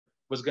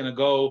was going to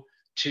go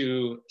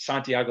to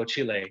Santiago,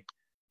 Chile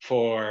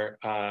for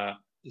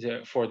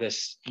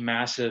this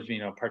massive,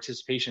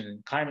 participation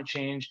in climate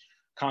change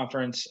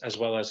conference, as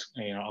well as,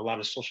 a lot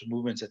of social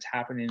movements that's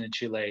happening in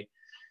Chile.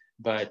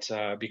 But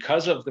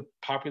because of the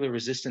popular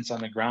resistance on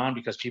the ground,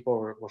 because people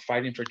were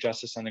fighting for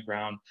justice on the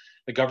ground,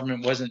 the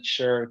government wasn't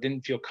sure,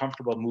 didn't feel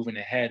comfortable moving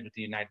ahead with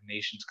the United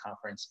Nations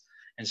conference.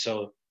 And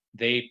so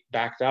they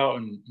backed out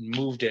and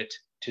moved it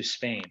to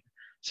Spain.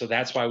 So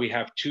that's why we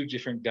have 2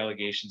 different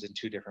delegations in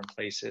 2 different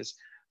places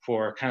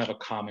for kind of a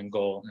common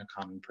goal and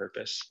a common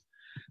purpose.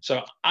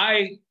 So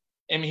I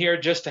am here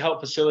just to help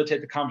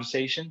facilitate the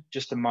conversation,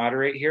 just to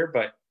moderate here,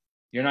 but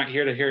you're not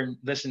here to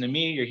listen to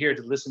me, you're here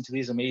to listen to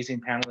these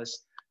amazing panelists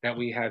that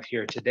we have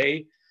here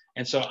today.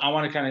 And so I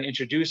want to kind of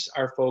introduce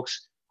our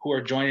folks who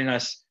are joining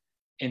us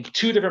in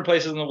 2 different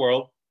places in the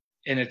world,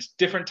 and it's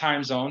different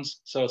time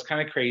zones. So it's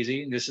kind of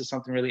crazy. And this is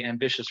something really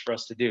ambitious for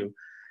us to do.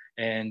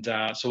 And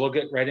so we'll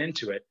get right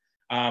into it.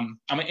 I'm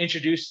going to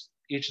introduce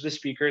each of the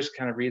speakers,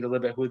 kind of read a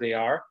little bit who they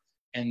are,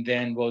 and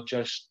then we'll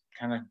just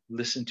kind of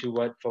listen to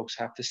what folks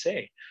have to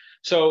say.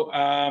 So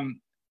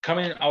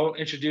I'll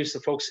introduce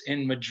the folks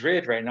in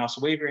Madrid right now.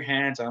 So wave your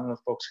hands. I don't know if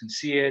folks can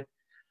see it.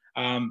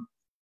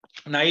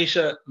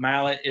 Nyiesha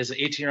Mallett is an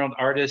 18-year-old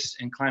artist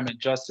and climate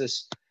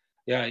justice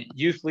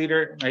youth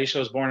leader. Nyiesha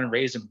was born and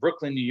raised in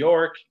Brooklyn, New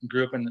York, and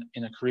grew up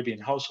in a Caribbean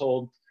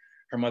household.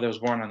 Her mother was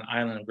born on the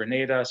island of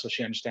Grenada, so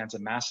she understands the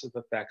massive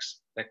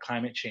effects that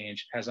climate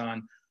change has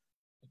on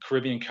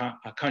Caribbean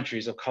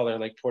countries of color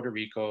like Puerto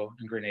Rico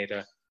and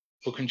Grenada,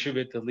 who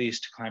contribute the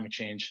least to climate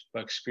change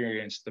but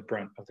experience the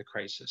brunt of the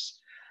crisis.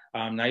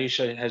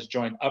 Nyiesha has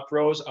joined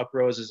UPROSE.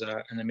 UPROSE is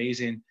an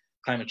amazing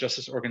climate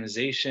justice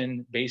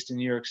organization based in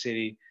New York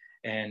City,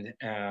 and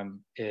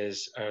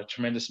is a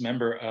tremendous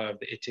member of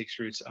the It Takes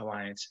Roots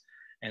Alliance.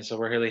 And so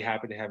we're really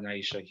happy to have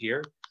Nyiesha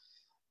here.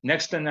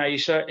 Next to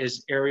Nyiesha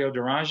is Eriel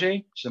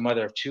Deranger. She's a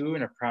mother of 2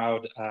 and a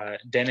proud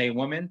Dene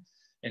woman,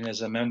 and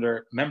is a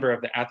member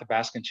of the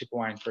Athabascan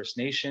Chipewyan First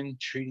Nation,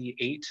 Treaty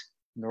 8,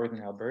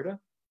 Northern Alberta.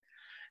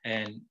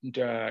 And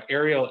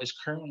Eriel is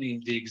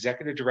currently the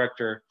executive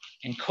director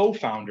and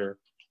co-founder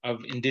of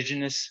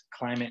Indigenous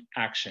Climate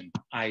Action,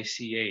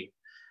 ICA.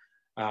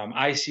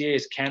 ICA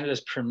is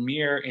Canada's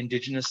premier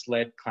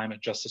Indigenous-led climate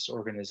justice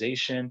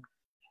organization.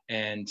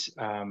 And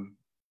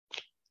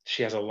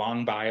she has a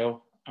long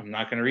bio. I'm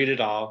not gonna read it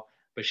all,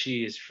 but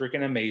she is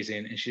freaking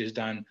amazing. And she has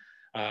done,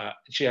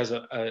 she has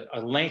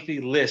a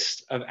lengthy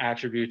list of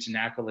attributes and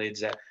accolades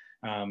that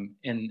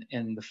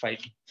in the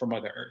fight for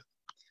Mother Earth.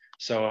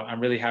 So I'm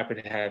really happy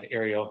to have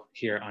Eriel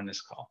here on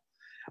this call.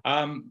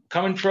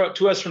 Coming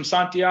to us from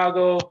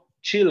Santiago,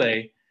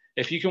 Chile.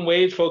 If you can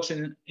wave, folks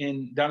down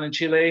in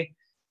Chile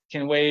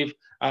can wave.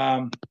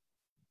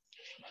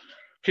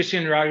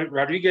 Christian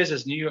Rodriguez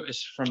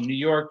is from New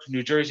York,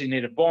 New Jersey,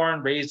 native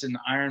born, raised in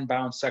the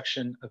Ironbound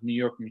section of New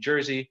York, New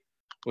Jersey,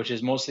 which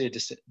is mostly a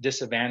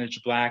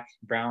disadvantaged Black,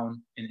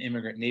 brown, and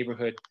immigrant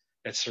neighborhood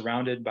that's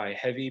surrounded by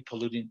heavy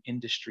polluting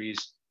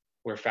industries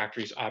where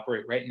factories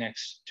operate right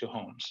next to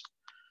homes.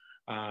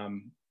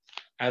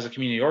 As a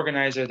community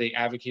organizer, they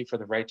advocate for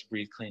the right to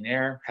breathe clean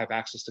air, have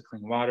access to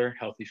clean water,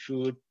 healthy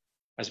food,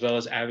 as well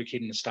as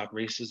advocating to stop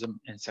racism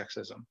and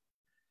sexism.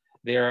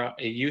 They are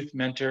a youth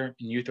mentor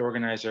and youth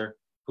organizer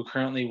who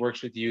currently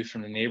works with youth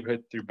from the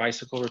neighborhood through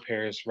bicycle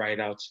repairs,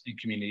 ride-outs, and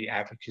community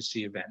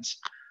advocacy events.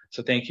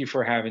 So thank you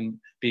for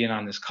being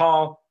on this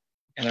call.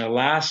 And our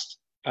last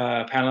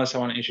panelist I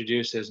want to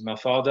introduce is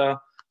Mafalda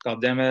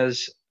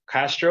Galdames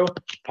Castro.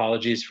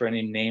 Apologies for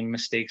any name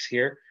mistakes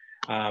here.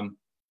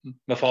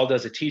 Mafalda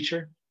is a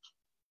teacher,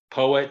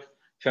 poet,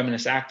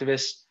 feminist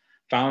activist,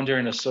 founder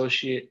and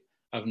associate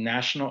of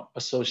National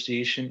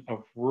Association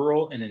of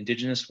Rural and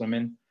Indigenous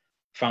Women,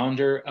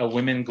 founder of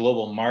Women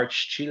Global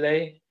March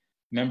Chile,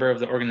 member of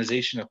the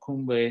organization of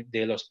Cumbre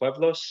de los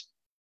Pueblos,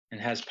 and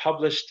has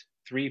published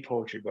 3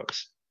 poetry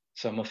books.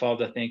 So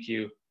Mafalda, thank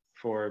you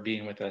for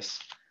being with us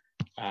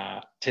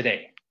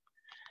today.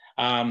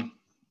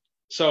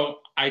 So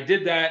I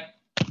did that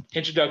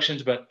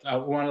introductions, but I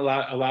want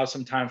to allow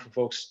some time for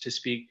folks to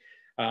speak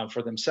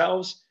for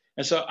themselves.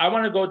 And so I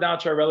want to go down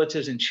to our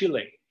relatives in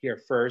Chile here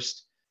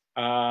first.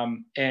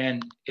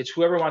 And it's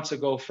whoever wants to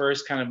go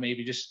first, kind of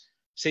maybe just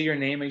say your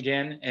name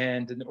again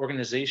and the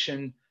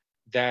organization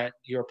that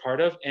you're a part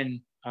of, and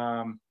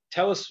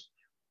tell us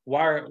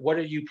what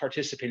are you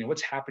participating,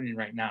 what's happening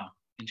right now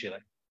in Chile.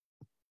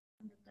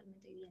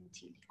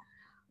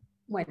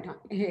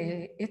 Bueno,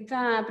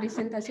 esta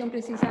presentación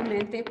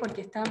precisamente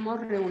porque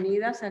estamos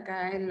reunidas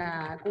acá en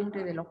la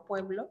Cumbre de los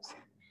Pueblos,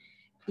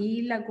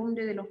 y la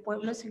Cumbre de los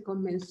Pueblos se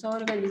comenzó a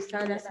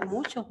organizar hace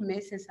muchos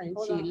meses en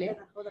Chile.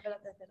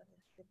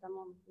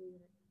 Estamos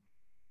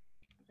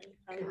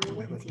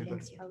en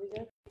silencio.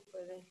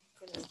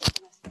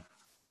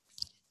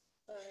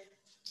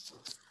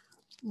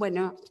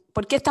 Bueno,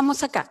 ¿por qué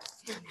estamos acá?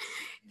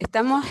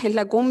 Estamos en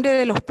la Cumbre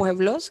de los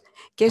Pueblos,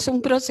 que es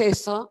un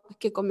proceso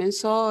que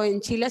comenzó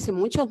en Chile hace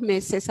muchos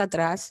meses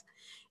atrás,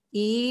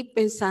 y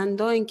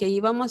pensando en que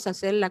íbamos a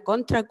hacer la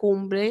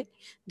contracumbre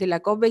de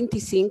la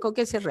COP25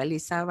 que se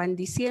realizaba en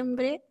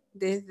diciembre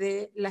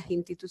desde las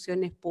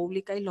instituciones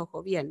públicas y los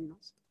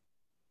gobiernos.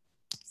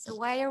 So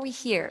why are we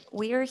here?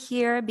 We are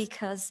here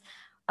because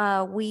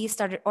we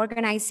started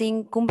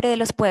organizing Cumbre de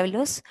los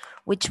Pueblos,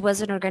 which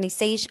was an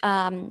organization,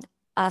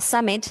 a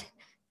summit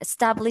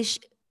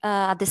established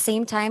at the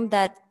same time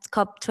that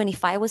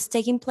COP25 was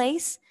taking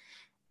place.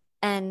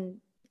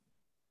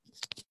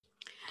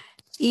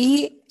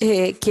 Y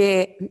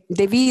que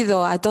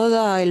debido a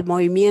todo el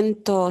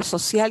movimiento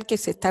social que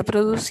se está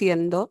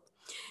produciendo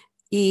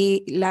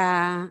y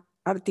la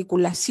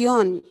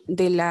articulación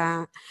de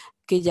la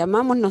que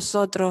llamamos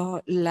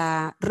nosotros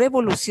la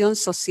revolución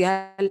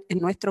social en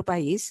nuestro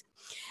país,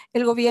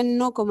 el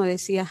gobierno, como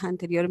decías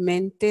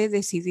anteriormente,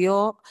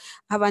 decidió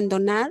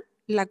abandonar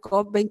la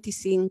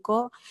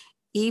COP25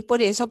 y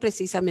por eso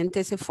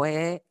precisamente se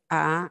fue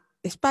a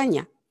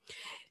España.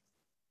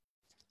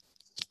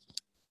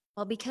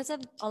 Well, because of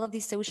all of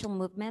these social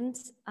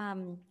movements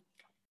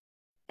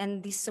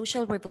and this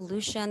social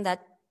revolution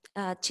that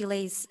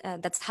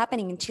that's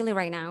happening in Chile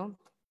right now,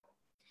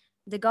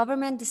 the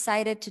government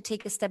decided to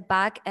take a step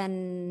back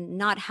and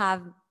not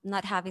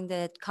having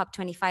the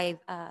COP25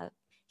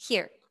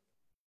 here.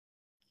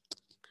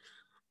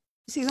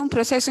 Ha sido un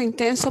proceso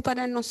intenso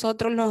para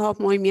nosotros los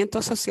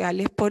movimientos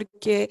sociales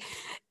porque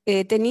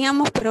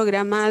teníamos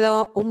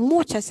programado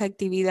muchas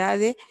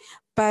actividades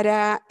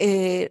para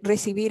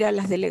recibir a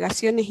las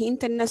delegaciones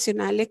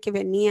internacionales que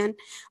venían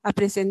a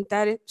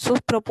presentar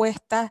sus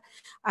propuestas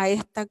a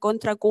esta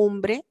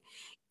contracumbre.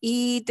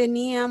 Y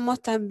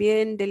teníamos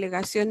también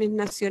delegaciones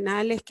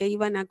nacionales que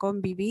iban a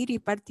convivir y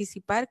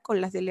participar con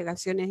las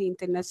delegaciones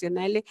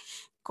internacionales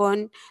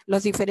con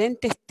los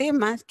diferentes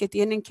temas que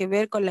tienen que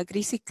ver con la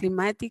crisis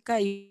climática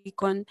y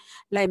con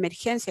la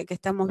emergencia que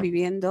estamos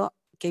viviendo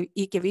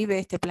y que vive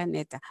este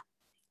planeta.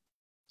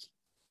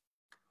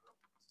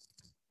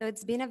 So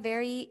it's been a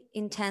very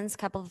intense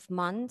couple of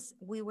months.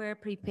 We were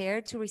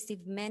prepared to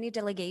receive many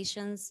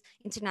delegations,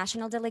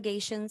 international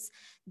delegations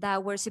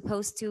that were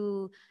supposed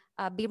to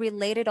be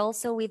related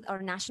also with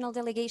our national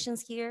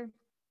delegations here,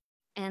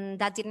 and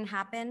that didn't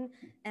happen.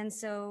 And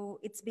so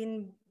it's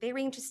been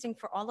very interesting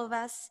for all of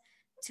us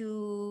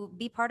to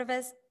be a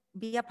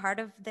part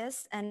of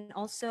this, and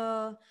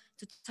also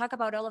to talk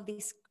about all of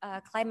these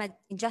climate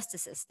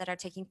injustices that are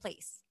taking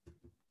place.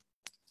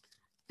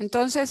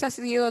 Entonces ha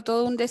sido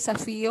todo un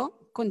desafío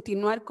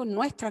continuar con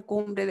nuestra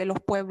Cumbre de los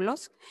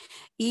Pueblos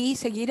y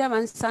seguir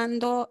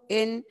avanzando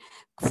en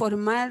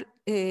formar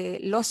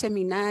los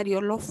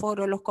seminarios, los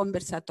foros, los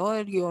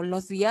conversatorios,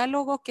 los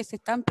diálogos que se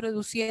están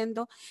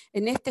produciendo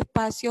en este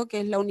espacio que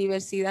es la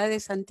Universidad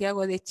de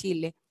Santiago de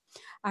Chile.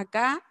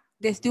 Acá,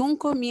 desde un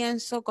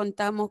comienzo,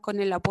 contamos con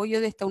el apoyo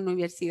de esta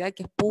universidad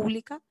que es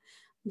pública,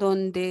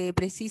 donde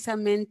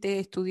precisamente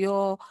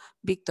estudió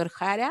Víctor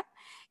Jara,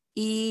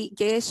 y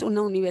que es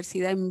una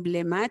universidad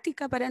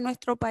emblemática para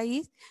nuestro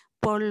país,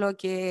 por lo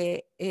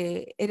que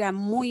era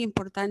muy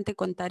importante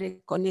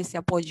contar con ese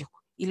apoyo.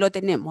 Y lo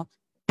tenemos,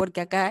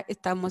 porque acá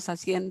estamos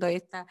haciendo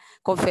esta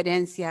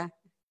conferencia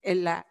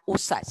en la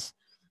USACH.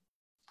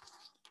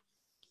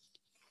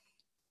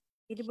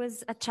 It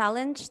was a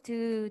challenge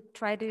to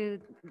try to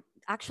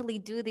actually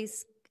do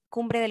this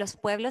Cumbre de los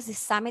Pueblos, this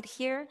summit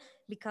here.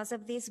 Because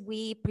of this,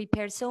 we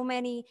prepared so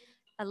many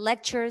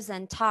lectures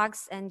and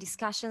talks and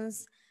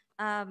discussions.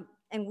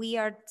 And we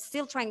are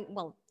still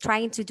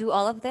trying to do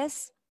all of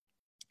this,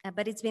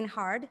 but it's been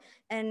hard.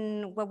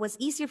 And what was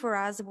easier for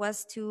us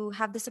was to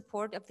have the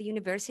support of the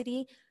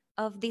university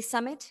of this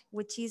summit,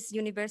 which is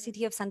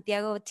University of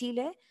Santiago de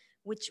Chile,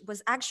 which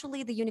was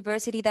actually the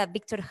university that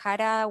Víctor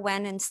Jara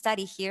went and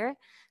studied here.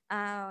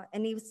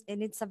 And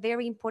it's a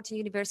very important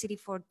university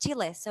for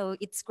Chile. So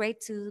it's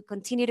great to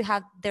continue to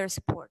have their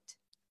support.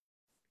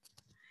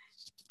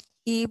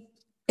 Y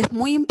es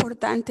muy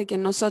importante que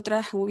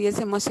nosotras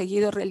hubiésemos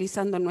seguido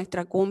realizando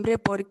nuestra cumbre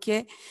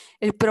porque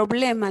el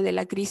problema de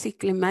la crisis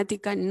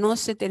climática no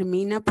se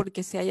termina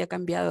porque se haya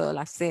cambiado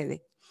la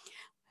sede.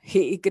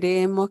 Y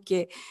creemos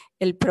que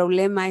el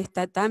problema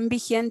está tan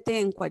vigente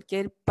en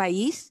cualquier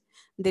país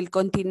del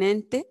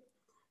continente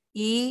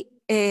y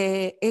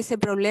ese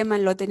problema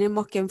lo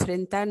tenemos que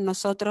enfrentar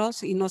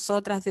nosotros y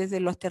nosotras desde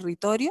los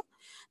territorios,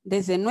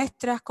 desde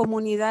nuestras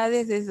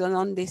comunidades, desde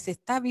donde se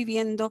está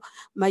viviendo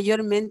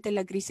mayormente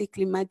la crisis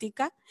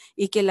climática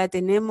y que la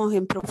tenemos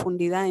en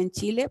profundidad en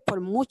Chile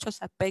por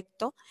muchos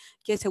aspectos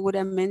que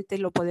seguramente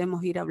lo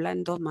podemos ir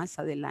hablando más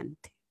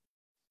adelante.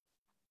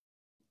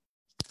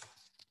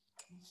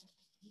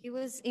 It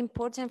was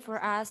important for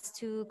us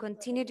to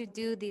continue to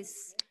do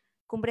this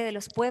Cumbre de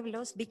los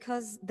Pueblos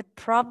because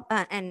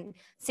and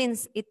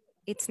since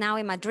it's now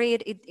in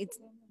Madrid,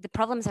 the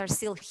problems are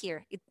still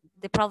here.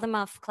 The problem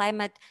of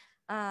climate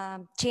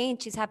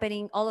change is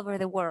happening all over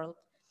the world.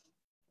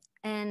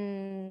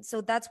 And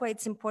so that's why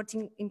it's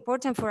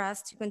important for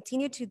us to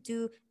continue to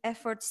do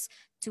efforts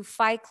to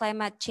fight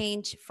climate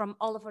change from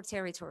all of our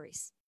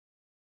territories.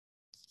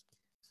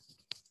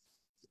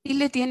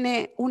 Chile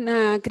tiene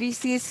una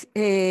crisis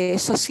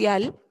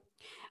social,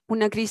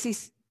 una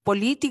crisis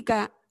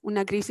política,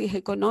 una crisis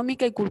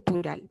económica y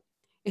cultural.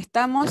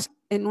 Estamos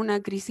en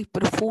una crisis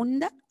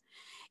profunda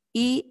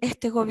y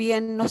este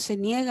gobierno se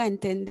niega a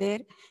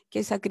entender que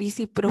esa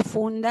crisis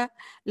profunda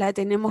la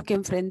tenemos que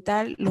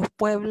enfrentar los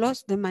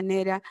pueblos de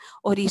manera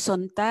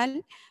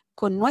horizontal,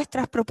 con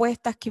nuestras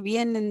propuestas que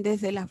vienen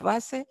desde las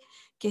bases,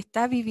 que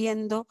está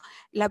viviendo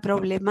la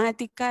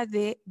problemática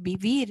de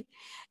vivir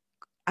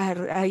a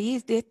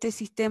raíz de este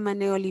sistema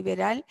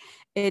neoliberal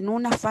en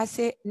una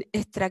fase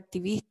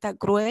extractivista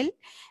cruel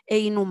e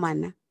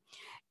inhumana.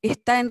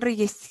 Está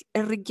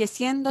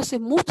enriqueciéndose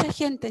mucha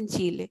gente en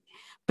Chile,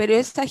 pero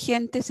esa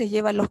gente se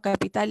lleva los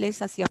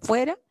capitales hacia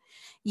afuera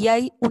y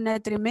hay una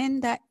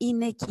tremenda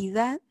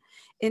inequidad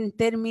en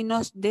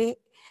términos de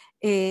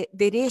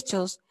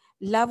derechos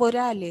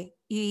laborales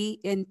y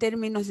en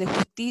términos de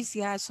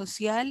justicia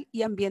social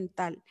y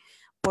ambiental.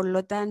 Por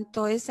lo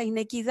tanto, esa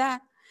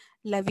inequidad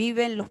la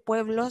viven los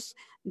pueblos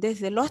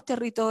desde los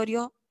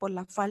territorios por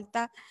la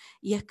falta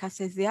y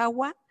escasez de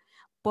agua,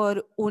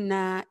 por un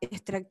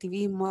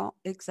extractivismo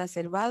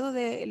exacerbado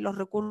de los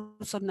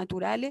recursos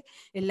naturales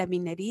en la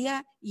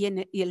minería y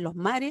en los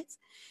mares,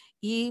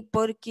 y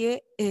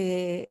porque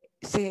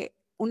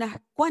unas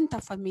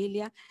cuantas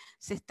familias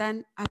se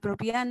están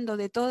apropiando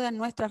de todas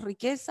nuestras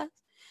riquezas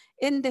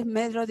en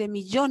desmedro de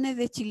millones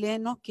de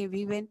chilenos que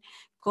viven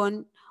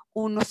con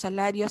unos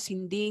salarios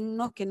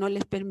indignos que no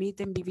les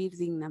permiten vivir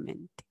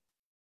dignamente.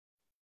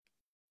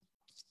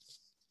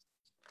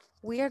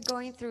 We are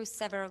going through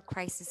several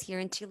crises here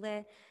in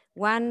Chile.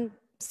 One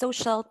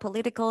social,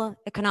 political,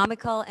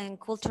 economical, and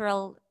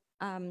cultural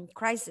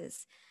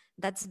crisis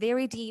that's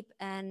very deep,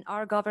 and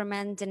our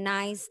government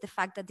denies the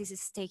fact that this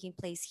is taking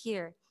place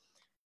here.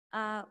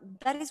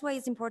 That is why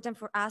it's important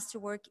for us to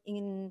work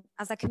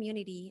as a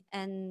community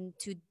and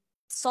to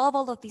solve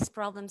all of these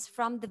problems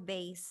from the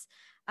base.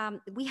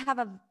 We have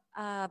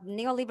a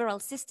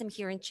neoliberal system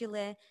here in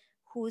Chile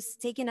who's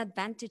taking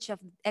advantage of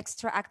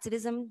extra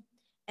activism.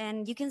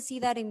 And you can see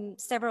that in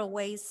several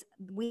ways.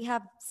 We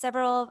have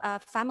several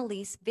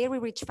families, very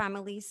rich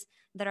families,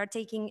 that are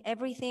taking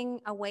everything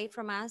away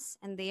from us,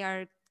 and they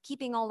are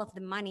keeping all of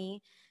the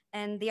money,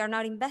 and they are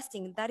not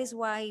investing. That is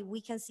why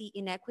we can see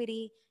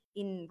inequity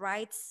in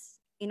rights,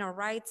 in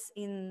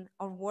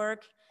our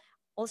work,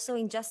 also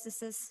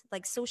injustices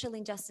like social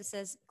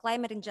injustices,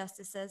 climate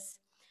injustices.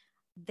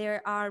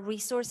 There are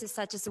resources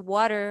such as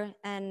water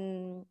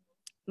and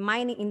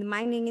mining, in the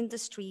mining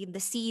industry, the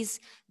seas,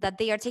 that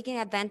they are taking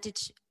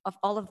advantage of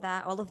all of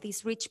that, all of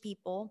these rich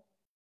people.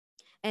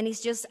 And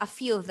it's just a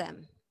few of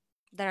them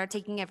that are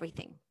taking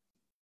everything.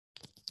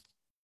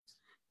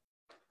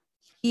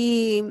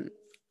 Y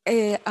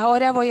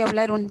ahora voy a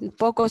hablar un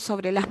poco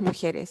sobre las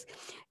mujeres.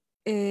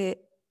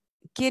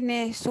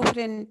 Quienes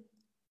sufren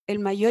el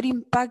mayor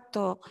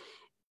impacto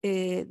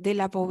de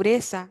la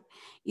pobreza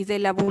y de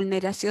la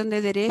vulneración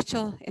de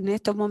derechos en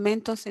estos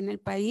momentos en el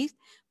país,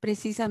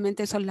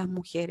 precisamente son las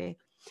mujeres,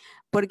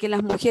 porque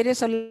las mujeres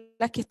son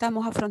las que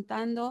estamos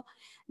afrontando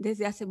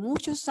desde hace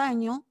muchos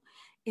años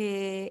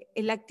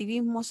el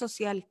activismo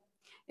social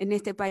en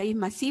este país.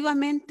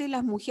 Masivamente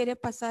las mujeres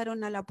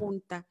pasaron a la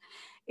punta.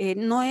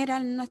 No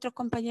eran nuestros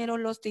compañeros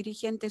los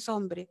dirigentes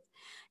hombres,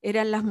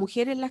 eran las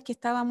mujeres las que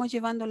estábamos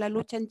llevando la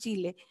lucha en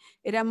Chile,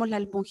 éramos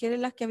las mujeres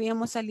las que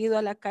habíamos salido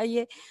a la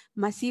calle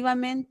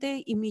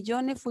masivamente, y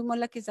millones fuimos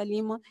las que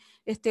salimos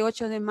este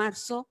 8 de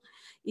marzo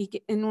y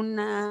que, en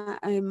una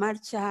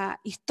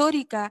marcha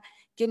histórica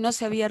que no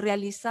se había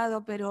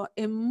realizado, pero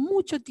en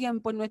mucho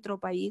tiempo en nuestro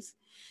país.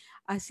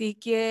 Así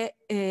que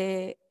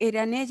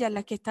eran ellas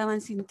las que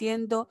estaban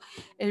sintiendo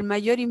el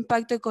mayor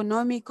impacto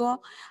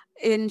económico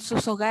en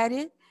sus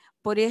hogares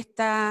por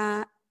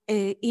esta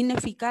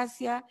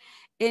ineficacia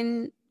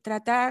en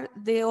tratar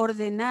de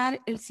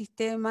ordenar el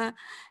sistema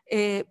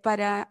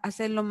para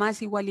hacerlo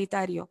más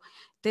igualitario.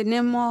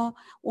 Tenemos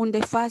un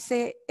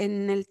desfase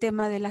en el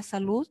tema de la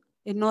salud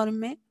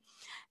enorme,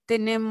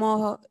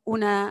 tenemos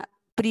una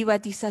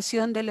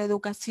privatización de la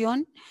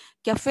educación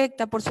que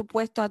afecta, por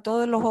supuesto, a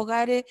todos los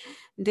hogares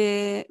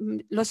de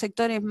los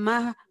sectores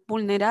más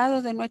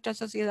vulnerados de nuestra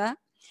sociedad.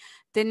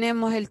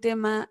 Tenemos el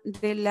tema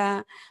de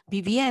la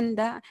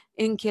vivienda,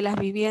 en que las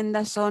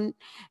viviendas son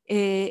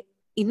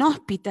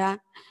inhóspitas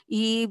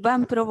y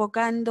van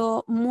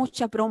provocando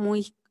mucha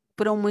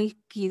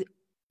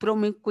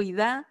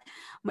promiscuidad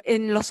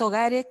en los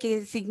hogares,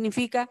 que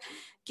significa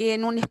que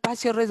en un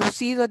espacio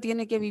reducido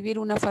tiene que vivir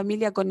una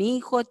familia con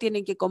hijos,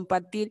 tiene que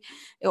compartir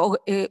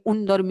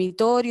un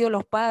dormitorio,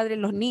 los padres,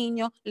 los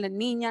niños, las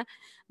niñas,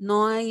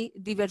 no hay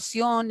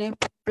diversiones,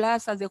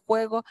 plazas de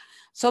juego,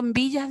 son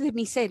villas de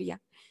miseria.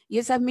 Y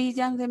esas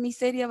villas de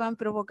miseria van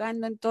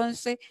provocando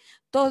entonces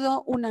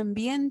todo un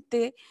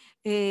ambiente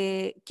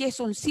que es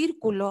un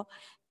círculo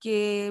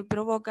que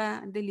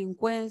provoca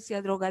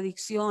delincuencia,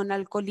 drogadicción,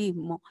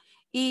 alcoholismo.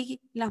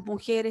 Y las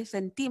mujeres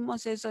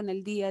sentimos eso en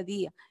el día a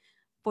día.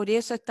 Por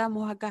eso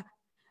estamos acá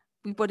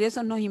y por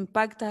eso nos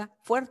impacta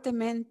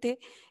fuertemente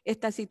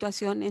esta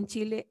situación en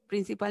Chile,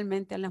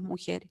 principalmente a las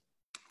mujeres.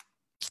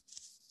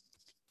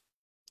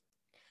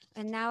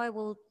 And now I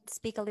will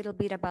speak a little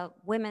bit about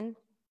women,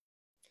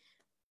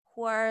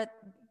 who are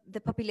the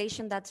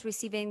population that's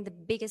receiving the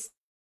biggest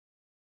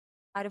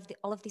out of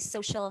all of these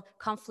social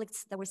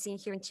conflicts that we're seeing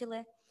here in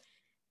Chile.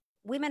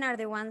 Women are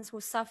the ones who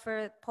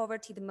suffer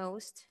poverty the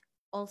most.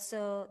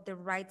 Also, their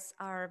rights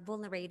are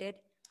vulnerated,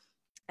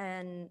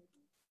 and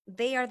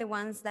they are the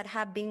ones that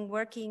have been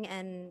working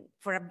and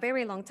for a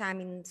very long time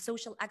in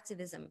social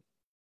activism.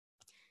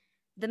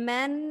 The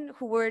men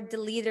who were the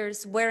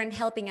leaders weren't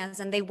helping us,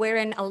 and they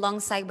weren't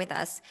alongside with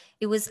us.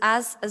 It was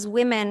us as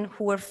women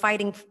who were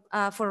fighting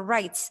for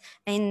rights.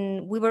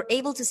 And we were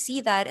able to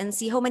see that and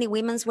see how many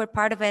women were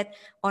part of it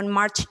on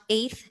March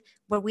 8th,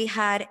 where we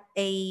had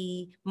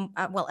a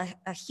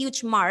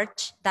huge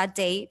march that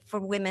day for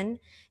women.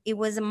 It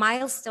was a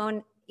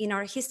milestone in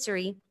our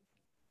history.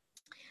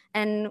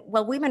 And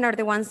well, women are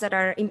the ones that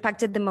are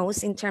impacted the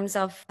most in terms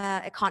of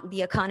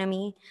the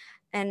economy.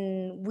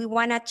 And we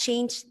want to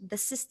change the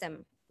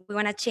system. We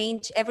want to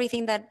change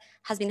everything that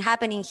has been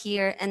happening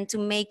here and to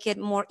make it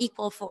more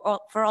equal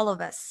for all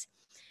of us.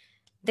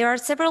 There are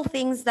several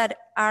things that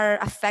are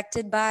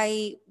affected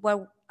by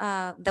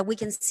that we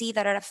can see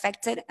that are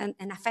affected and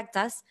affect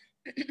us,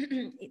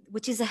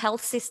 which is a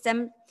health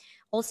system.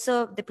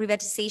 Also, the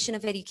privatization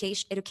of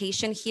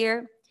education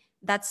here.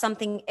 That's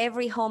something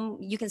every home,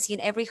 you can see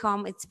in every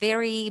home, it's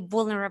very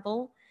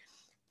vulnerable.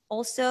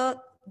 Also,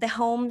 the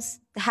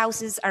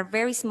houses are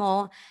very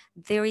small.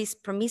 There is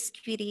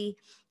promiscuity.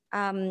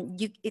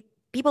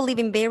 People live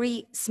in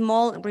very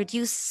small,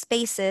 reduced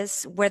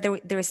spaces where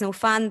there is no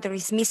fun, there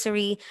is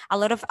misery, a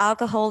lot of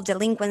alcohol,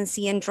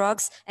 delinquency, and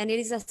drugs, and it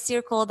is a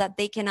circle that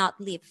they cannot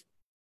leave.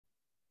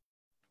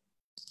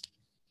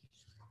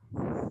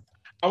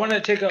 I want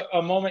to take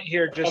a moment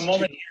here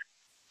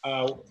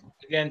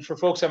again, for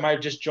folks that might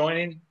have just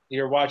joining,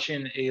 you're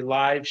watching a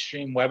live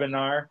stream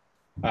webinar.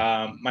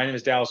 My name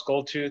is Dallas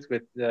Goldtooth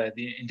with the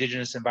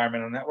Indigenous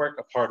Environmental Network,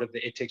 a part of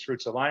the It Takes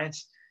Roots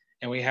Alliance.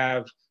 And we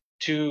have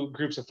two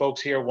groups of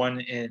folks here,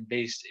 one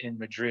based in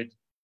Madrid,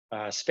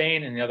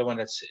 Spain, and the other one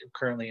that's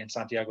currently in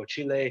Santiago,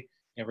 Chile.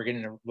 And we're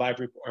getting a live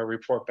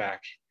report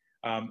back.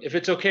 If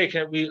it's okay,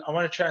 I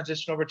want to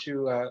transition over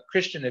to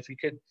Christian, if you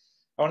could.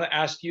 I want to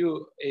ask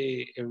you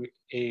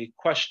a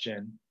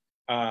question.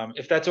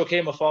 If that's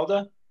okay,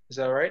 Mafalda, is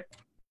that all right?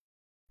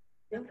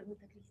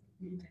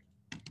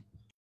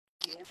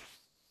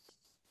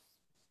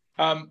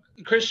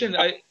 Christian,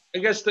 I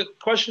guess the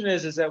question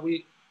is that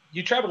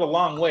you traveled a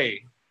long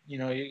way. You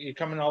know, you're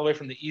coming all the way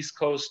from the East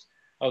Coast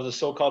of the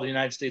so-called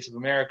United States of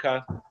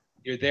America.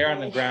 You're there on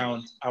the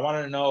ground. I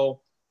want to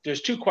know,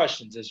 there's two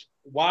questions. Is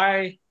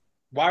why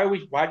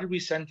did we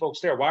send folks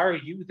there? Why are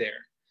you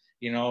there?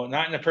 You know,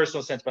 not in a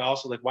personal sense, but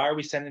also like, why are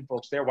we sending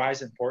folks there? Why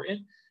is it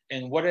important?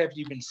 And what have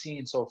you been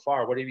seeing so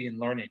far? What have you been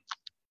learning?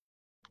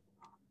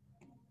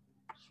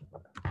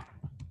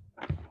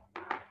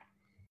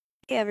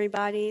 Hey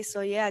everybody, so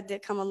yeah, I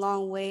did come a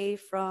long way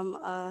from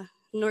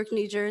Newark,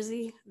 New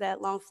Jersey.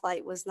 That long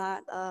flight was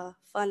not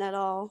fun at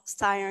all. It's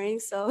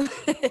tiring, so.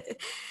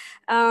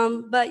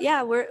 But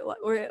yeah,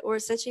 we're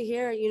essentially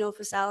here, you know,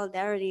 for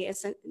solidarity.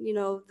 It's, you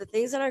know, the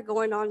things that are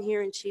going on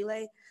here in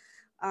Chile,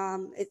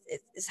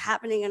 it's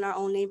happening in our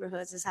own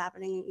neighborhoods. It's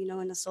happening, you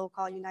know, in the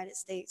so-called United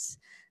States.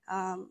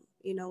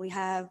 You know, we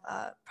have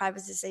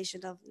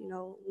privatization of, you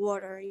know,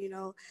 water, you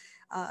know,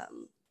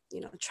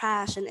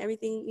 trash and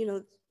everything, you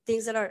know,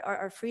 things that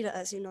are free to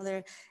us, you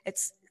know,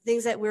 it's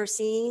things that we're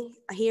seeing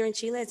here in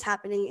Chile, it's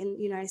happening in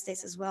the United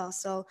States as well.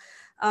 So,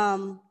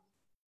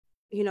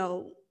 you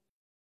know,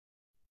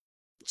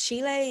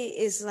 Chile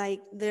is like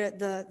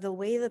the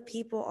way the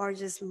people are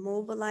just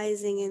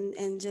mobilizing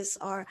and just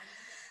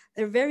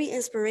they're very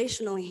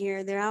inspirational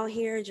here. They're out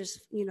here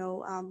just, you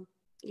know,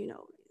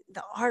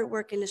 the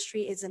artwork in the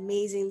street is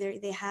amazing.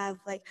 They have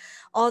like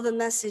all the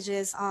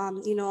messages,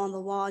 you know, on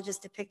the wall,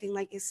 just depicting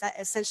like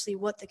essentially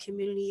what the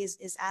community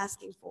is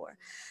asking for.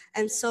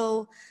 And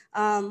so,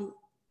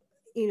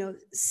 you know,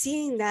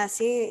 seeing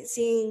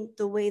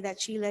the way that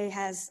Chile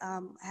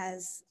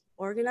has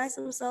organized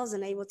themselves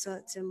and able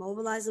to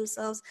mobilize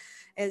themselves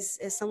is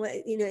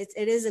somewhat, you know,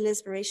 it is an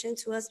inspiration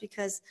to us,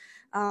 because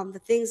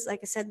the things, like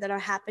I said, that are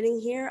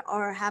happening here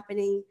are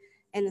happening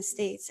in the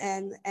States.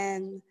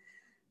 And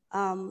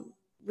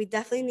we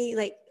definitely need,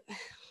 like,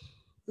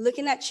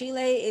 looking at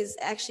Chile is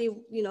actually,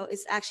 you know,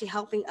 it's actually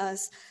helping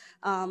us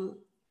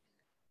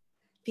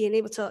being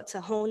able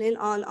to hone in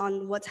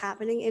on what's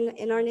happening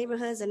in our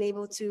neighborhoods and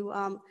able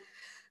to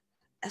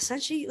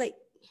essentially like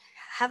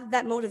have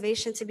that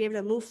motivation to be able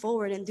to move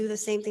forward and do the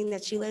same thing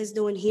that Chile is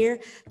doing here,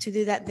 to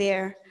do that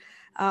there.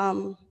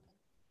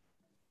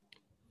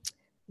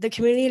 The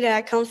community that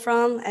I come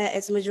from,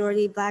 it's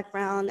majority Black,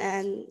 brown,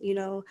 and, you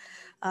know,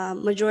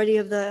 majority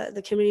of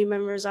the community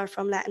members are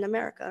from Latin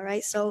America,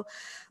 right? So,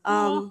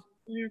 and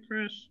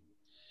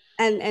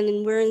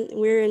we're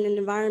in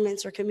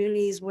environments or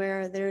communities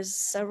where there's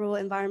several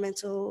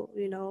environmental,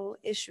 you know,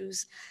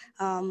 issues.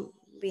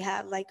 We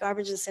have like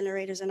garbage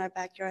incinerators in our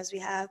backyards. We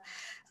have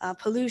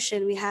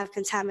pollution. We have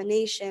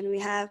contamination. We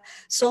have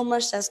so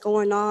much that's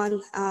going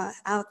on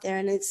out there,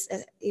 and it's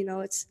you know,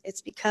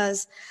 it's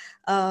because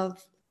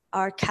of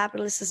our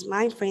capitalist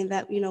mind frame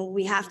that, you know,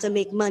 we have to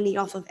make money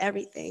off of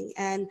everything.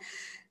 And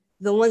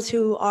the ones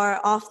who are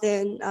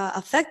often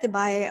affected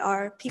by it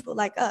are people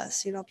like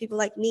us, you know, people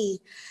like me,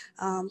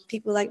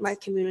 people like my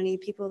community,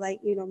 people like,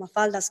 you know,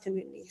 Mafalda's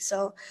community.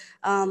 So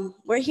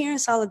we're here in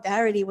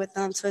solidarity with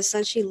them to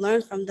essentially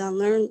learn from them,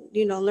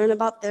 learn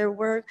about their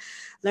work,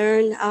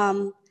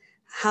 learn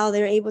how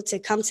they're able to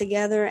come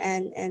together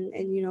and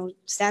you know,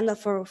 stand up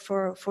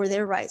for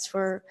their rights,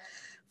 for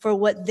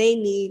what they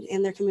need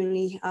in their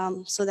community,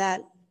 so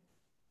that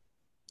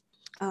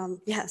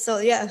yeah, so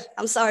yeah,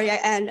 I'm sorry, You're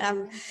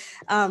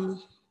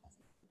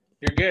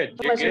good.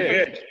 You're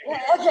good.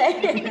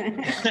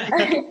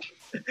 Okay.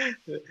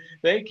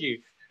 Thank you.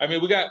 I mean,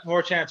 we got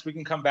more chance. We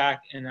can come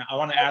back, and I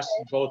want to ask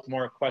both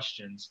more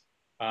questions.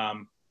 But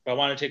I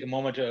want to take a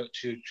moment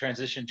to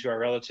transition to our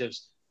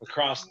relatives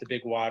across the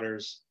big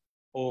waters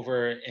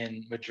over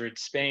in Madrid,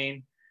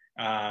 Spain,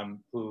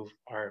 who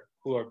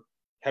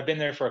have been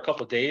there for a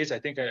couple of days. I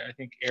think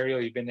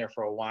Eriel, you've been there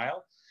for a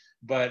while.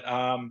 But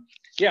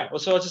yeah, well,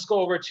 so let's just go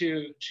over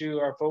to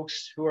our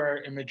folks who are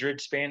in Madrid,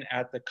 Spain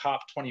at the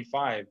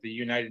COP25, the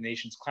United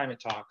Nations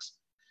climate talks.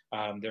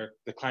 They're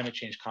the climate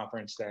change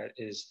conference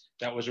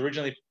that was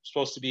originally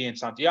supposed to be in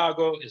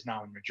Santiago, is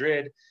now in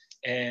Madrid.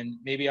 And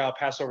maybe I'll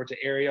pass over to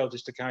Eriel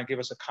just to kind of give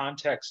us a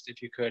context,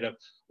 if you could, of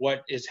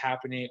what is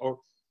happening, or,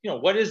 you know,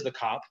 what is the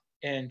COP,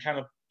 and kind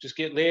of just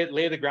lay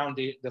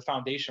the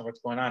foundation of what's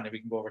going on. And we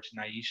can go over to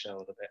Nyiesha a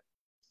little bit.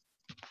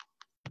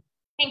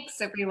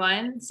 Thanks,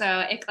 everyone.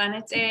 So, ik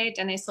lanete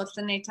dene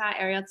sotlaneta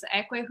Eriel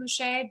ekwe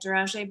hushe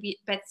Deranger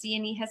Betsy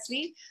and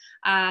Hesli.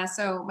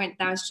 So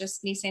that was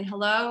just me saying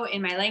hello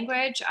in my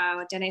language,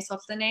 dene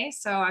sotlane.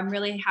 So I'm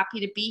really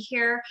happy to be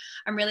here.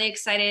 I'm really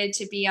excited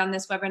to be on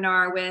this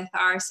webinar with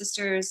our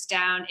sisters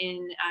down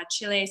in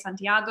Chile,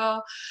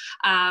 Santiago,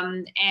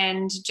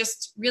 and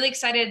just really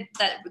excited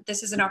that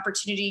this is an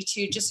opportunity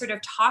to just sort of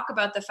talk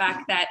about the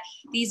fact that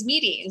these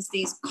meetings,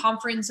 these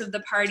Conference of the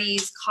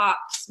Parties,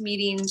 COPs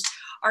meetings,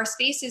 are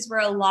spaces where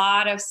a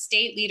lot of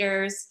state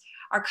leaders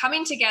are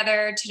coming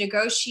together to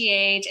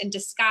negotiate and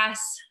discuss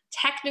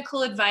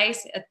technical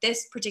advice at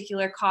this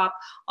particular COP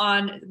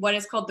on what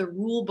is called the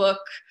rule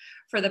book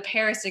for the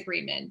Paris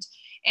Agreement.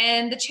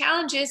 And the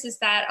challenge is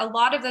that a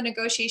lot of the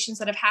negotiations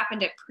that have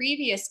happened at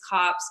previous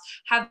COPs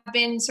have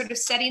been sort of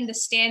setting the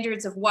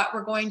standards of what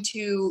we're going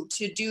to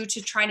do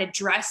to try and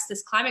address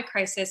this climate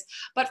crisis,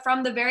 but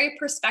from the very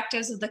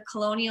perspectives of the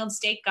colonial and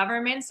state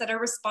governments that are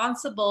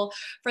responsible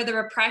for the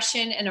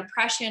repression and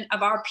oppression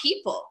of our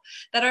people,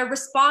 that are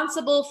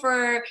responsible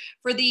for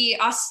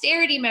the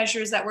austerity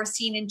measures that we're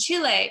seeing in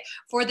Chile,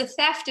 for the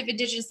theft of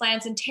indigenous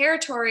lands and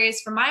territories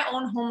from my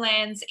own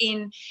homelands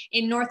in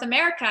North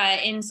America,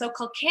 in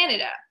so-called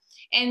Canada.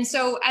 And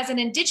so as an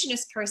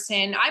Indigenous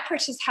person, I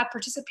have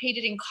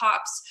participated in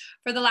COPs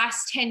for the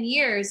last 10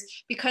 years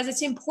because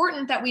it's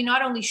important that we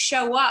not only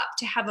show up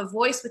to have a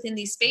voice within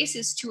these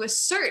spaces to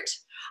assert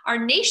our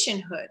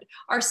nationhood,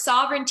 our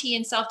sovereignty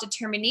and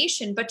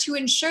self-determination, but to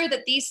ensure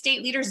that these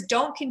state leaders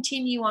don't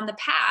continue on the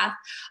path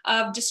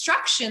of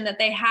destruction that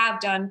they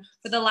have done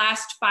for the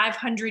last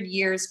 500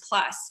 years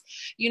plus.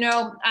 You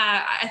know,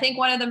 I think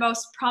one of the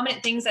most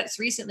prominent things that's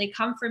recently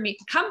come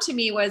to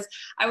me was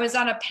I was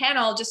on a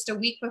panel just a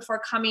week before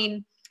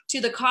coming to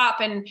the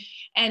COP,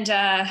 and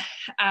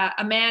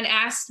a man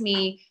asked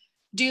me,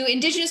 do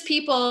Indigenous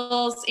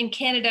peoples in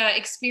Canada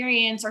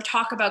experience or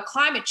talk about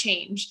climate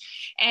change?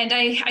 And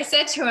I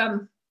said to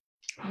him,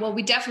 well,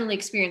 we definitely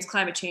experience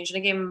climate change. And I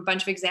gave him a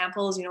bunch of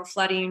examples, you know,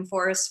 flooding,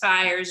 forest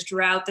fires,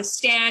 drought, the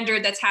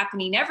standard that's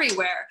happening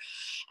everywhere.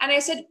 And I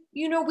said,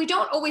 you know, we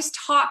don't always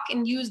talk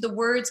and use the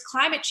words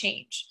climate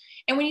change.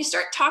 And when you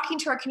start talking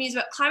to our communities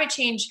about climate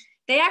change,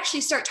 they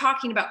actually start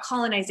talking about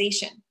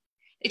colonization.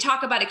 They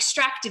talk about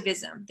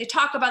extractivism. They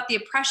talk about the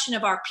oppression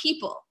of our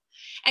people.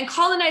 And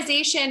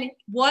colonization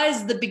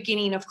was the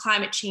beginning of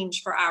climate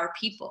change for our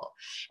people.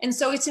 And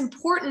so it's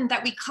important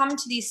that we come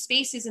to these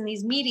spaces and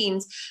these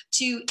meetings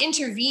to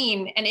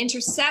intervene and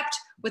intercept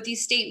with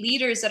these state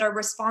leaders that are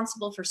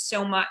responsible for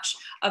so much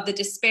of the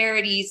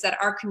disparities that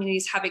our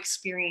communities have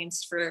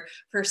experienced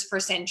for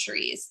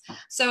centuries.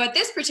 So at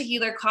this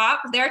particular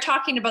COP, they're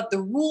talking about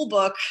the rule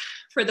book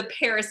for the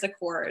Paris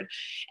Accord.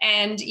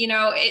 And, you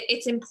know,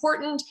 it's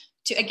important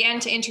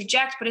to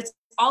interject, but it's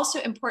also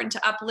important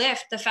to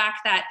uplift the fact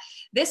that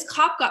this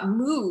COP got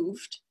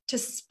moved to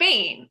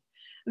Spain,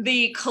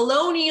 the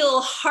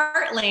colonial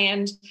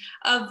heartland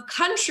of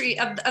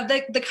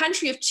the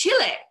country of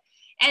Chile.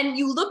 And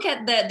you look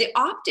at the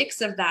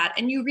optics of that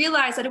and you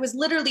realize that it was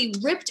literally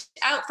ripped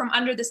out from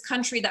under this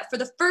country, that for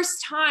the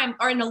first time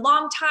or in a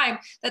long time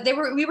that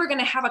we were going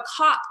to have a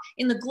COP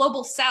in the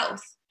global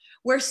south,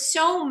 where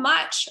so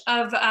much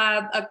of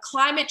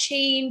climate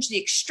change,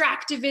 the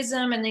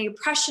extractivism and the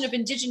oppression of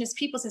Indigenous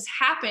peoples has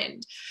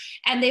happened.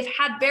 And they've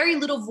had very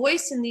little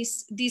voice in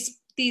these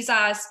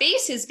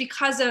spaces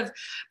because of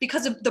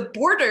the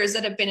borders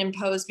that have been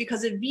imposed,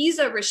 because of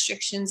visa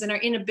restrictions and our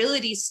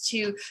inabilities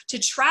to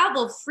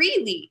travel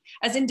freely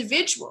as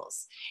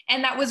individuals.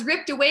 And that was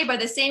ripped away by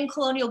the same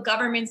colonial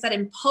governments that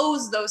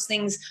imposed those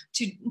things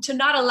to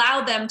not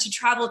allow them to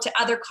travel to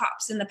other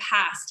COPs in the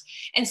past.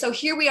 And so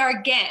here we are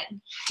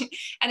again.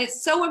 And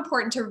it's so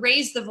important to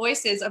raise the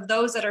voices of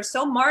those that are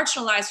so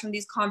marginalized from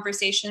these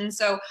conversations.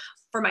 So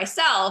for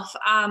myself,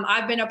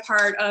 I've been a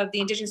part of the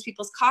Indigenous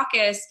Peoples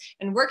Caucus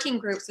and working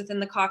groups within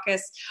the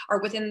caucus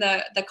or within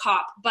the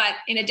COP. But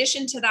in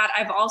addition to that,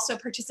 I've also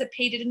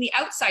participated in the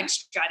outside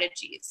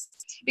strategies,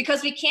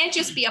 because we can't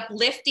just be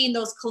uplifting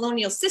those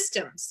colonial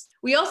systems.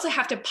 We also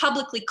have to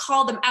publicly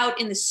call them out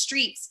in the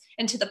streets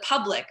and to the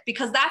public,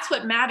 because that's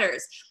what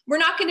matters. We're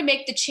not going to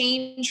make the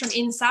change from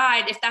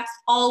inside if that's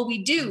all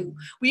we do.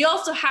 We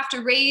also have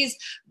to raise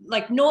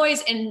like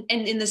noise and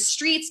in the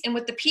streets and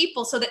with the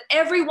people, so that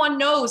everyone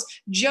knows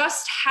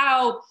just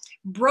how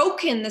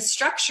broken the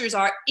structures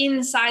are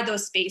inside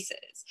those spaces.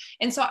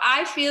 And so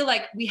I feel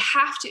like we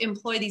have to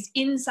employ these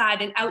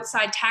inside and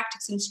outside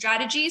tactics and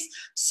strategies to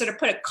sort of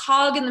put a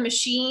cog in the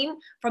machine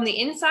from the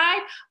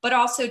inside, but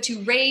also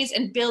to raise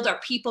and build our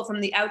people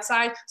from the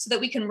outside so that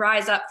we can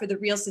rise up for the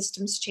real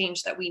systems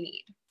change that we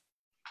need.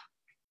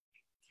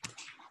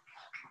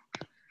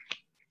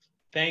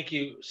 Thank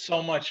you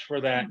so much for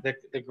that,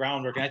 the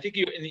groundwork. And I think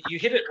you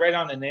hit it right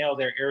on the nail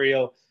there,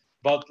 Eriel,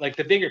 about like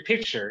the bigger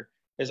picture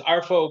is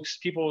our folks,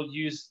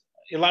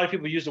 a lot of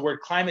people use the word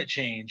climate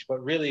change,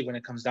 but really when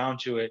it comes down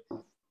to it,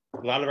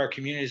 a lot of our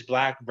communities,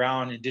 Black,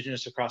 Brown,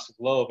 Indigenous across the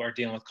globe, are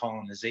dealing with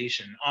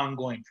colonization, an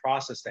ongoing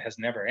process that has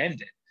never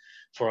ended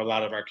for a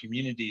lot of our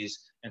communities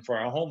and for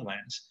our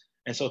homelands.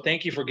 And so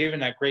thank you for giving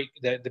that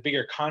the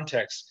bigger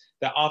context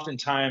that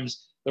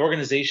oftentimes the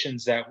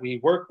organizations that we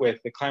work with,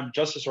 the climate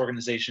justice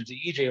organizations, the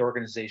EJ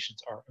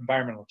organizations, or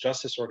environmental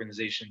justice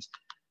organizations,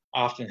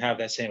 often have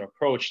that same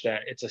approach,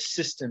 that it's a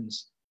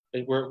systems,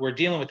 we're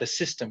dealing with a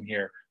system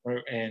here,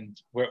 and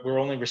we're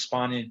only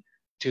responding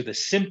to the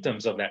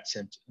symptoms of that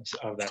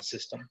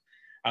system.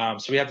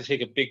 So we have to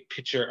take a big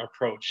picture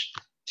approach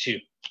to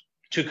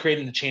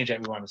creating the change that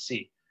we want to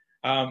see.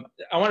 I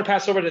want to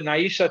pass over to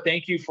Nyiesha.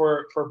 Thank you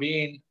for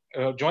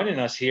joining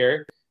us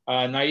here.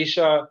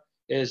 Nyiesha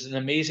is an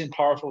amazing,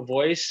 powerful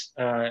voice,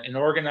 an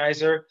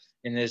organizer,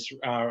 and is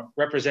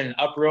representing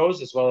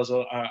UPROSE as well as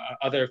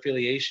other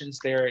affiliations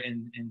there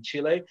in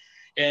Chile.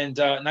 And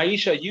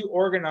Nyiesha, you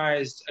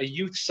organized a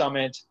youth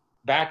summit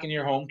back in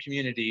your home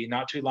community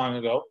not too long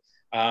ago.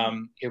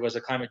 It was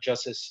a climate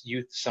justice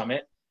youth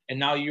summit, and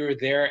now you're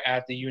there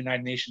at the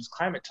United Nations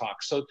climate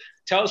talk. So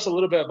tell us a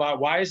little bit about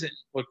why is it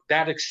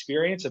that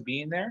experience of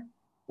being there,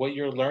 what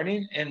you're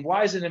learning, and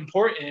why is it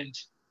important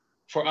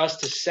for us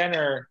to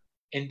center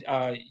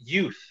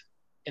youth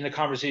in the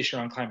conversation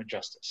around climate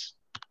justice?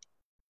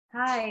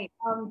 Hi,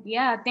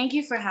 yeah, thank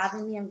you for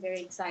having me. I'm very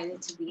excited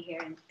to be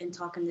here and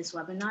talk in this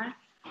webinar.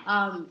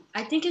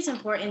 I think it's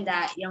important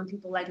that young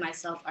people like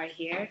myself are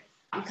here,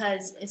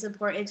 because it's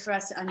important for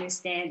us to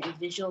understand and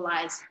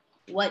visualize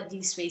what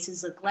these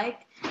spaces look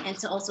like, and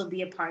to also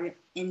be a part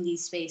in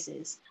these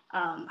spaces.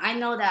 I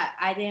know that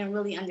I didn't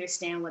really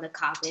understand what a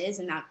COP is,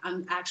 and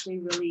I'm actually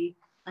really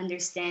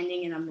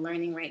understanding, and I'm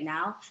learning right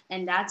now.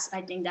 And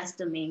I think that's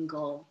the main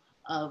goal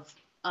of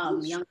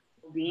young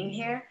people being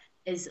here,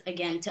 is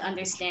again, to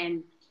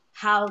understand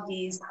how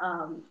these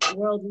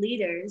world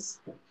leaders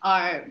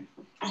are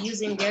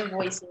using their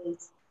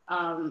voices,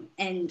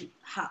 and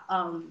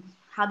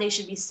how they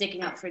should be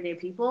sticking up for their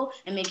people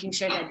and making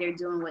sure that they're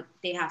doing what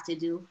they have to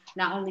do,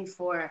 not only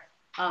for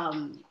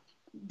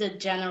the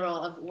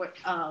general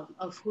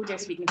of who they're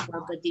speaking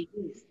for, but the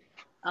youth,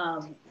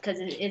 because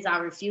it is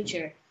our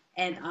future.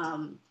 And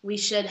we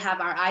should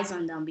have our eyes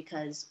on them,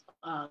 because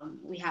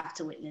we have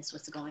to witness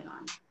what's going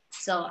on.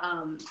 So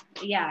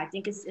yeah, I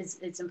think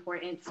it's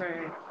important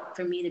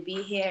for me to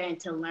be here and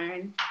to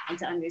learn and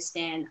to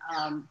understand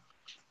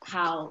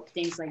how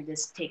things like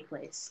this take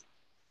place.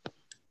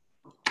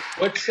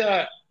 What's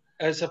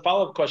as a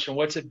follow-up question,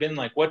 what's it been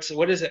like?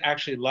 What is it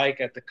actually like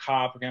at the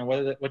COP again?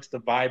 What's the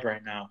vibe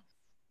right now?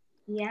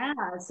 Yeah,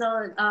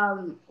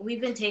 so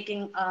we've been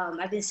taking,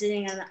 I've been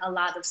sitting in a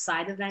lot of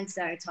side events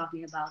that are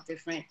talking about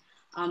different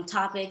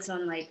topics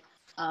on like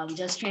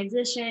just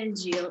transition,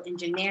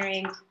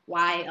 geoengineering,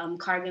 why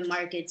carbon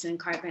markets and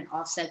carbon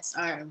offsets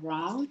are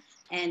wrong,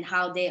 and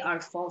how they are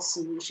false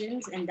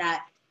solutions. And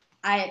that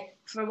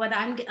for what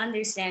I'm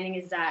understanding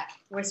is that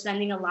we're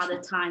spending a lot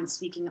of time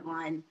speaking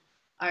on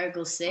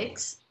Article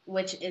 6,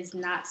 which is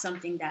not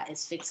something that is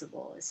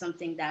fixable. It's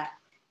something that,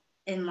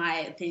 in my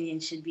opinion,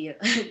 should be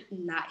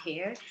not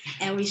here.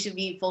 And we should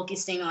be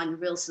focusing on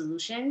real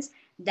solutions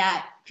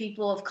that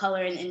people of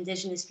color and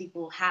Indigenous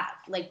people have.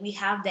 Like, we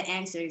have the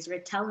answers. We're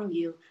telling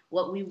you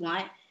what we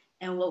want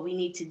and what we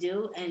need to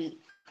do, and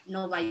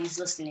nobody's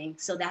listening.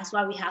 So that's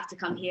why we have to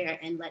come here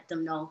and let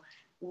them know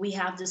we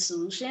have the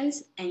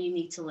solutions and you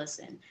need to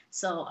listen.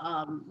 So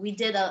we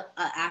did a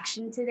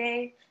action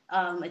today,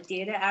 a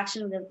theater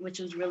action, which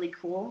was really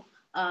cool.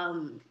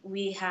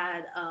 we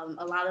had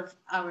a lot of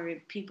our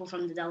people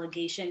from the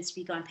delegation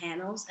speak on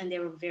panels, and they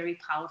were very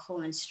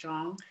powerful and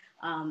strong.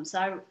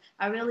 So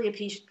I really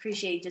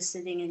appreciate just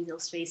sitting in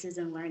those spaces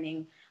and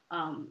learning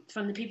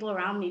from the people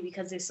around me,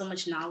 because there's so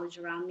much knowledge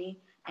around me.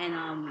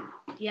 And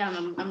yeah,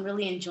 I'm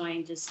really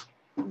enjoying just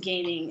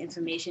gaining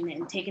information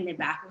and taking it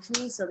back with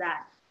me so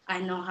that I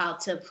know how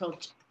to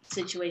approach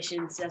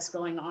situations that's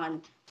going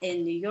on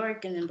in New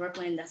York and in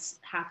Brooklyn that's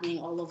happening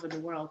all over the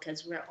world,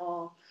 because we're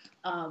all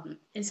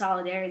in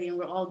solidarity and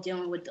we're all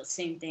dealing with the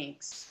same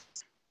things.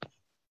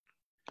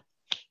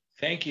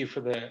 Thank you for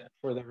the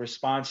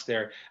response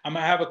there. I'm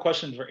gonna have a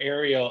question for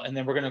Eriel, and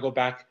then we're gonna go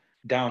back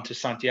down to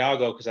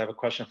Santiago because I have a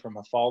question from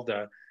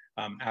Mafalda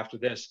after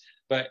this.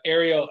 But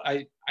Eriel,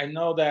 I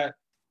know that,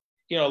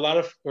 you know, a lot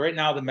of right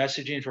now the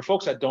messaging for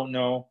folks that don't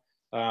know,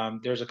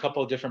 there's a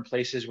couple of different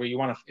places where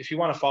if you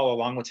want to follow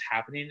along what's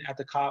happening at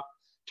the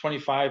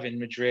COP25 in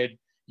Madrid,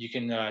 you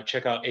can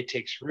check out It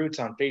Takes Roots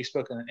on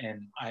Facebook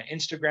and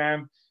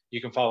Instagram.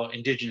 You can follow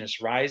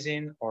Indigenous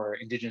Rising or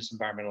Indigenous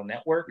Environmental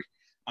Network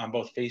on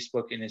both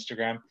Facebook and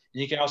Instagram. And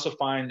you can also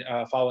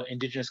follow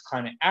Indigenous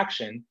Climate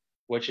Action,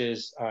 which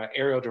is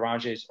Eriel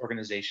Deranger's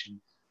organization,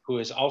 who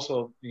is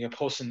also, you know,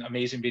 posting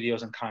amazing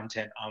videos and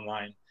content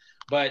online.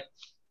 But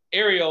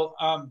Eriel,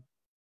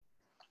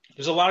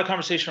 there's a lot of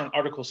conversation on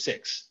Article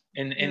 6.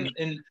 And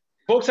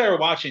folks that are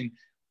watching,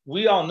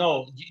 we all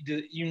know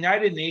the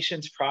United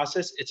Nations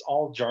process, it's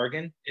all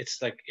jargon.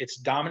 It's like, it's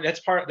dominant.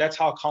 That's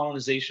how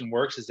colonization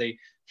works, is they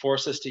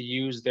force us to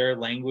use their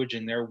language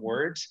and their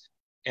words.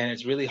 And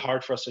it's really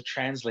hard for us to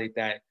translate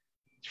that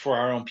for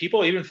our own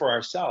people, even for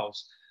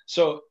ourselves.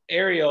 So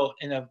Eriel,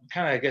 in a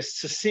kind of, I guess,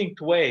 succinct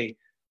way,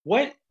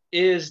 what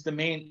is the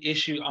main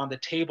issue on the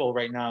table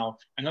right now?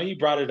 I know you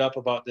brought it up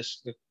about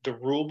the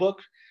rule book,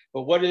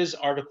 but what is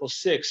Article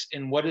 6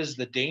 and what is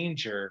the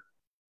danger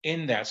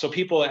in that? So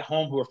people at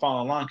home who are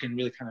following along can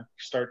really kind of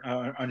start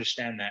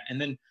understand that. And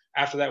then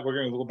after that, we're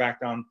going to go back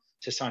down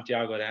to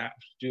Santiago to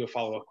do a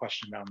follow-up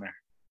question down there.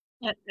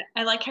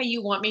 I like how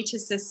you want me to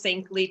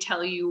succinctly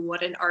tell you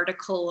what an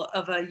article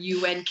of a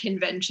UN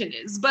convention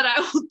is, but I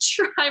will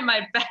try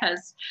my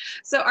best.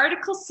 So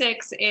Article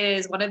 6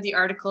 is one of the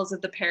articles of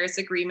the Paris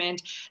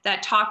Agreement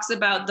that talks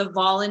about the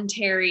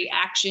voluntary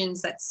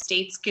actions that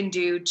states can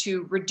do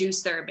to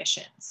reduce their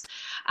emissions.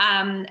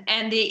 And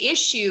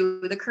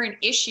the current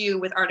issue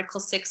with Article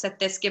 6 at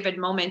this given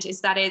moment is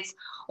that it's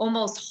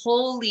almost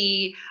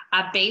wholly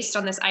based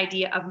on this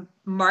idea of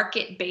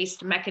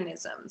market-based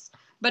mechanisms.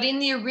 But in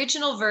the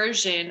original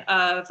version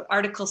of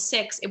Article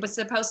 6, it was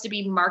supposed to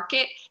be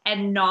market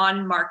and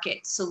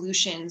non-market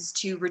solutions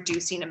to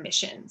reducing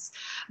emissions.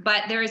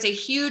 But there is a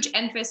huge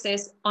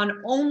emphasis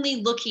on only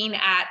looking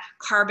at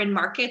carbon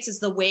markets as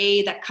the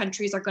way that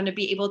countries are going to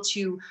be able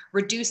to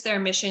reduce their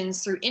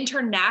emissions through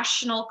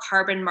international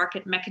carbon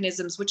market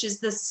mechanisms, which is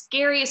the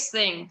scariest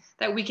thing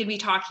that we could be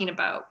talking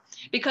about.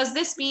 Because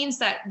this means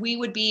that we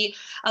would be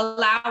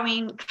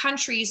allowing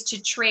countries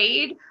to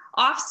trade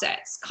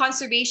offsets,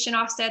 conservation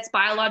offsets,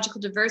 biological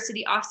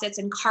diversity offsets,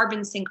 and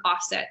carbon sink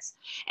offsets.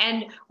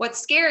 And what's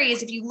scary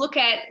is if you look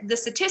at the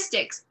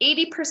statistics,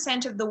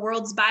 80% of the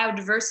world's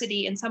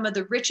biodiversity and some of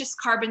the richest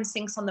carbon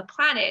sinks on the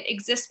planet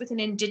exist within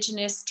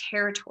indigenous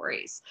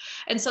territories.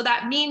 And so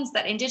that means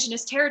that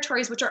indigenous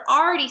territories, which are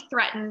already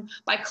threatened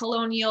by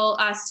colonial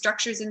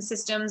structures and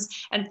systems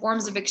and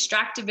forms of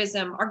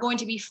extractivism, are going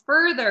to be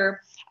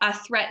further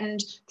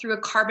threatened through a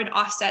carbon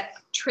offset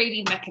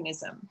trading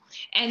mechanism.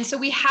 And so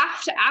we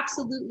have to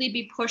absolutely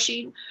be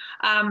pushing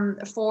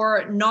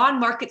for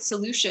non-market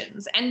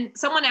solutions. And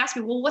someone asked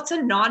me, well, what's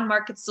a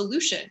non-market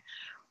solution?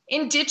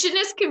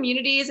 Indigenous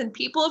communities and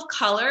people of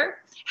color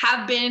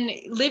have been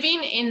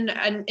living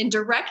in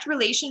direct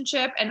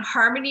relationship and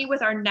harmony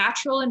with our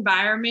natural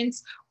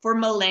environments for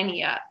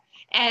millennia.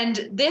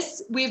 And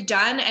this we've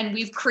done, and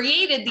we've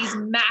created these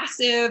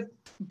massive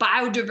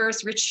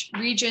biodiverse rich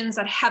regions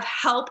that have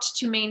helped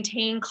to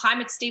maintain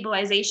climate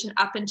stabilization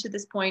up until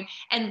this point.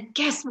 And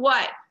guess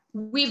what?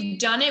 We've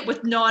done it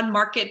with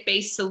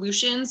non-market-based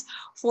solutions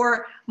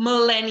for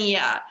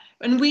millennia.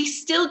 And we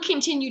still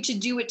continue to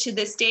do it to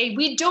this day.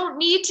 We don't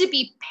need to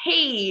be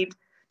paid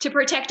to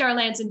protect our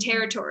lands and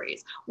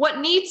territories. What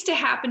needs to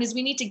happen is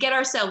we need to get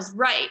ourselves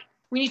right.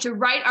 We need to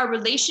right our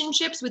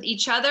relationships with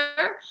each other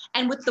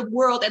and with the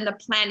world and the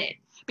planet.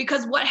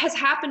 Because what has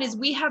happened is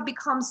we have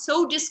become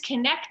so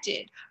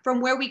disconnected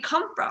from where we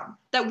come from,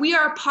 that we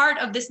are a part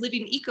of this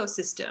living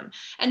ecosystem.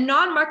 And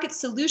non-market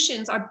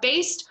solutions are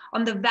based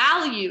on the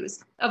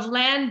values of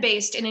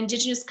land-based and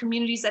indigenous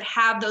communities that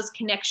have those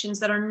connections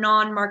that are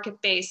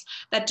non-market based,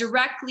 that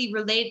directly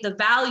relate the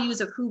values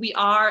of who we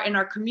are in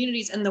our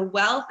communities, and the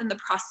wealth and the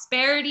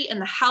prosperity and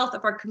the health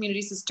of our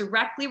communities is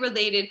directly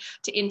related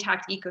to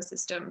intact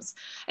ecosystems.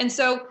 And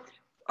so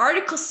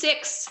Article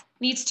 6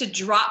 needs to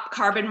drop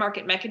carbon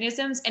market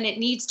mechanisms, and it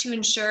needs to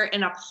ensure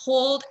and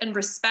uphold and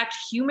respect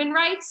human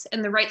rights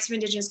and the rights of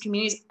indigenous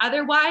communities.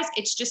 Otherwise,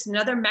 it's just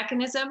another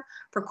mechanism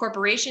for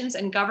corporations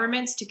and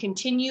governments to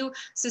continue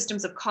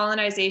systems of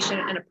colonization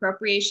and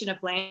appropriation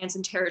of lands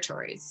and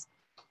territories.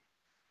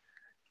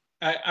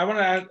 I want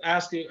to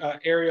ask you,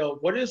 Eriel,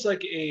 what is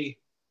like a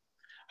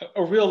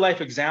real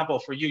life example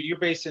for you? You're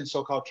based in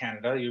so-called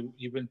Canada.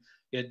 You've been,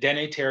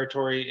 Dene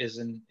territory is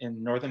in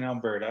northern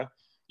Alberta.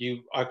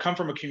 You come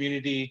from a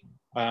community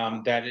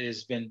that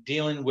has been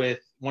dealing with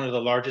one of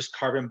the largest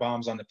carbon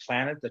bombs on the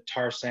planet, the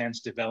tar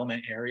sands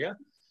development area.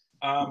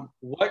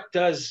 What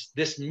does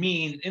this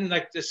mean in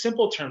like the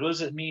simple terms? What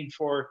does it mean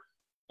for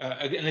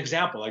an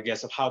example, I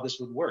guess, of how this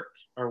would work,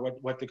 or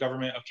what the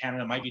government of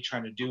Canada might be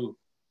trying to do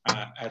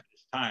at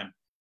this time?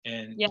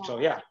 And yeah. so,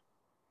 yeah.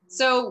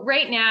 So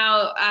right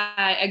now,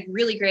 a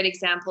really great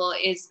example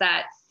is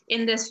that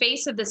in the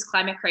face of this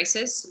climate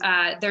crisis,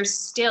 there's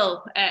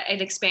still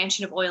an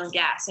expansion of oil and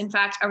gas. In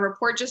fact, a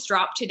report just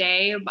dropped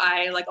today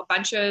by like a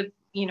bunch of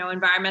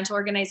environmental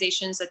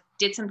organizations that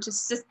did some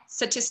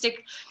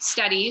statistic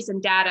studies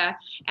and data,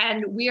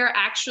 and we are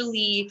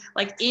actually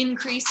like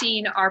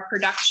increasing our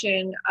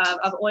production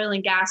of oil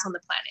and gas on the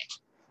planet.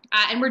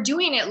 And we're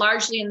doing it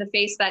largely in the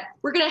face that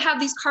we're going to have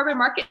these carbon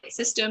market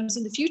systems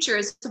in the future,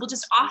 so we'll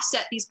just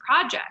offset these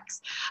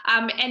projects.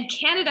 And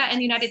Canada and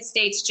the United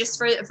States, just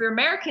for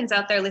Americans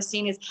out there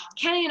listening, is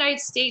Canada and the United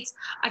States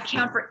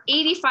account for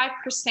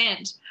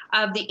 85%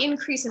 of the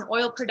increase in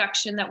oil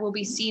production that will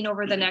be seen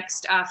over the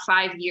next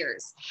 5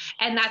 years.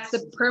 And that's the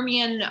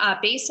Permian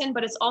Basin,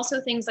 but it's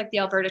also things like the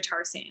Alberta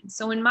tar sands.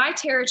 So in my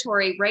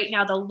territory right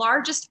now, the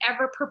largest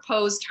ever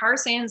proposed tar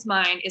sands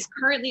mine is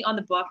currently on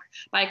the book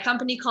by a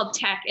company called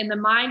Teck, and the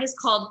mine is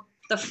called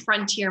the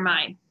Frontier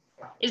Mine.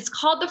 It's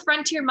called the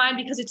Frontier Mine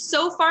because it's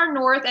so far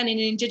north and in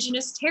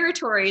Indigenous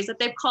territories that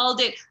they've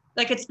called it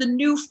like it's the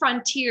new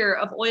frontier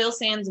of oil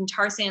sands and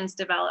tar sands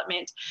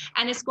development.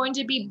 And it's going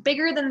to be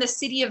bigger than the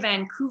city of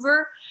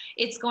Vancouver.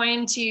 It's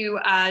going to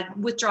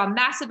withdraw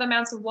massive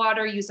amounts of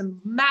water, use a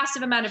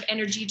massive amount of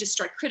energy,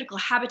 destroy critical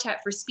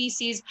habitat for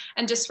species,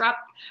 and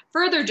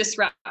further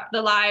disrupt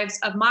the lives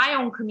of my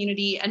own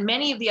community and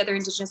many of the other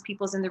Indigenous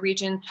peoples in the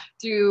region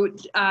through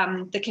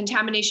the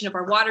contamination of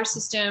our water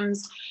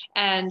systems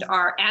and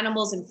our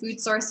animals and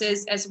food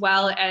sources, as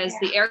well as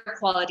the air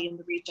quality in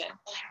the region.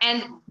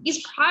 And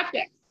these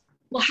projects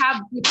will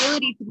have the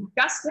ability to be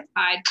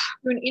justified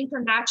through an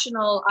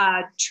international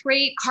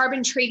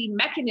carbon trading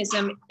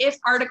mechanism if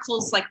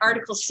articles like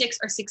Article 6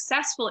 are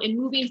successful in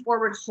moving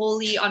forward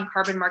wholly on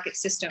carbon market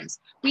systems.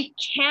 We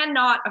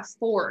cannot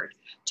afford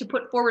to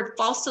put forward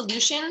false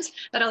solutions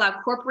that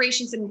allow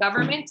corporations and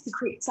governments to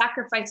create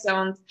sacrifice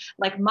zones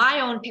like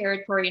my own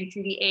territory in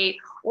Treaty 8,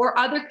 or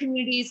other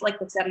communities like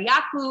the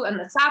Seriaku and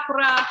the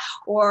Sapura,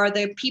 or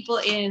the people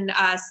in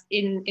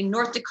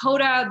North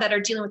Dakota that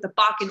are dealing with the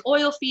Bakken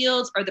oil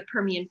fields or the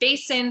Permian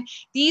Basin.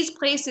 These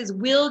places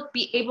will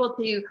be able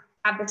to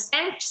have the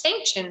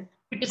sanction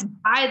to just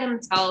buy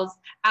themselves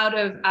out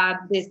of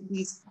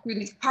through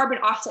these carbon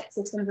offset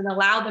systems and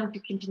allow them to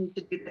continue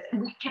to do this.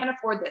 And we can't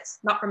afford this,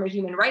 not from a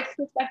human rights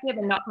perspective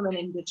and not from an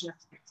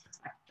Indigenous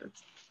perspective.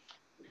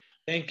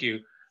 Thank you.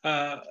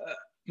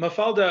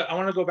 Mafalda, I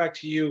want to go back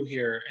to you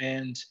here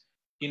and,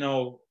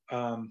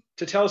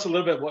 to tell us a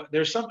little bit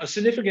there's a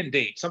significant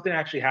date, something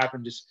actually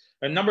happened, just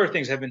a number of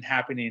things have been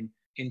happening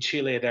in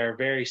Chile that are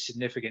very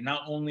significant,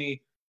 not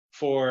only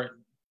for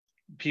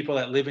people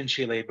that live in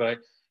Chile, but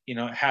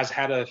has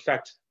had an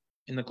effect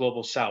in the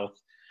global South.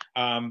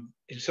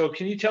 So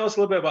can you tell us a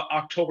little bit about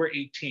October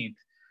 18th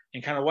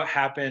and kind of what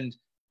happened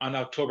on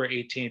October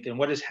 18th and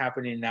what is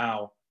happening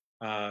now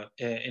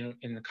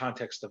in the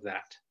context of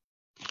that?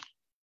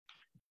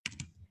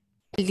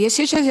 El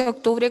 18 de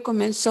octubre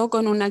comenzó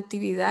con una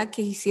actividad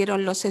que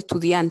hicieron los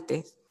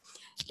estudiantes.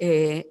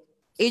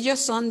 Ellos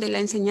son de la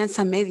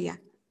enseñanza media.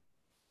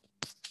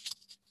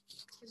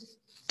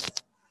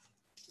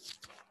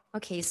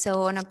 Okay,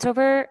 so on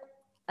October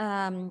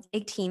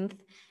 18th,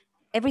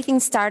 everything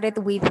started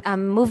with a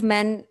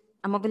movement,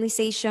 a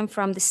mobilization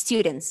from the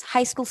students,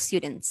 high school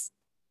students.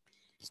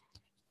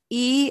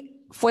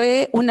 Y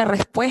fue una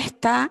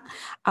respuesta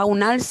a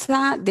un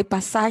alza de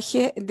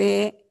pasaje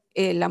de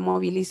la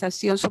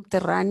movilización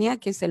subterránea,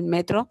 que es el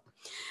metro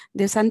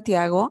de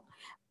Santiago,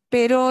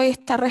 pero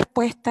esta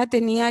respuesta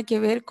tenía que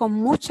ver con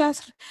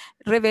muchas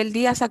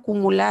rebeldías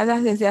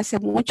acumuladas desde hace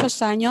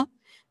muchos años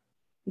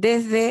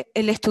desde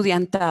el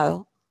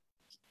estudiantado.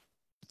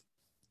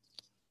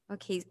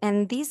 Okay,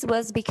 and this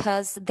was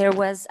because there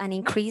was an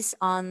increase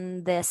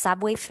on the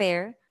subway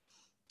fare,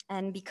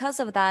 and because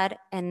of that,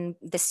 and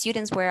the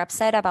students were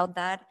upset about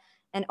that,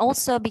 and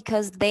also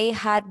because they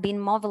had been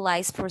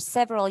mobilized for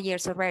several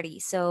years already,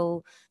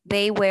 so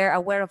they were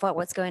aware of what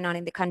was going on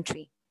in the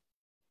country.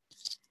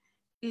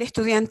 El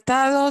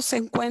estudiantado se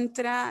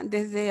encuentra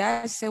desde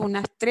hace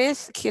unas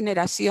 3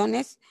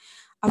 generaciones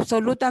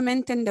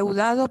absolutamente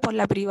endeudado por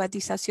la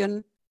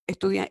privatización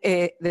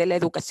de la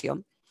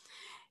educación.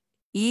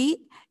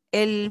 Y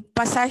el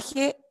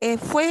pasaje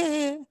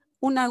fue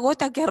una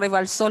gota que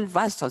rebalsó el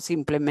vaso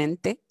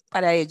simplemente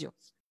para ellos.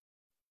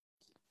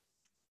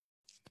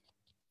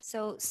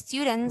 So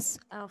students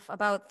of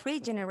about 3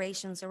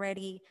 generations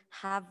already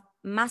have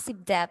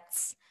massive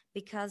debts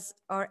because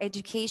our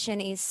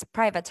education is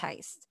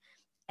privatized.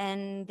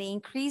 and the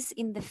increase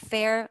in the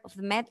fare of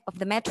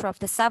the metro, of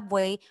the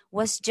subway,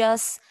 was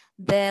just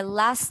the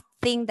last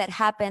thing that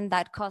happened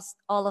that caused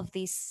all of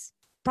these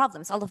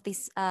problems, all of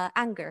this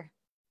anger.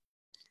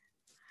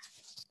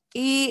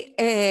 Y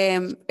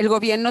el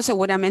gobierno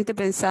seguramente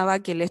pensaba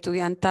que el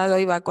estudiantado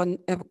iba a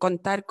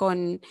contar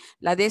con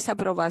la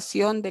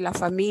desaprobación de las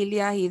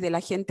familias y de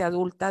la gente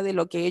adulta de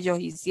lo que ellos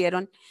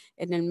hicieron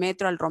en el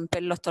metro al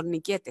romper los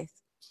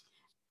torniquetes.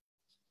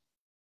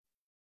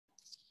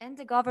 And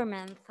the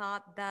government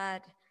thought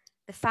that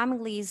the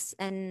families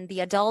and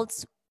the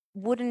adults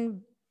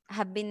wouldn't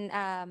have been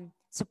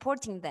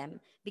supporting them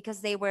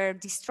because they were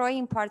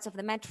destroying parts of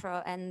the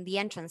metro and the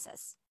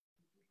entrances.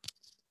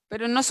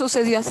 Pero no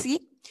sucedió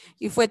así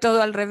y fue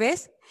todo al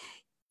revés.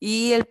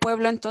 Y el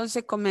pueblo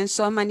entonces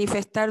comenzó a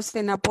manifestarse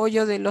en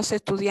apoyo de los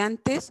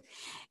estudiantes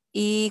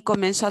y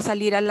comenzó a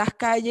salir a las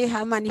calles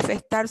a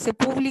manifestarse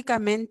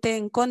públicamente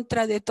en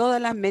contra de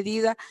todas las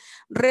medidas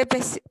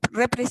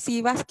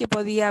represivas que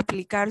podía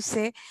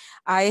aplicarse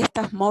a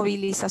estas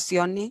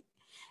movilizaciones.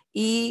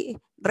 Y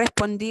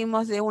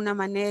respondimos de una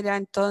manera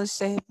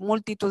entonces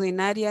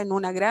multitudinaria en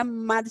una gran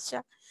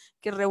marcha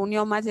que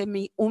reunió más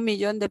de 1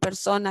 millón de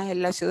personas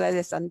en la ciudad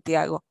de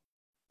Santiago.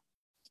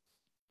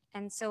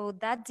 And so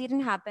that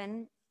didn't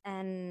happen,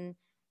 and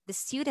the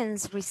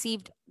students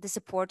received the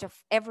support of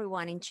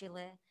everyone in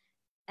Chile.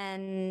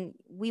 And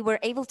we were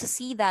able to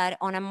see that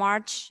on a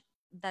march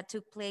that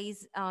took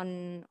place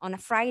on a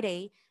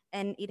Friday,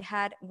 and it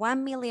had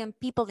 1 million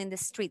people in the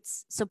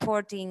streets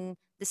supporting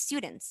the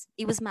students.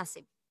 It was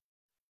massive.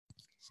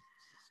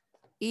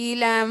 Y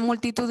la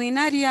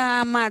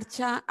multitudinaria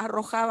marcha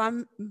arrojaba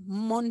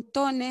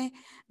montones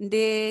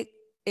de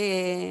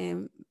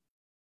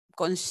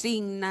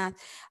consignas,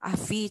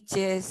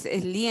 afiches,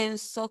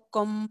 lienzos,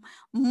 con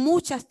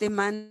muchas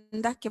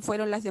demandas que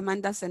fueron las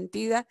demandas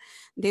sentidas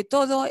de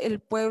todo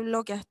el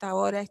pueblo que hasta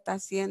ahora está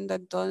siendo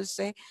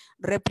entonces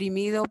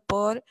reprimido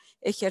por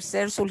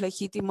ejercer sus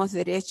legítimos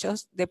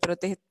derechos de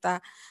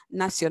protesta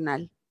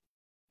nacional.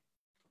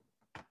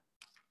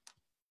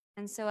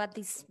 And so at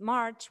this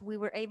march, we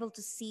were able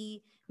to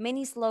see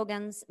many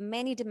slogans,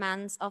 many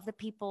demands of the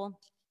people,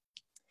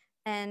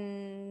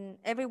 and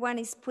everyone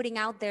is putting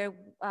out their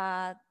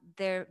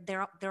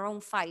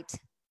own fight.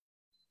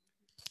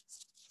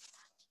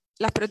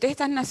 Las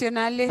protestas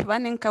nacionales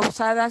van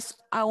encauzadas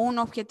a un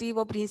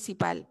objetivo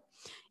principal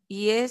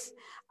y es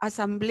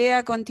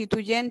asamblea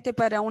constituyente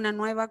para una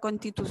nueva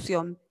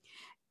constitución.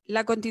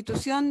 La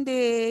Constitución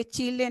de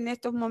Chile en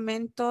estos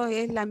momentos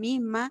es la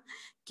misma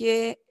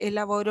que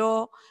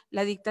elaboró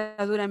la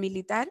dictadura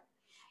militar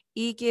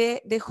y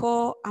que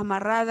dejó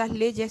amarradas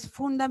leyes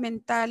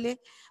fundamentales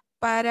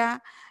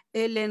para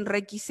el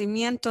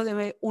enriquecimiento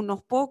de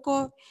unos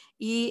pocos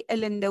y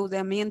el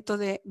endeudamiento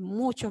de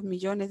muchos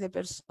millones de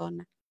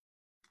personas.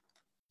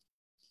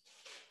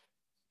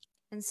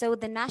 And so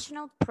the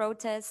national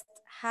protest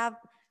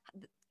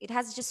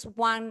has just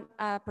one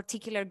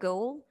particular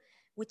goal,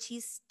 which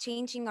is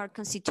changing our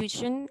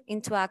constitution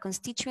into a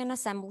constituent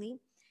assembly.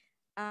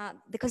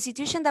 The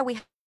constitution that we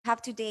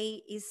have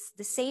today is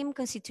the same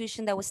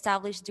constitution that was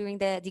established during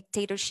the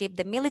dictatorship,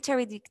 the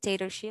military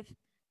dictatorship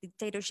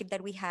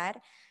that we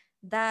had,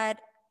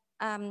 that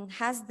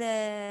has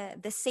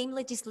the same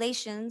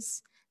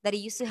legislations that it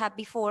used to have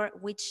before,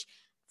 which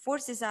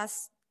forces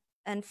us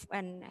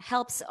and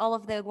helps all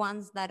of the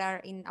ones that are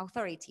in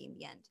authority in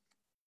the end.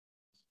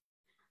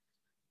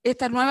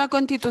 Esta nueva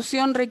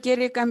constitución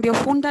requiere cambios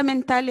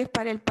fundamentales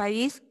para el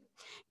país,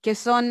 que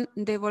son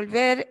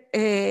devolver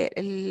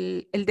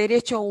el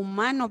derecho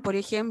humano, por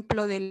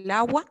ejemplo, del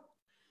agua,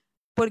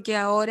 porque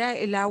ahora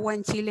el agua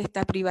en Chile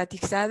está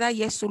privatizada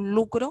y es un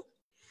lucro,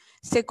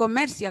 se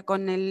comercia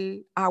con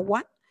el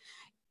agua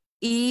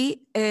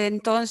y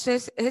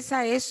entonces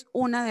esa es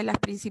una de las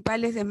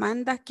principales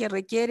demandas que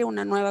requiere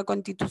una nueva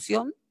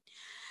constitución.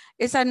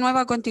 Esa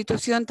nueva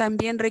constitución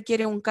también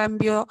requiere un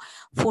cambio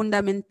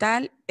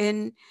fundamental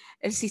en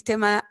el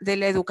sistema de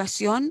la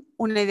educación,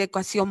 una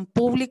educación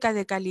pública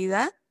de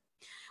calidad,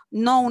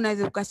 no una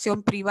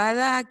educación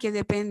privada que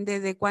depende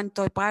de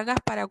cuánto pagas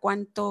para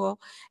cuánto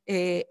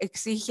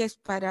exiges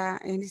para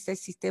en ese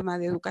sistema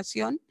de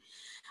educación,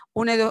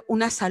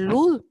 una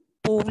salud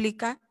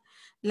pública.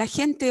 La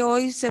gente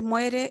hoy se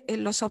muere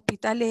en los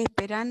hospitales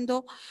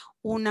esperando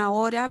una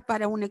hora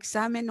para un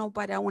examen o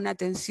para una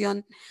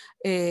atención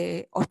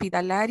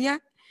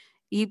hospitalaria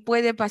y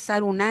puede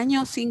pasar un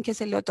año sin que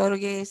se le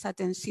otorgue esa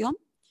atención.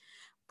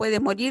 Puede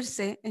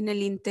morirse en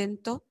el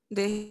intento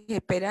de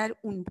esperar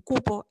un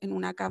cupo en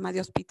una cama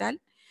de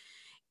hospital.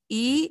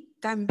 Y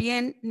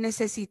también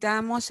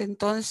necesitamos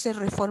entonces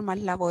reformas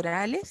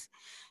laborales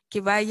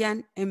que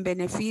vayan en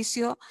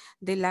beneficio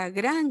de la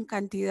gran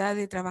cantidad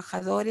de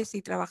trabajadores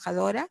y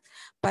trabajadoras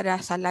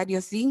para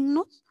salarios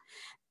dignos.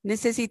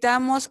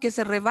 Necesitamos que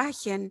se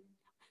rebajen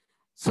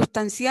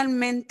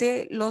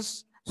sustancialmente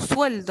los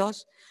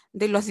sueldos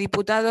de los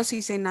diputados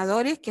y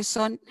senadores, que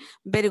son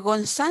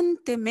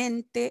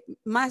vergonzantemente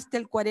más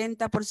del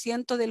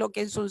 40% de lo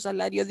que es un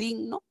salario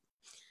digno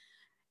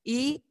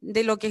y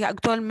de lo que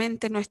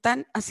actualmente no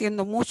están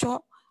haciendo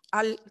mucho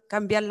al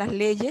cambiar las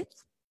leyes?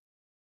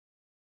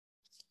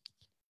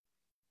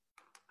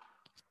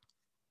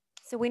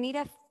 So we need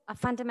a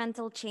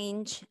fundamental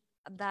change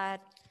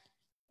that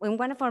when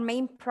one of our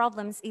main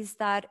problems is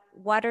that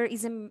water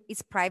is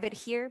private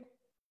here.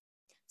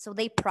 So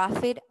they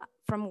profit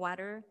from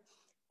water.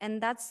 And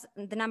that's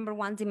the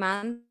 #1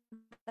 demand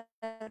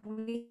that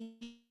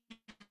we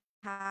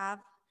have.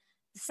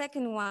 The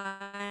second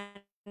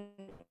one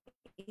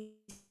is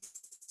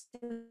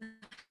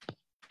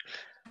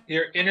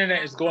Your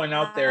internet is going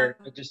out there,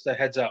 just a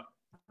heads up.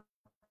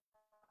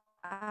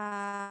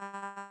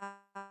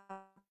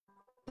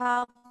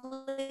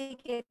 Public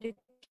education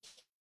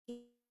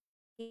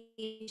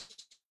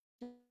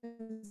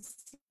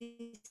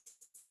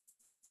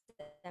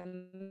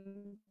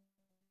system.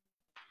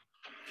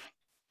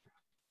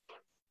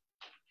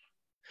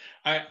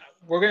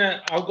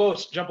 I'll go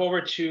jump over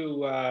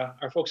to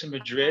our folks in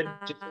Madrid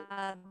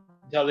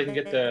until they can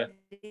get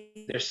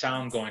their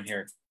sound going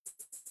here.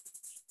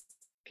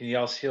 Can you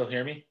all still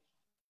hear me?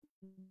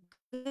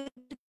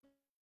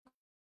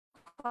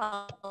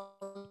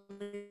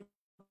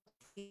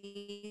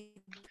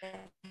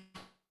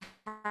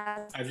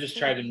 I've just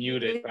tried to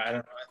mute it, but I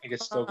don't know. I think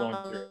it's still going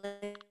through.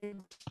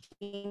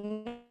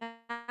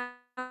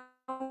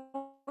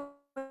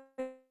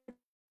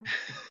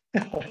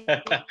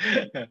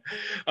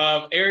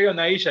 Eriel,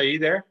 Nyiesha, are you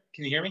there?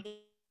 Can you hear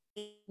me?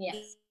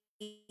 Yes.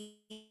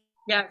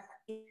 Yeah.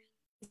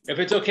 If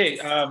it's okay,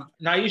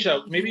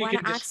 Nyiesha, maybe you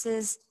can just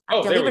access,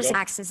 there we go.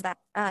 access that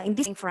in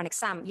this for an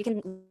exam. You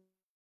can.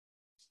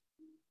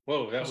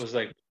 Whoa, that was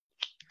like.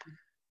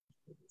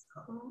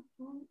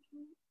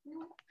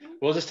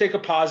 We'll just take a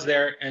pause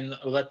there and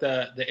let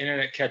the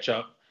internet catch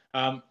up.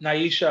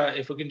 Nyiesha,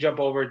 if we can jump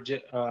over,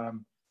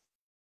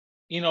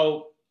 you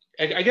know,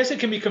 I guess it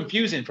can be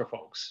confusing for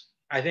folks.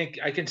 I think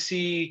I can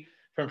see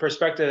from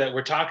perspective that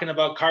we're talking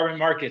about carbon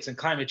markets and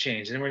climate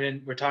change, and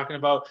we're talking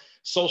about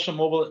social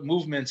mobile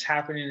movements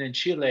happening in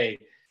Chile,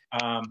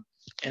 and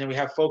then we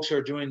have folks who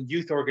are doing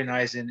youth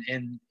organizing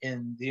in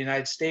the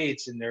United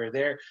States, and they're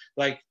there.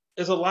 Like,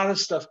 there's a lot of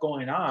stuff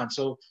going on.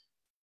 So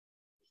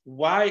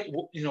why,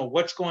 you know,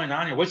 what's going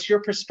on here? What's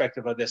your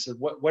perspective of this?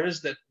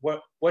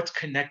 What's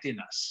connecting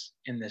us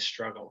in this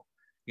struggle?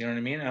 You know what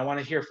I mean? And I want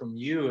to hear from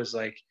you as,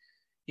 like,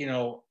 you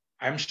know,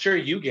 I'm sure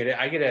you get it.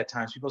 I get it at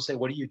times. People say,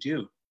 what do you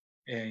do?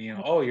 And, you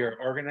know, oh, you're an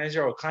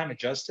organizer of climate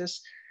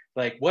justice.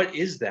 Like, what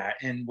is that?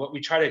 And what we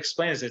try to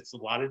explain is it's a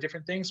lot of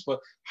different things, but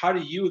how do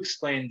you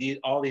explain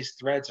all these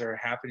threads that are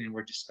happening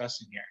we're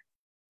discussing here?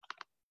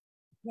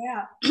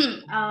 Yeah,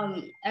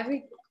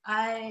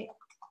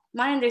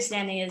 my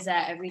understanding is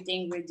that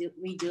everything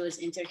we do is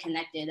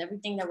interconnected.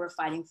 Everything that we're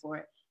fighting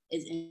for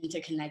is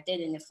interconnected,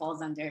 and it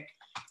falls under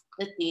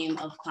the theme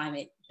of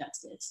climate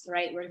justice,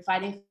 right? We're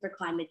fighting for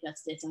climate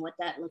justice and what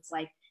that looks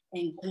like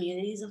in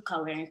communities of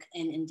color and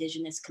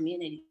indigenous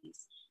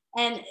communities.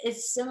 And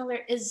it's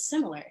similar.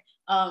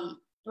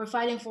 We're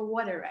fighting for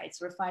water rights.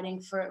 We're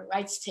fighting for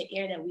rights to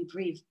air that we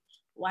breathe.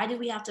 Why do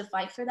we have to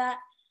fight for that?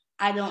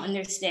 I don't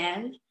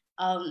understand.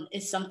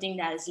 It's something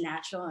that is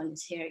natural and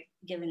is here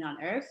given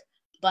on Earth.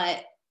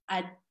 But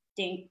I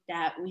think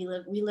that we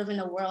live in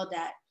a world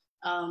that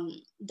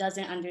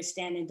doesn't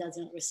understand and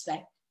doesn't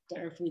respect the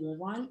Earth we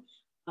live on,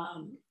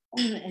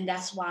 and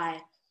that's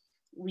why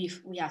we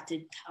have to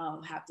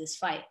have this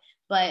fight.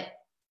 But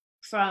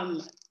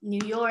from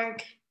New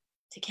York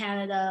to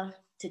Canada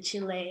to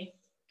Chile,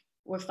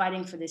 we're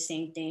fighting for the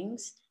same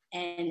things,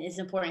 and it's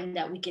important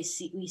that we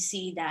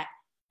see that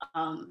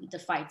the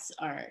fights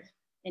are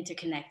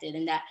interconnected,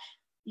 and that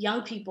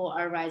young people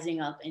are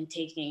rising up and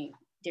taking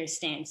their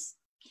stance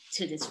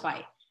to this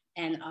fight.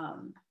 And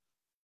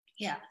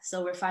yeah,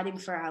 so we're fighting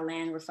for our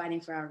land, we're fighting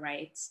for our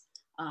rights,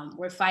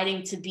 we're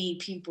fighting to be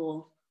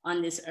people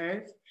on this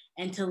earth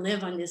and to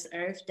live on this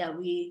earth that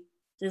we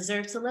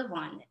deserve to live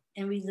on,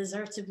 and we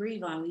deserve to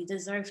breathe on. We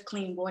deserve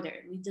clean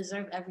water, we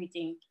deserve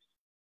everything,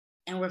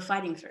 and we're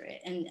fighting for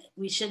it. And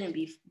we shouldn't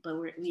be, but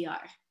we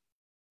are.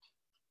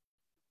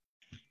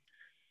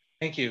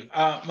 Thank you.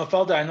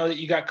 Mafalda, I know that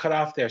you got cut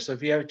off there, so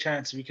if you have a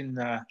chance, we can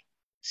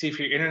see if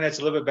your internet's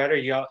a little bit better.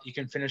 You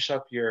can finish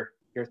up your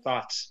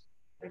thoughts.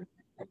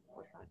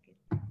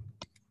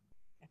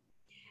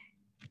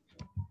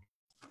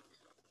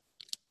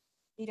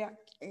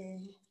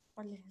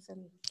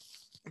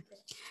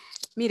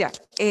 Mira,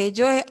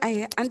 yo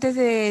antes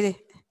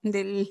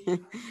del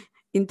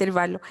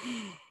intervalo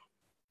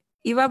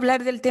iba a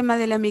hablar del tema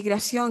de la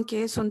migración,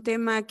 que es un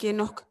tema que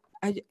nos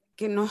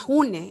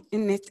une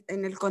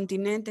en el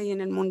continente y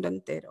en el mundo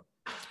entero.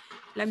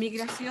 La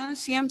migración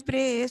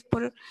siempre es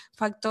por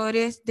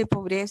factores de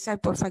pobreza,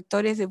 por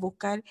factores de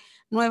buscar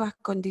nuevas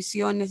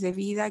condiciones de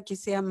vida que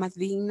sean más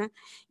dignas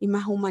y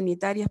más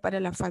humanitarias para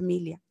la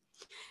familia.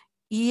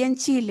 Y en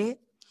Chile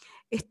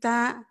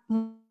está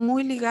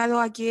muy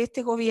ligado a que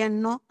este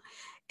gobierno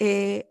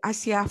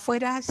hacia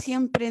afuera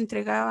siempre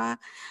entregaba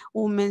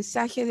un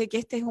mensaje de que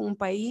este es un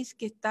país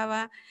que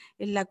estaba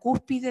en la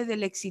cúspide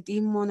del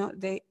exitismo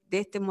de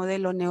este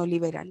modelo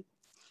neoliberal.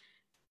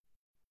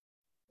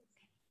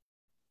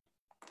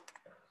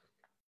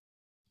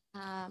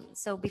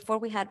 So before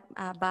we had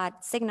a bad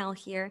signal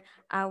here,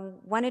 I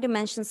wanted to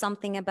mention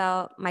something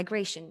about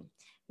migration,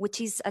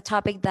 which is a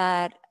topic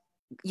that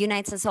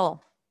unites us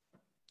all.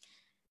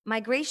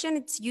 Migration,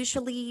 it's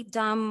usually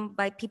done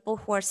by people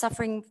who are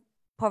suffering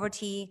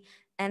poverty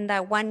and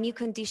that want new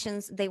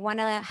conditions. They want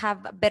to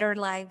have better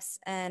lives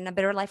and a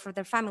better life for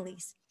their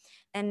families.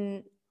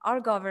 And our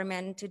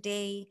government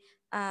today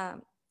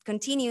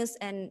continues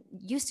and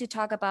used to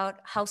talk about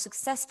how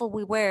successful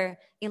we were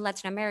in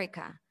Latin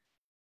America,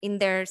 in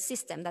their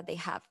system that they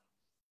have.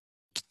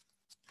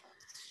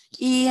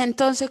 Y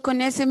entonces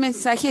con ese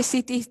mensaje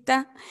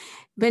citista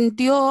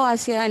vendió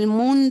hacia el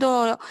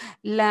mundo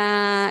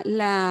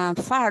la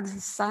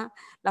farsa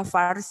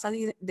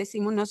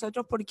decimos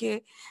nosotros,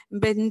 porque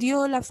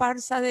vendió la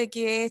farsa de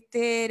que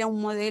este era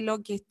un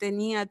modelo que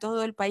tenía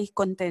todo el país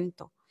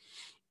contento.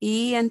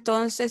 Y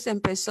entonces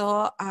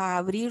empezó a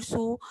abrir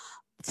sus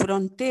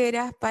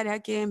fronteras para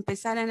que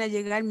empezaran a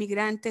llegar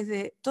migrantes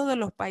de todos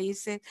los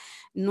países,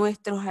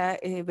 nuestros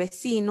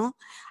vecinos,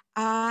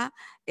 a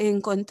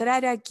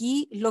encontrar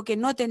aquí lo que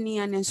no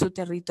tenían en su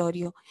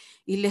territorio,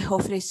 y les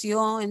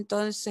ofreció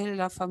entonces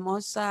la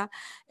famosa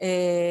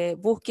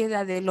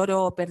búsqueda del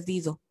oro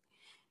perdido,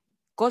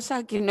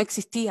 cosa que no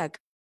existía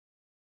acá.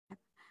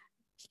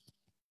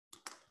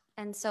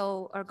 And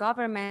so our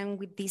government,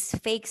 with this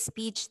fake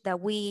speech that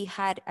we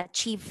had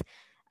achieved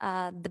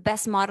the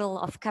best model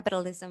of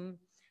capitalism,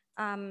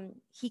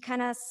 he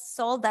kind of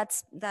sold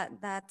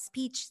that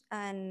speech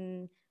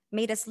and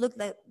made us look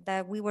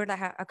that we were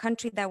like a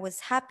country that was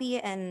happy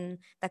and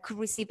that could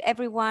receive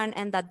everyone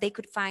and that they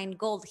could find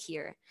gold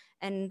here.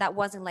 And that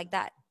wasn't like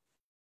that.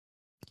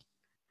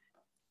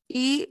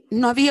 Y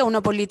no había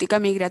una política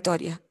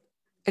migratoria.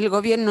 El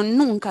gobierno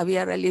nunca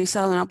había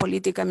realizado una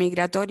política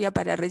migratoria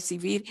para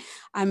recibir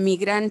a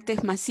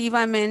migrantes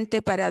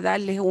masivamente, para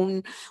darles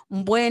un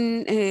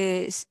buen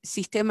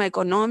sistema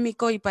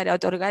económico y para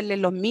otorgarles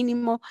los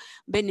mínimos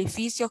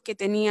beneficios que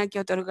tenía que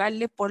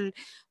otorgarles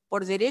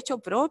por derecho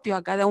propio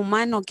a cada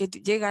humano que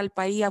llega al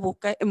país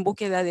en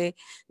búsqueda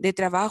de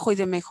trabajo y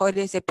de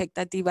mejores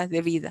expectativas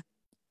de vida.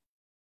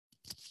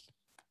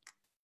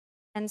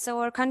 And so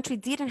our country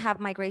didn't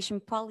have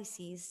migration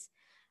policies.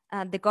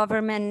 The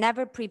government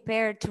never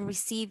prepared to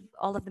receive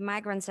all of the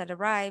migrants that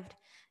arrived,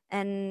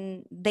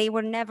 and they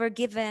were never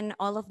given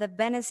all of the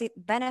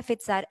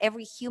benefits that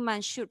every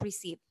human should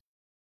receive.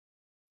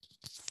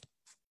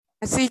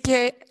 Así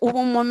que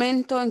hubo un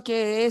momento en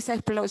que esa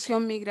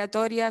explosión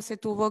migratoria se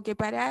tuvo que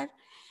parar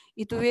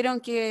y tuvieron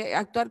que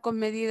actuar con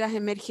medidas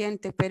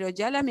emergentes, pero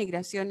ya la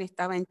migración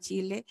estaba en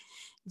Chile.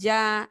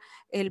 Ya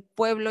el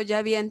pueblo ya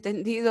había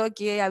entendido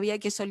que había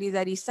que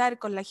solidarizar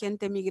con la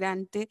gente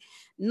migrante,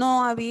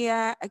 no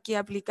había que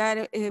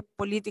aplicar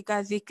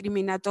políticas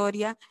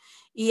discriminatorias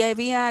y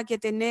había que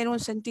tener un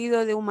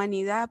sentido de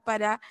humanidad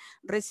para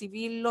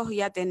recibirlos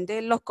y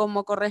atenderlos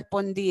como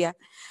correspondía.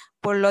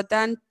 Por lo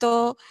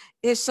tanto,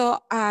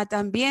 eso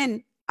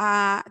también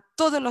a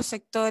todos los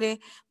sectores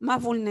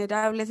más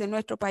vulnerables de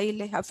nuestro país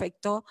les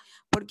afectó,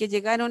 porque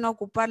llegaron a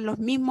ocupar los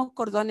mismos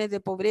cordones de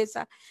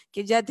pobreza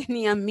que ya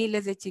tenían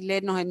miles de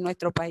chilenos en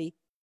nuestro país.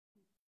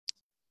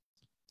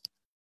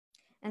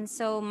 And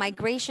so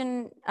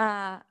migration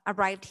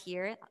arrived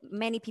here.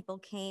 Many people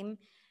came,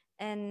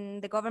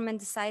 and the government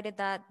decided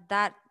that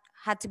that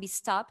had to be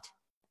stopped.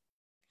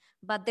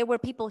 But there were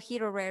people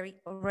here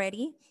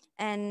already,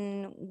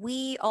 and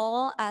we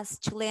all as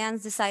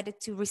Chileans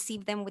decided to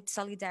receive them with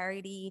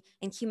solidarity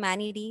and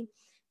humanity.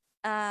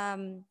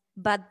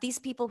 But these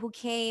people who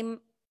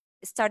came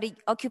started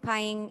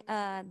occupying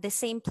the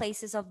same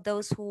places of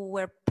those who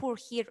were poor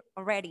here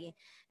already.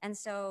 And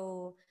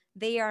so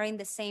they are in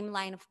the same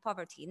line of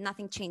poverty.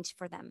 Nothing changed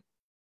for them.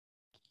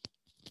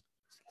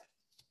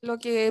 Lo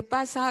que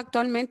pasa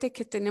actualmente es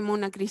que tenemos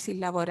una crisis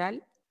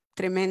laboral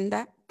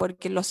tremenda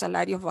porque los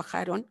salarios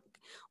bajaron.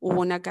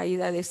 Hubo una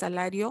caída de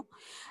salario,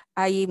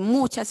 hay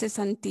mucha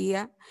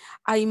cesantía,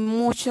 hay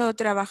mucho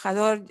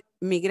trabajador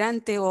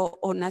migrante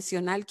o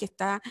nacional que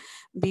está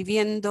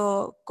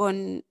viviendo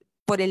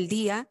por el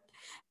día,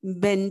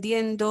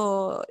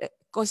 vendiendo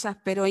cosas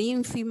pero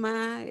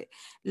ínfimas,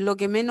 lo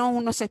que menos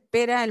uno se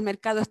espera. El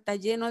mercado está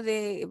lleno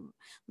de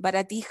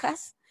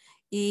baratijas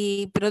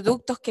y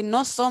productos que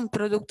no son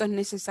productos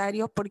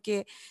necesarios,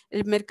 porque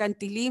el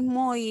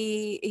mercantilismo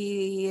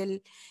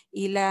y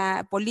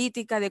la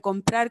política de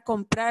comprar,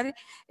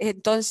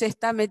 entonces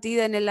está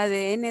metida en el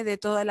ADN de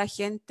toda la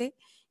gente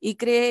y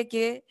cree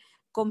que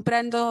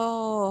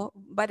comprando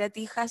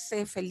baratijas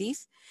es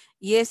feliz,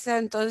 y esa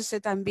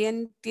entonces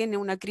también tiene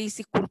una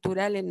crisis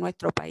cultural en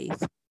nuestro país.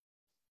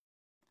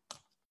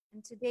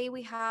 And today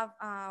we have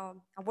a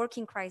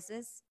working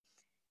crisis.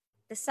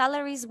 The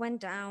salaries went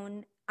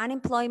down,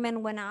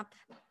 unemployment went up.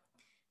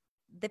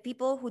 The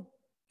people who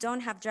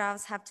don't have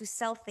jobs have to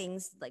sell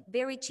things like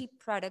very cheap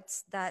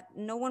products that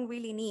no one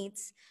really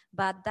needs,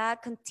 but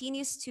that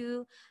continues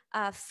to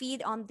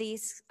feed on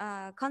this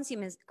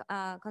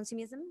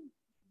consumism.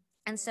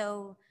 And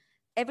so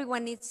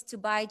everyone needs to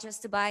buy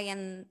just to buy,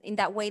 and in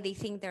that way they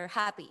think they're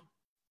happy.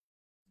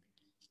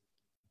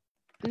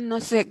 No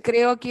sé,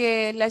 creo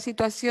que la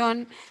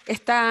situación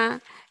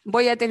está,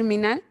 voy a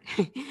terminar,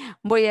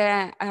 voy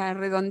a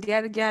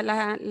redondear ya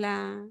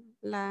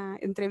la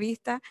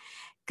entrevista.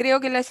 Creo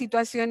que la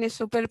situación es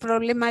súper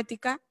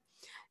problemática.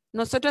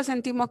 Nosotros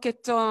sentimos que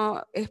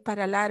esto es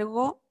para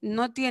largo,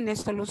 no tiene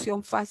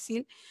solución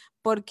fácil,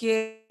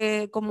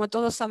 porque como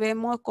todos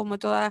sabemos, como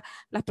todas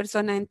las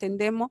personas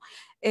entendemos,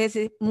 es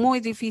muy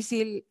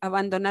difícil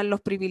abandonar los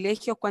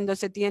privilegios cuando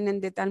se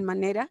tienen de tal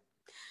manera.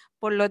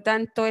 Por lo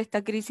tanto,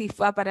 esta crisis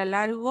va para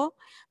largo,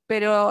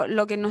 pero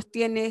lo que nos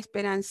tiene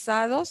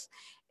esperanzados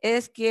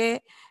es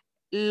que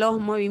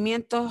los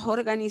movimientos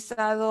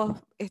organizados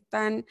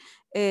están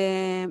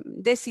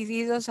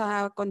decididos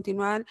a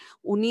continuar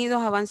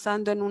unidos,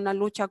 avanzando en una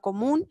lucha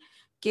común,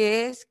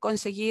 que es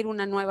conseguir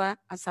una nueva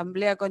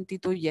asamblea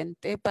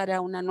constituyente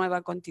para una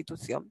nueva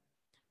constitución.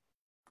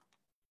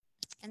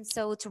 And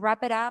so to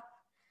wrap it up,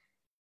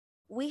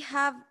 we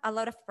have a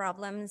lot of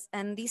problems,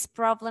 and these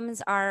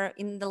problems are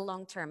in the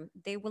long term.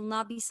 They will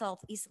not be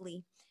solved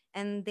easily,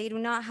 and they do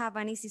not have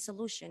an easy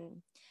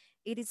solution.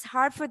 It is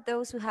hard for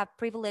those who have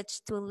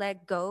privilege to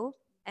let go,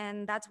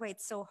 and that's why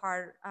it's so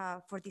hard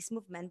for this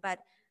movement. But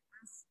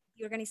as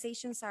the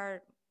organizations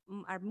are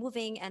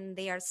moving and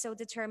they are so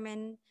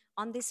determined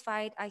on this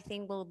fight, I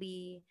think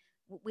we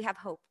have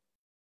hope.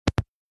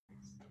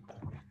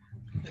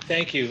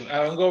 Thank you.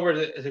 I'll go over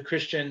to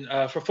Christian.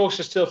 For folks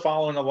who are still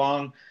following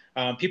along,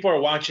 people are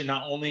watching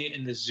not only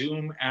in the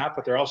Zoom app,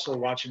 but they're also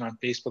watching on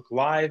Facebook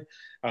Live.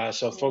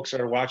 So folks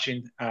that are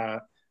watching,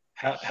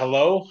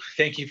 hello,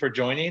 thank you for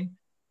joining.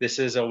 This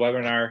is a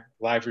webinar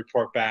live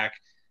report back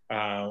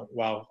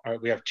while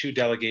we have two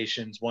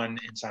delegations, one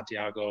in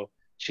Santiago,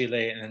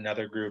 Chile, and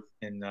another group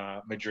in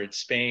Madrid,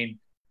 Spain,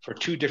 for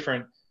two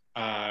different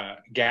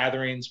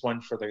gatherings, one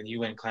for the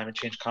UN Climate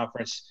Change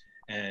Conference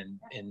and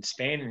in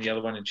Spain, and the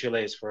other one in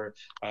Chile is for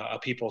a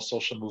people's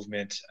social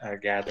movement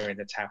gathering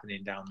that's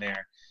happening down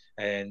there.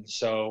 And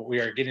so we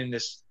are getting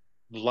this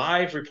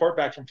live report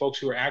back from folks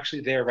who are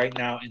actually there right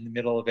now in the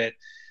middle of it.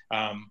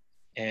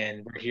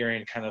 And we're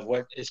hearing kind of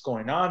what is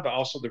going on, but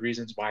also the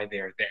reasons why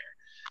they're there.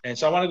 And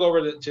so I want to go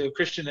over to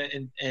Christian,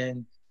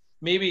 and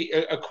maybe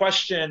a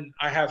question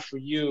I have for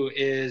you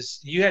is,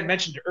 you had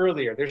mentioned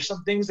earlier, there's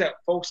some things that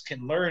folks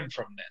can learn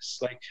from this,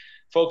 like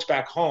folks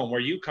back home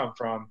where you come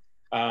from,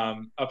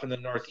 up in the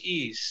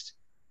Northeast,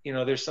 you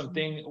know, there's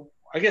something,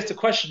 I guess the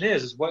question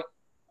is what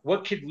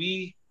could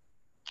we,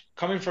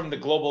 coming from the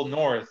global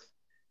North,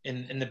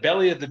 in the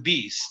belly of the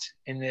beast,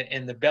 in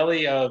the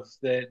belly of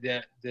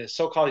the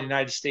so-called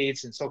United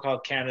States and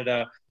so-called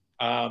Canada,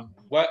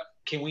 what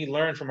can we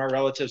learn from our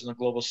relatives in the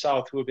global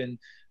South who have been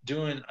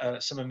doing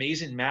some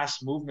amazing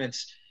mass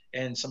movements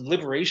and some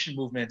liberation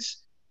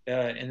movements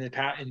in the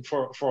past, and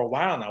for a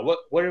while now? What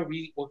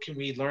can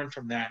we learn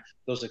from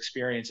those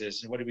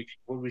experiences, and what do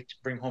we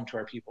bring home to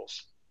our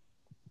peoples?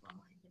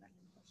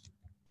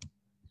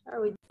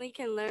 We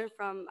can learn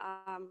from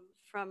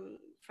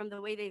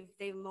the way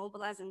they've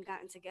mobilized and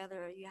gotten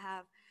together. You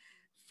have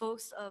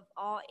folks of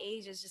all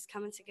ages just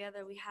coming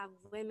together. We have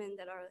women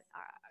that are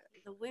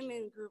the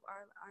women group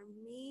are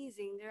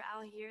amazing. They're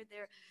out here,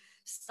 they're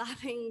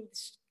stopping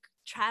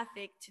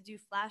traffic to do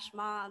flash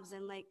mobs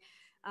and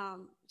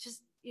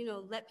just, you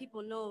know, let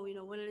people know, you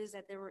know, what it is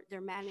that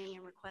they're manning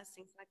and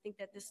requesting. So I think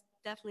that this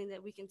definitely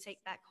that we can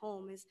take back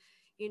home is,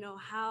 you know,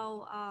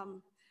 how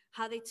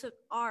they took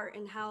art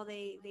and how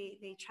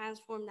they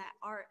transformed that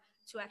art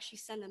to actually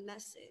send a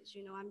message.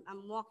 You know,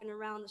 I'm walking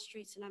around the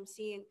streets and I'm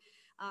seeing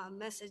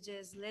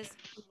messages,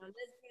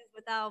 lesbians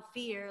without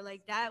fear,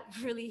 like that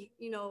really,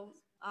 you know,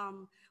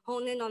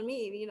 honed in on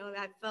me. You know,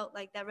 I felt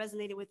like that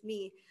resonated with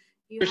me.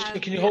 Christian,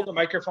 can you hold the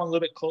microphone a little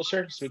bit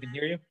closer so we can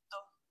hear you?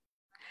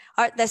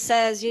 Art that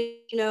says, you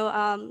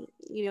know,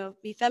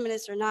 be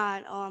feminist or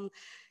not.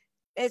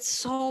 It's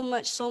so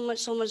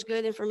much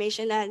good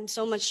information and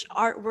so much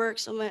artwork,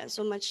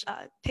 so much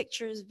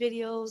pictures,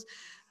 videos.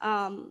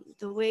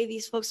 The way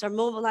these folks are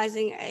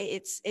mobilizing,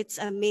 it's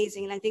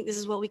amazing. And I think this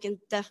is what we can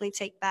definitely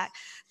take back.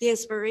 The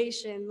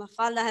inspiration.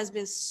 Mafalda has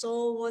been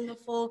so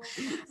wonderful.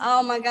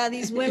 Oh my God,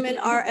 these women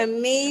are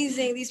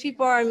amazing. These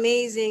people are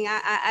amazing.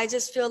 I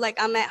just feel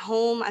like I'm at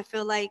home. I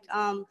feel like,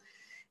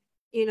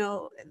 you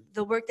know,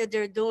 the work that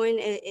they're doing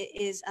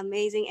is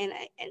amazing.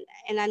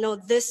 And I know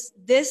this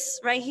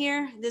right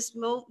here, this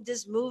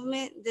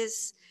movement,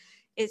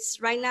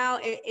 it's right now,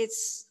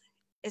 it's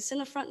in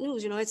the front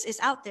news, you know, it's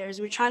out there.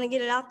 We're trying to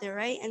get it out there,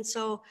 right? And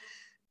so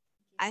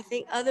I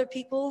think other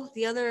people,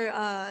 the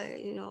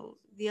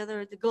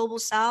global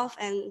South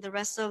and the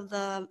rest of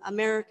the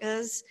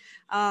Americas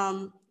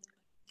will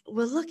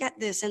look at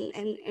this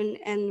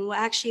and will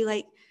actually,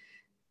 like,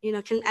 you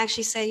know, can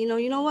actually say, you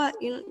know what,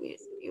 you know,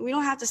 we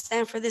don't have to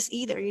stand for this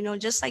either. You know,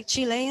 just like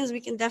Chileans, we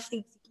can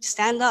definitely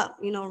stand up,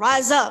 you know,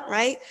 rise up,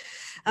 right?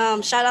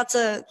 Shout out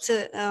to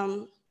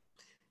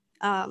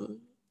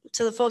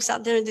the folks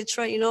out there in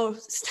Detroit, you know,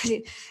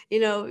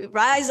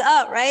 rise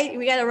up, right?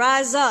 We got to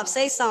rise up,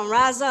 say something,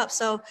 rise up.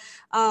 So,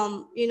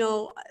 you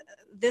know,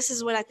 this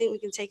is what I think we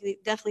can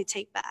definitely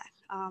take back.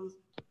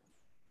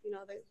 You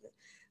know,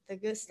 the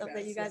good stuff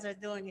that you guys are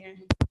doing here.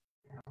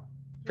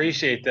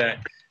 Appreciate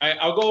that.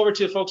 I'll go over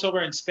to folks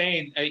over in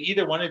Spain.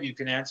 Either one of you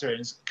can answer it.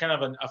 It's kind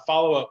of a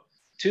follow-up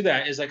to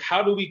that is like,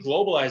 how do we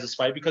globalize this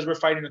fight? Because we're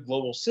fighting a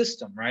global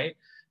system, right?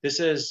 This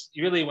is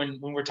really when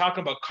we're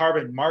talking about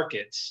carbon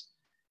markets,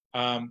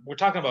 we're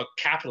talking about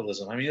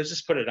capitalism. I mean, let's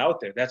just put it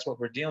out there. That's what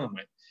we're dealing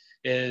with.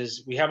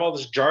 Is we have all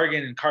this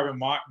jargon and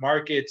carbon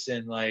markets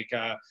and like,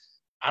 I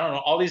don't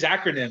know, all these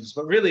acronyms,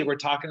 but really we're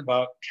talking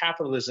about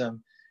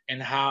capitalism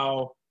and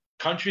how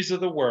countries of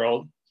the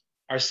world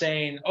are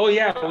saying, oh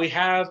yeah, we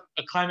have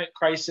a climate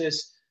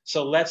crisis,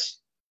 so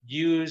let's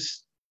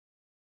use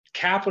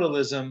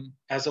capitalism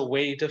as a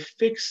way to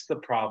fix the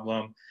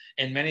problem.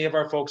 And many of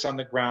our folks on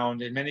the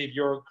ground and many of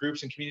your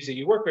groups and communities that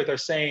you work with are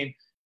saying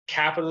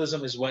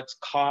capitalism is what's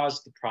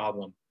caused the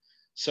problem.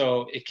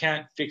 So it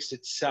can't fix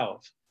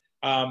itself.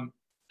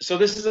 So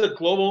this is a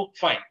global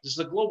fight. This is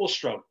a global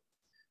struggle.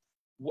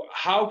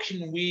 How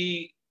can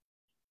we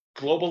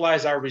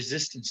globalize our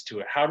resistance to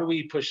it? How do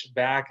we push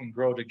back and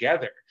grow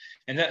together?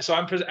 And that, so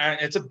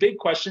it's a big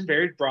question,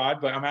 very broad,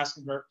 but I'm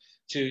asking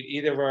to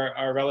either of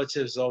our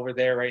relatives over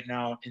there right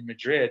now in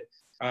Madrid.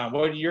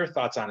 What are your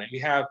thoughts on it? We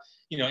have,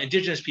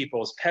 indigenous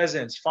peoples,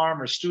 peasants,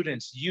 farmers,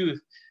 students,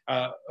 youth,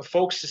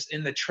 folks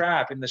in the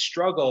trap, in the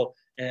struggle,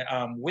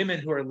 women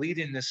who are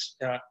leading this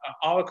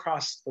all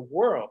across the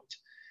world.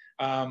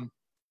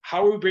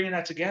 How are we bringing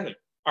that together?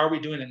 Are we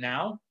doing it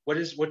now?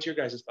 What's your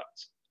guys'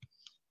 thoughts?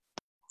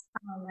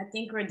 I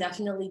think we're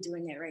definitely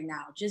doing it right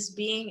now. Just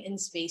being in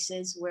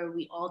spaces where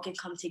we all can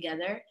come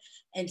together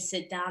and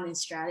sit down and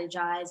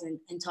strategize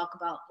and talk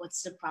about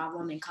what's the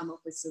problem and come up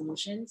with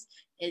solutions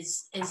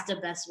is the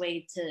best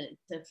way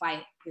to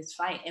fight this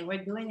fight. And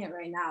we're doing it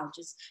right now.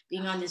 Just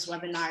being on this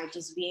webinar,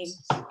 just being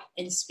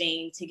in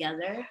Spain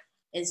together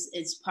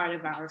is part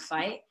of our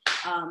fight.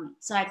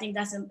 So I think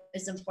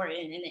it's important,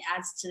 and it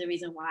adds to the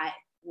reason why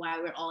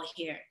we're all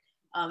here.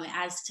 It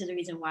adds to the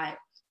reason why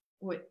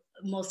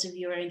most of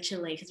you are in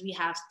Chile, because we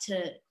have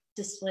to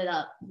split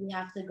up. We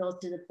have to go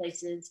to the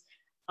places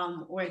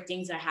where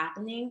things are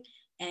happening,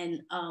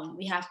 and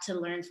we have to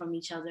learn from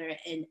each other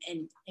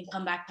and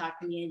come back to our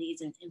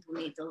communities and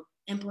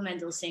implement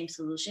those same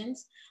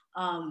solutions.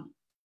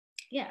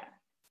 Yeah.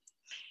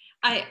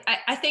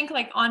 I think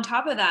like on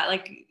top of that,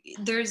 like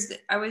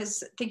I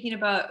was thinking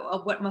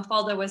about what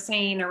Mafalda was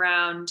saying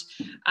around,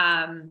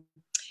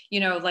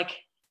 like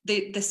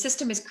the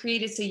system is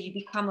created so you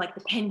become like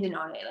dependent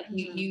on it. Like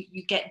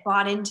you get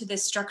bought into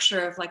this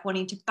structure of like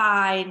wanting to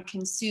buy and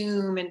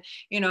consume and,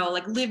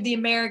 like live the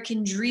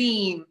American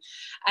dream.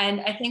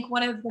 And I think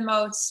one of the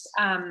most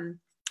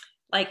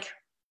like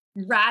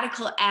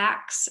radical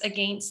acts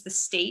against the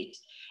state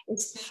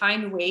is to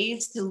find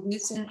ways to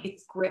loosen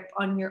its grip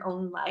on your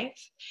own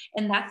life.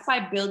 And that's by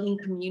building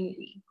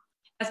community.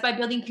 That's by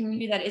building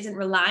community that isn't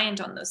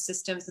reliant on those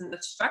systems and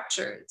those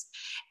structures.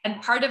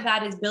 And part of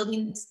that is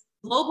building this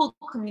global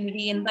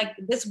community, and like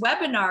this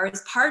webinar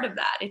is part of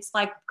that. It's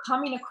like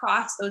coming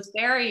across those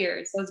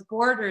barriers, those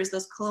borders,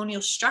 those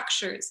colonial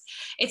structures.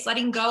 It's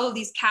letting go of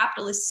these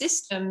capitalist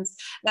systems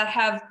that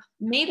have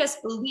made us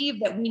believe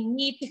that we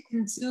need to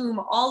consume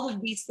all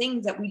of these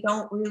things that we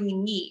don't really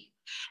need.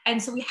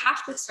 And so we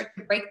have to start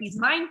to break these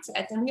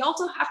mindsets, and we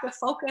also have to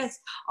focus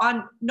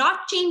on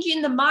not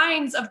changing the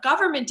minds of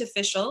government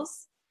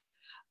officials,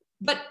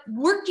 but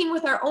working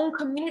with our own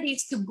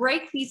communities to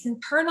break these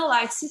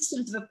internalized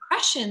systems of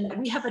oppression that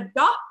we have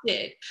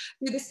adopted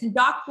through this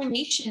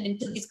indoctrination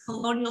into these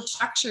colonial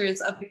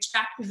structures of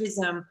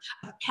extractivism,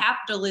 of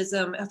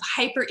capitalism, of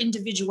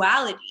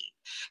hyper-individuality.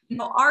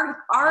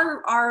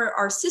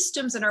 Our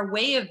systems and our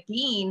way of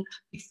being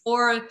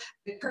before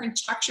the current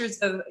structures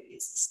of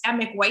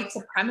systemic white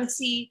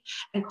supremacy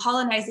and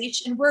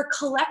colonization were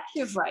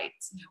collective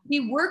rights.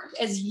 We worked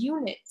as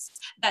units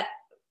that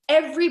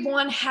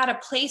everyone had a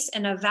place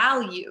and a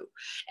value.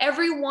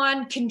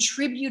 Everyone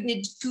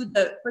contributed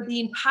for the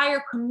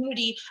entire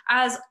community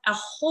as a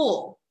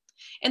whole.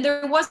 And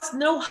there was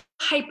no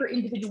hyper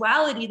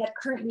individuality that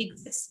currently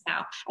exists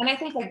now. And I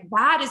think like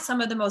that is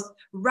some of the most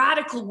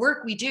radical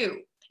work we do,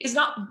 is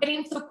not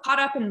getting so caught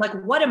up in like,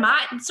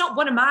 it's not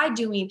what am I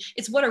doing?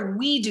 It's what are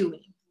we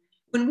doing?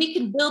 When we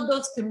can build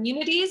those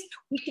communities,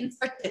 we can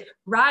start to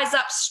rise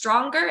up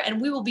stronger,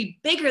 and we will be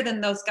bigger than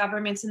those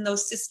governments and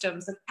those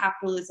systems of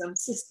capitalism,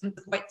 systems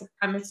of white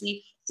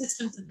supremacy,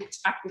 systems of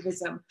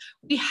extractivism.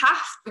 We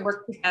have to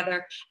work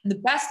together. And the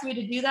best way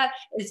to do that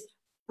is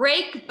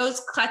break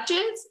those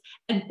clutches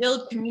and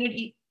build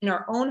community in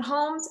our own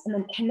homes, and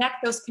then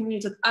connect those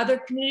communities with other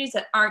communities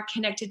that aren't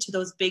connected to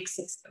those big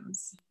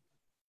systems.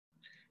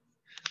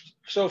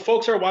 So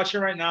folks are watching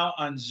right now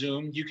on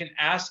Zoom. You can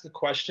ask a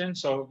question.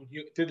 So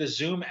through the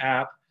Zoom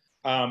app,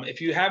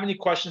 if you have any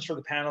questions for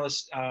the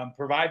panelists,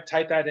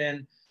 type that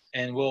in,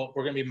 and we're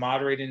going to be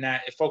moderating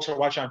that. If folks are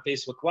watching on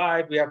Facebook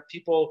Live, we have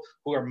people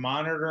who are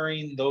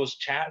monitoring those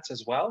chats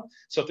as well.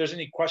 So if there's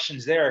any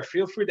questions there,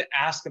 feel free to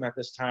ask them at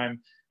this time.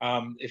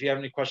 If you have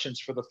any questions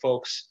for the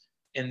folks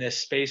in this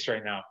space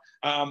right now.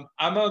 I'm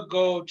gonna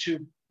go to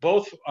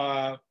both,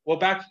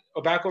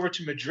 back over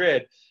to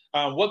Madrid.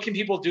 What can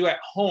people do at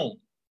home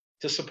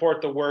to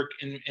support the work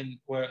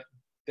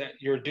that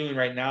you're doing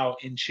right now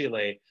in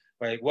Chile?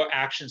 Like, what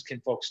actions can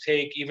folks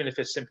take, even if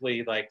it's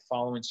simply like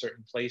following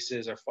certain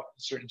places or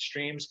certain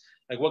streams?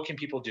 Like, what can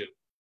people do?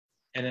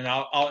 And then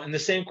and the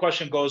same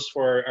question goes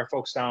for our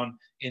folks down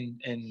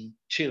in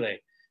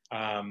Chile.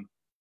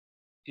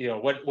 You know,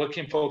 what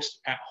can folks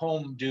at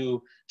home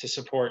do to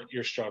support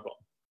your struggle?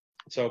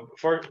 So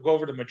go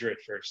over to Madrid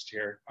first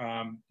here.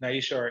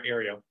 Nyiesha or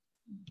Eriel?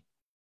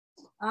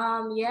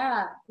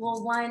 Yeah,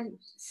 well, one,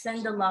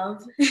 send the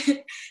love.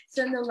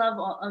 Send the love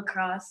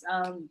across.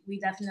 We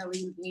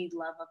definitely need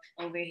love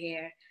over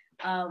here.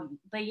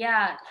 But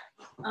yeah,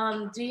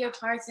 do your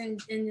parts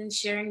in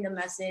sharing the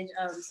message.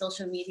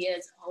 Social media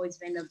has always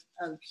been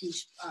a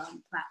huge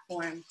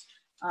platform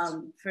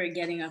for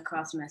getting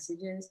across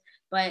messages.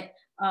 But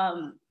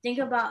think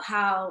about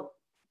how,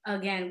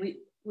 again, we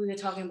were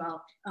talking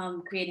about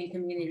creating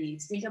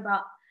communities. Think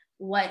about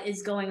what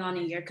is going on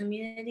in your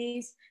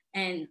communities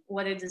and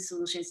what are the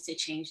solutions to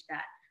change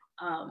that.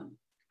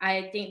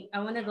 I think I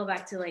want to go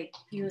back to, like,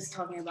 he was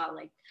talking about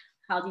like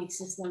how these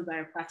systems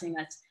are oppressing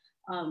us.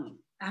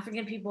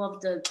 African people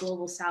of the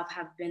global South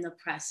have been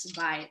oppressed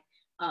by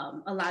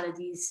a lot of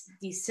these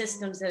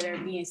systems that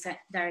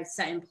are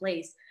set in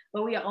place.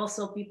 But we are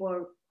also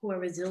people who are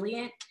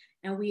resilient,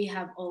 and we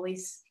have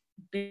always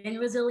been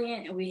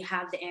resilient, and we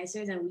have the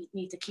answers, and we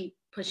need to keep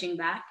pushing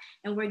back,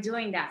 and we're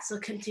doing that. So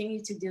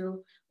continue to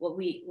do what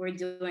we're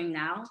doing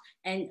now,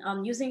 and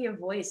using your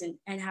voice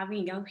and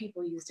having young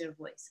people use their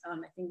voice.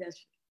 I think that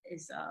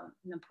is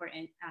an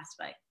important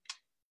aspect.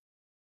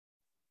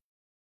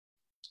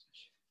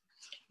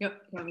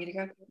 Yep, you want me to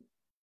go?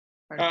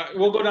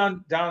 We'll go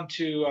down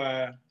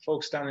to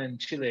folks down in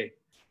Chile.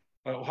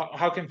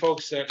 How can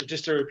folks,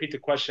 just to repeat the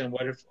question,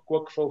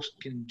 what folks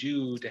can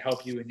do to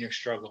help you in your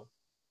struggle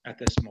at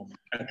this moment?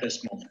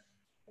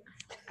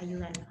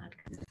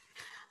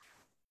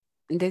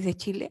 Desde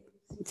Chile,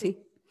 sí.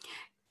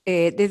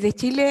 Desde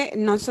Chile,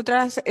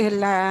 nosotras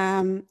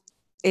en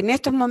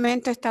estos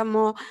momentos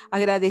estamos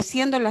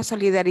agradeciendo la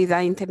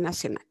solidaridad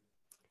internacional.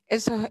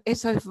 Eso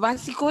es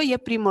básico y es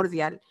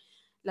primordial.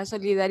 La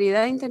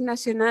solidaridad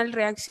internacional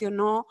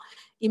reaccionó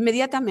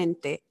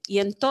inmediatamente y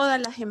en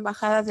todas las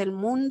embajadas del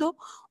mundo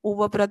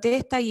hubo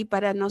protesta, y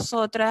para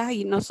nosotras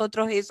y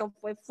nosotros eso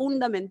fue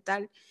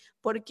fundamental,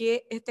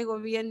 porque este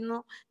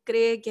gobierno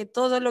cree que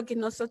todo lo que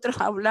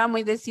nosotros hablamos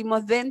y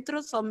decimos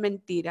dentro son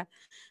mentiras,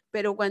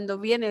 pero cuando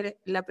viene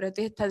la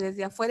protesta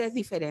desde afuera es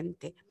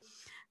diferente.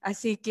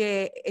 Así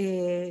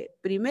que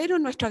primero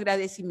nuestro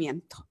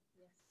agradecimiento.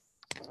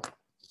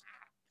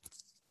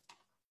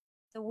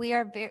 So we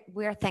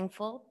are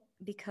thankful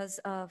because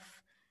of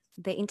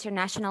the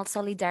international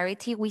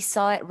solidarity. We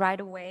saw it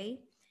right away.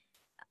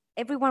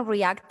 Everyone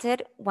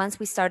reacted once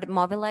we started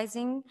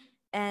mobilizing,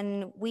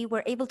 and we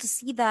were able to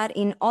see that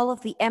in all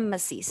of the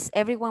embassies.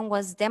 Everyone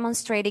was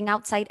demonstrating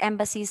outside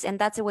embassies, and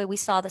that's the way we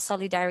saw the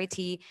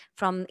solidarity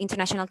from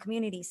international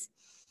communities.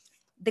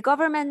 The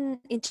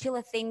government in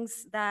Chile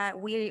thinks that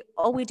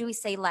all we do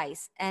is say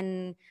lies,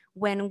 and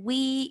when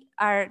we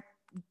are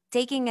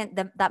taking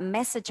that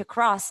message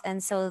across,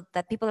 and so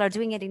that people are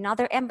doing it in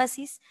other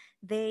embassies,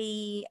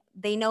 they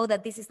know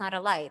that this is not a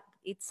lie.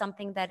 It's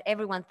something that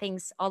everyone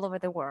thinks all over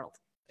the world.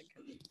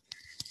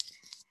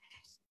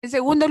 En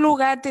segundo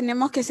lugar,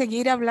 tenemos que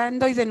seguir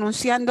hablando y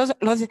denunciando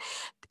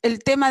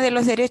el tema de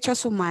los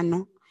derechos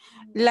humanos.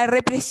 La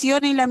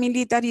represión y la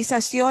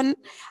militarización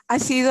ha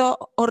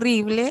sido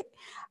horrible.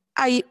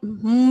 Hay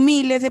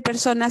miles de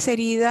personas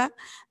heridas,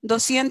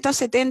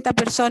 270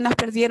 personas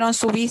perdieron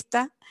su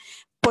vista,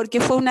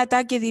 porque fue un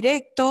ataque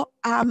directo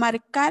a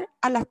marcar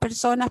a las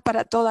personas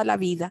para toda la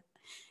vida.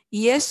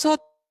 Y eso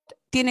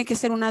tiene que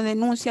ser una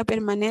denuncia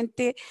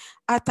permanente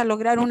hasta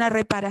lograr una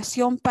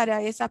reparación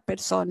para esas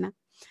personas.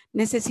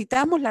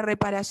 Necesitamos la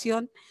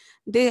reparación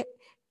del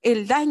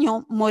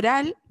daño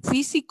moral,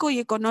 físico y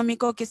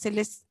económico que se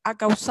les ha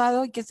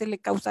causado y que se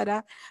les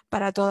causará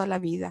para toda la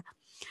vida.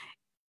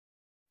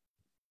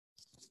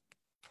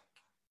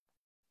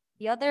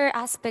 The other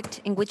aspect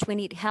in which we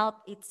need help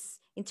is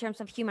in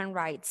terms of human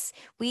rights.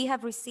 We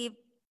have received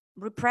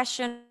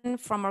repression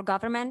from our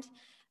government.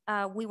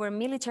 We were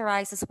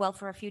militarized as well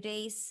for a few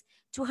days.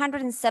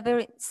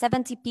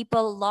 270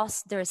 people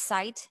lost their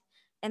sight.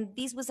 And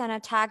this was an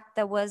attack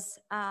that was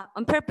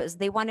on purpose.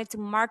 They wanted to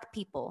mark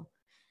people.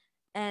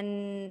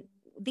 And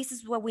this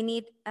is what we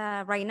need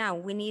right now.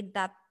 We need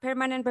that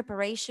permanent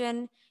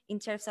reparation in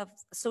terms of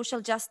social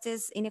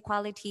justice,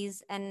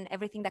 inequalities, and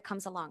everything that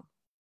comes along.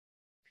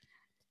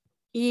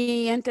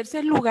 Y en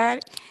tercer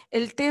lugar,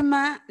 el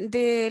tema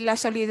de la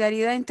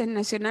solidaridad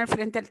internacional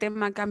frente al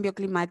tema cambio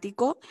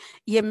climático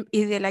y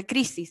de la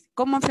crisis.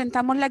 ¿Cómo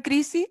enfrentamos la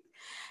crisis?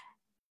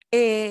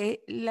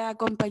 La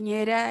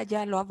compañera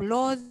ya lo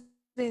habló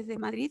desde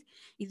Madrid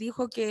y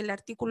dijo que el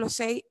artículo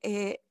 6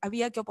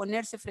 había que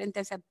oponerse frente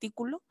a ese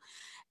artículo.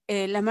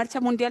 La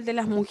Marcha Mundial de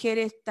las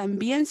Mujeres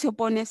también se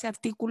opone a ese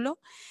artículo,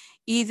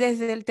 y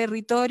desde el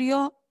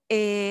territorio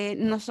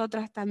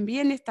nosotras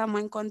también estamos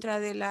en contra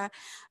de la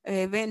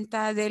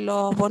venta de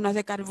los bonos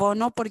de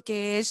carbono,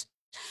 porque es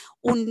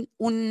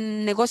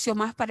un negocio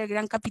más para el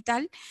gran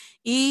capital,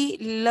 y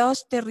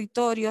los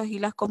territorios y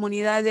las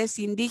comunidades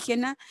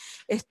indígenas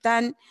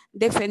están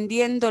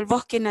defendiendo el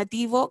bosque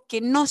nativo,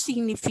 que no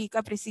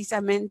significa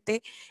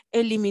precisamente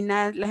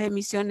eliminar las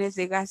emisiones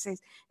de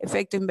gases de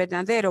efecto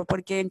invernadero,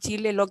 porque en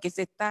Chile lo que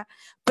se está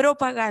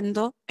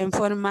propagando en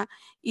forma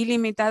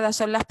ilimitada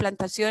son las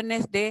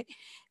plantaciones de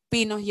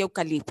pinos y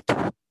eucaliptos.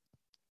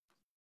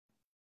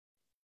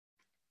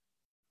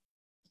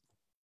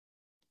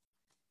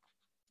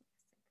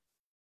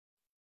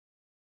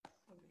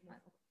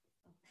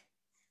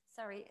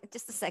 Sorry,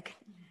 just a second.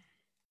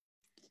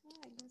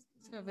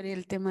 Sobre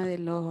el tema de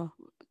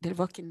del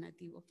bosque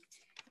nativo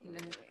y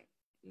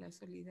la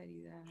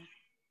solidaridad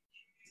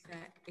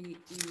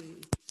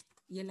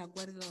y el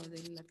acuerdo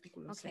del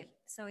artículo 6. Okay,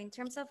 so in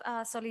terms of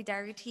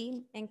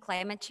solidarity and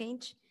climate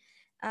change,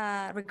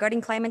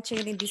 regarding climate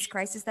change in this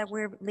crisis that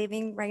we're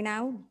living right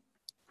now,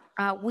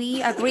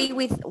 we agree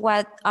with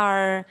what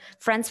our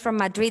friends from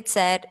Madrid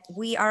said.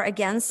 We are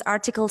against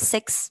Article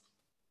 6.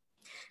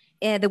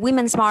 The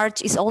Women's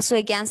March is also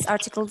against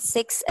Article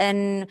 6,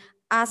 and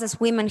us as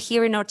women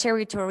here in our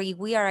territory,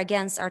 we are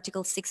against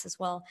Article 6 as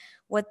well.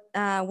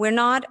 We're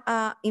not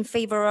in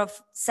favor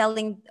of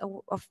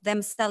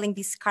them selling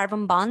these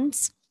carbon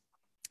bonds.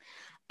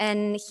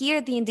 And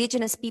here the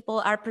indigenous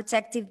people are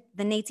protecting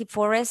the native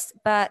forests,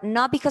 but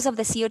not because of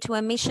the CO2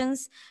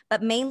 emissions,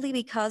 but mainly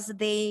because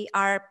they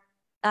are,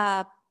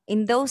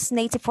 in those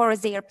native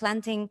forests, they are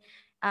planting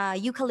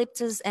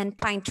eucalyptus and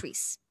pine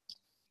trees.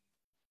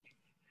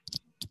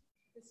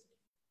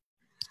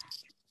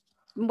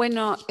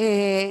 Bueno,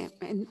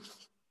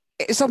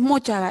 son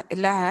muchas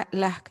las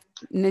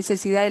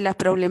necesidades y las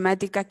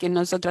problemáticas que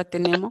nosotros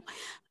tenemos,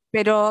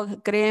 pero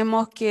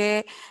creemos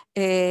que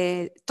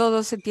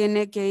todo se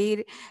tiene que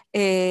ir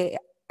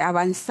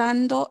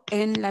avanzando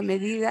en la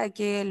medida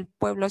que el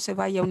pueblo se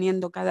vaya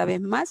uniendo cada vez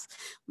más.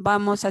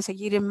 Vamos a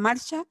seguir en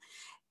marcha.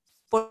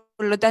 Por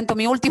lo tanto,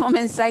 mi último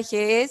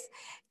mensaje es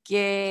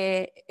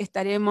que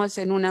estaremos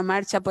en una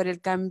marcha por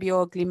el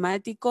cambio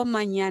climático.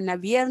 Mañana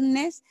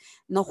viernes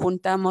nos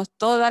juntamos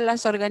todas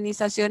las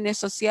organizaciones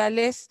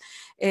sociales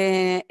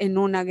en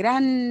una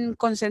gran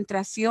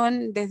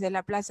concentración desde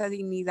la Plaza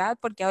Dignidad,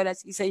 porque ahora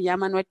sí se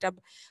llama nuestra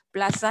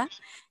plaza,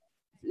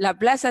 la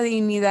Plaza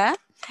Dignidad.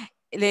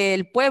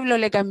 El pueblo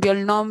le cambió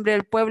el nombre,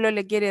 el pueblo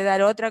le quiere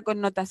dar otra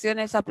connotación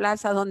a esa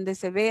plaza donde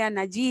se vean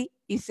allí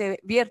y se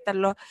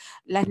viertan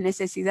las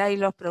necesidades y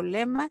los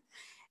problemas,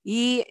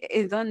 y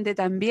donde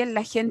también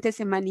la gente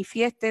se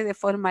manifieste de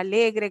forma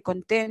alegre,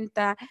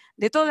 contenta,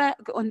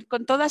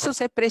 con todas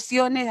sus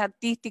expresiones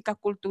artísticas,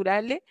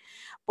 culturales.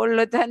 Por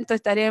lo tanto,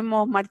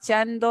 estaremos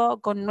marchando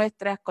con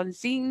nuestras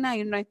consignas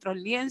y nuestros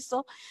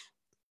lienzos.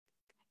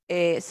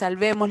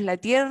 Salvemos la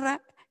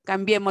tierra,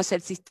 cambiemos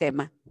el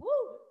sistema.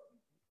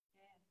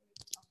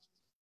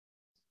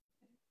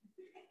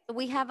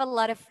 We have a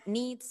lot of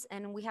needs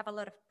and we have a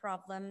lot of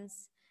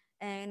problems,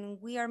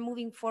 and we are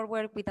moving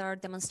forward with our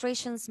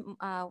demonstrations,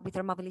 with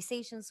our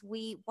mobilizations.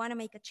 We want to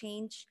make a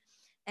change.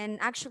 And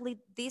actually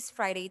this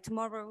Friday,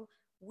 tomorrow,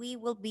 we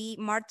will be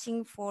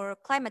marching for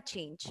climate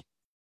change.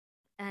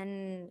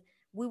 And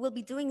we will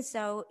be doing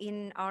so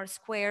in our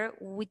square,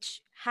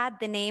 which had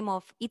the name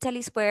of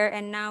Italy Square,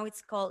 and now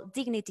it's called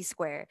Dignity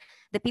Square.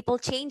 The people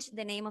changed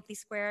the name of the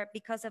square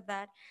because of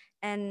that.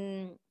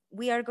 And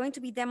we are going to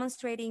be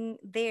demonstrating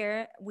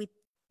there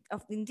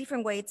in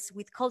different ways,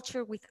 with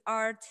culture, with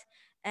art,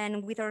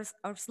 and with our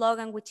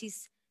slogan, which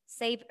is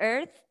Save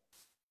Earth.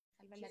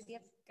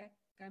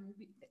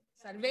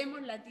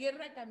 Salvemos la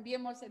tierra,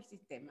 cambiemos el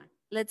sistema.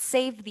 Let's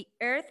save the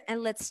earth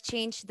and let's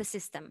change the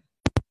system.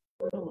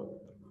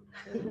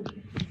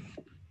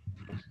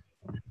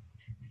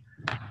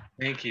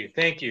 Thank you.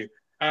 Thank you.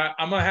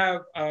 I'm going to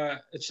have,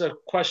 it's a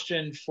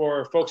question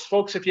for folks.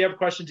 Folks, if you have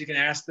questions, you can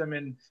ask them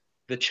in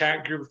the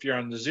chat group if you're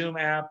on the Zoom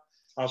app,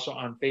 also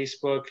on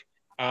Facebook.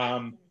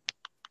 I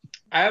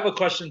have a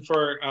question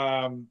for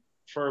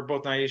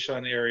both Nyiesha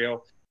and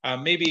Eriel.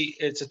 Maybe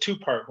it's a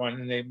two-part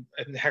one, and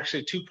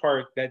actually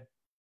two-part that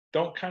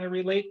don't kind of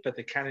relate, but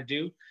they kind of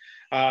do.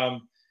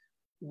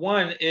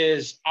 One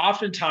is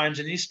oftentimes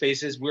in these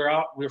spaces,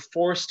 we're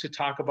forced to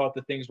talk about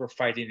the things we're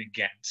fighting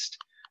against,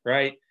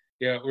 right?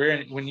 Yeah,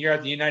 when you're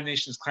at the United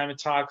Nations climate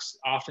talks,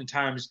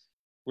 oftentimes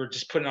we're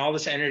just putting all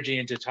this energy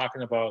into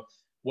talking about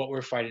what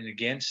we're fighting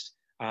against,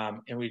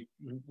 and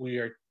we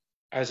are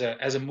as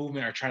a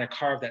movement are trying to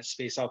carve that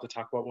space out to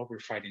talk about what we're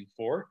fighting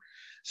for.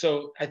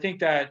 So I think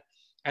that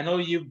I know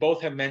you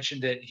both have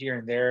mentioned it here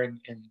and there in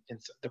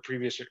the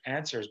previous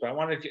answers, but I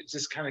want to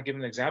just kind of give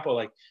an example,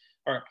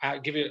 or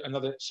give you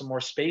some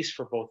more space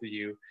for both of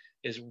you.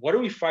 Is what are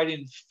we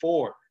fighting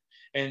for?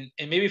 And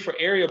maybe for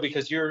Eriel,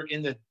 because you're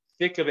in the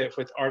thick of it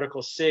with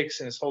Article 6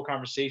 and this whole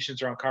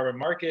conversations around carbon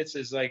markets,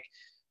 is like,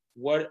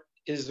 what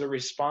is the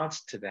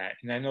response to that?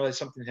 And I know that's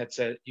something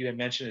that you had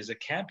mentioned is it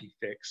can't be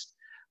fixed,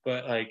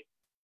 but like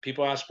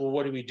people ask, well,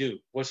 what do we do?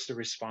 What's the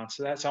response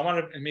to that? So I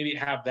want to maybe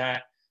have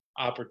that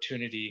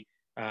opportunity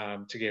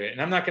to give it.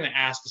 And I'm not going to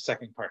ask the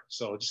second part.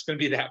 So it's just going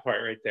to be that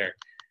part right there.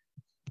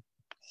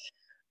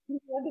 You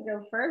want to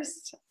go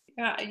first?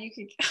 Yeah, you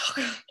could.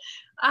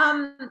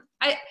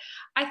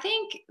 I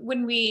think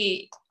when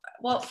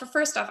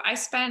first off, I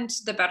spent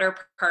the better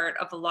part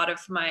of a lot of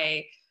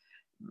my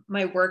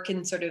work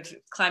in sort of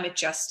climate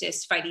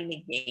justice, fighting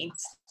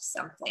against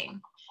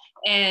something.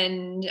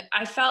 And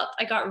I felt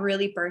I got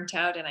really burnt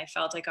out, and I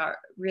felt I got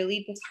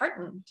really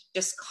disheartened,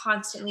 just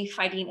constantly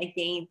fighting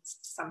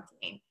against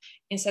something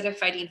instead of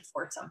fighting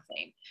for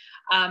something.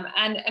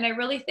 And I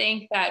really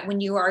think that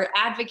when you are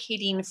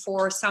advocating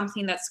for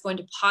something that's going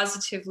to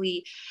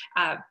positively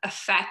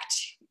affect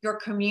your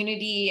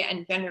community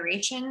and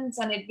generations,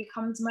 and it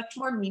becomes much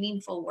more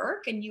meaningful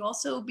work, and you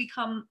also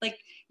become like,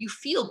 you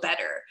feel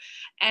better.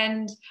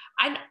 And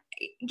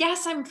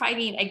yes, I'm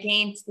fighting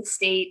against the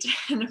state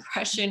and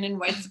oppression and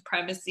white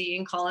supremacy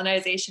and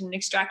colonization and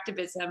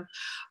extractivism,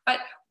 but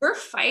we're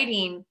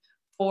fighting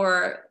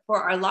for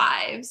our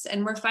lives,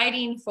 and we're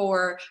fighting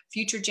for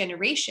future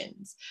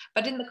generations.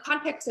 But in the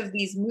context of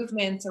these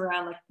movements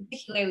around, like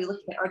particularly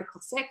looking at Article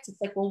 6,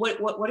 it's like, well,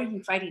 what are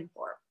you fighting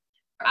for?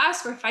 For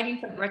us, we're fighting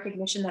for the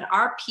recognition that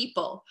our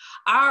people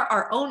are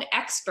our own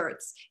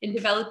experts in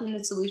developing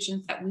the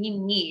solutions that we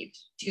need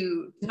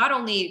to not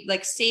only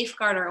like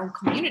safeguard our own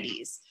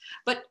communities,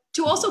 but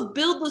to also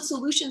build the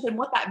solutions and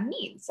what that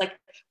means. Like,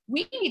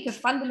 we need to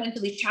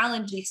fundamentally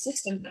challenge these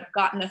systems that have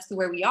gotten us to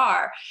where we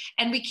are.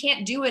 And we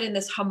can't do it in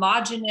this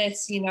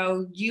homogenous,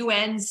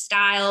 UN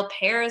style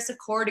Paris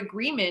Accord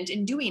agreement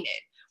in doing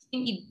it.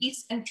 We need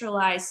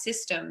decentralized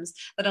systems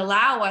that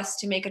allow us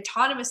to make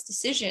autonomous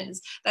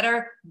decisions that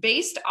are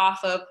based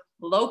off of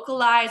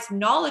localized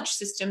knowledge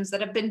systems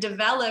that have been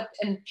developed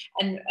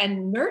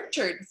and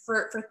nurtured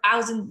for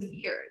thousands of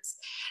years.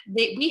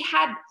 We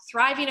had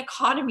thriving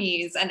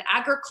economies and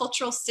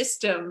agricultural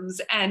systems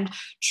and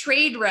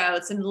trade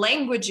routes and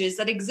languages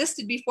that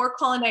existed before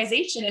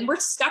colonization, and we're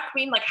stuck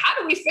being like, how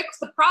do we fix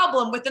the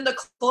problem within the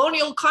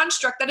colonial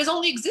construct that has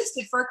only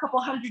existed for a couple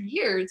hundred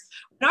years,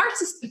 when our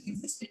systems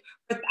existed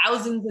for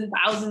thousands and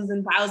thousands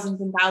and thousands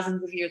and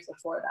thousands of years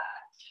before that?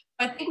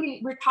 I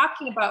think we're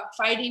talking about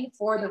fighting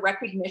for the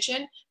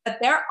recognition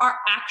that there are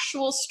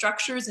actual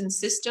structures and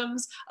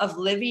systems of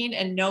living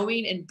and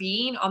knowing and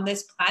being on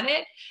this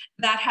planet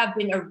that have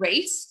been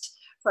erased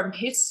from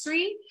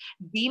history,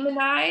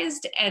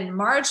 demonized, and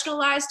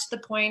marginalized to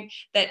the point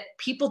that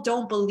people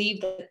don't believe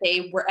that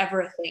they were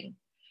ever a thing.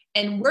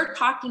 And we're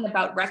talking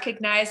about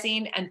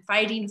recognizing and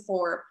fighting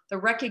for the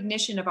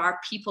recognition of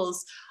our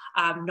people's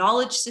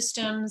knowledge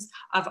systems,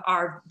 of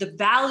the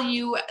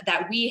value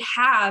that we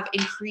have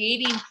in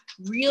creating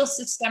real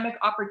systemic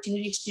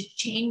opportunities to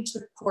change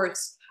the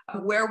course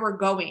of where we're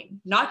going,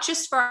 not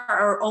just for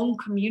our own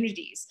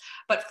communities,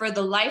 but for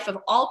the life of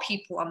all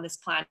people on this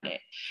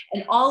planet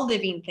and all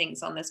living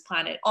things on this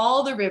planet,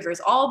 all the rivers,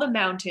 all the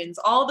mountains,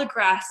 all the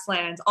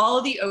grasslands,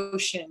 all the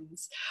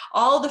oceans,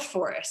 all the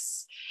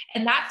forests.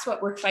 And that's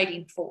what we're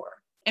fighting for.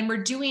 And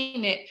we're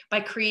doing it by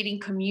creating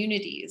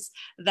communities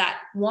that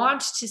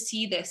want to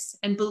see this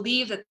and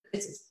believe that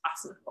this is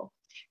possible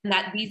and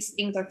that these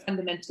things are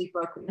fundamentally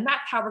broken. And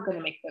that's how we're going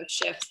to make those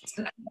shifts.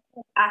 And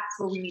that's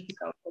where we need to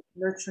go,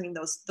 nurturing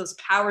those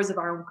powers of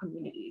our own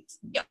communities.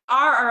 We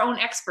are our own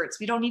experts.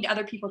 We don't need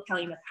other people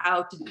telling us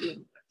how to do it.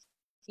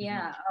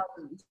 Yeah,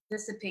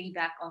 just to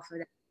piggyback off of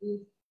that,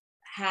 we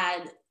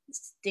had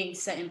things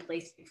set in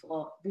place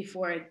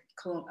before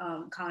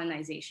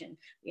colonization.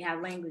 We had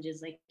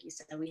languages, like you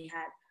said, we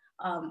had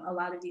a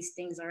lot of these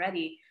things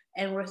already,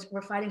 and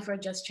we're fighting for a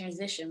just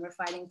transition. We're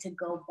fighting to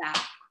go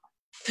back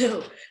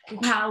to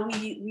how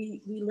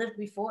we lived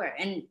before,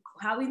 and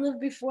how we lived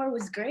before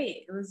was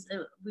great. It was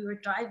we were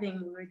thriving,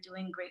 we were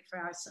doing great for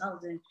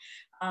ourselves,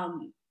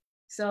 and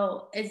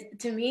so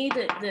to me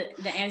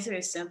the answer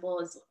is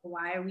simple: is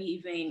why are we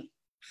even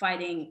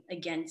fighting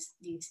against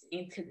these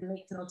things? Because it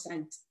makes no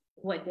sense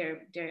what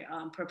they're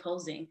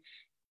proposing.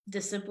 The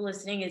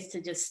simplest thing is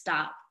to just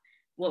stop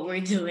what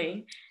we're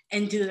doing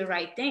and do the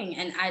right thing.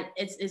 And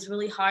it's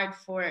really hard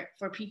for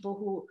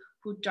people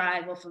who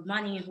drive off of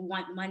money, who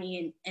want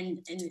money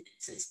and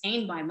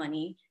sustained by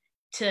money,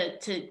 to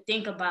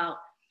think about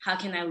how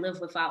can I live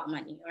without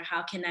money, or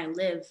how can I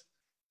live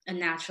a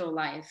natural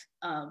life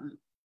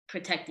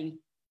protecting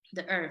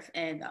the earth.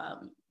 And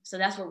so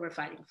that's what we're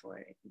fighting for,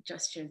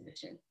 just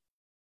transition.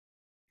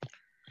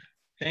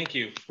 Thank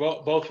you,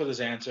 well, both for those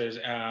answers.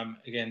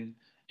 Again,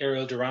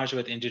 Eriel Deranger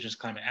with Indigenous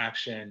Climate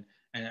Action,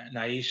 and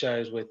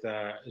Nyiesha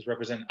is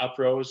representing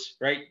UPROSE,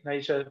 right?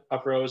 Nyiesha,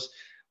 UPROSE,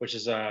 which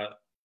is the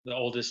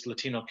oldest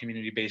Latino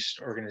community-based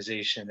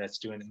organization that's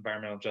doing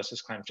environmental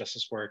justice, climate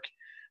justice work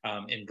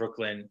in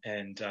Brooklyn,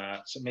 and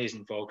it's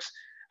amazing folks.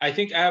 I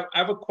think I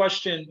have a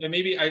question, and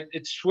maybe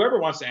it's whoever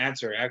wants to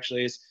answer.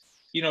 Actually, is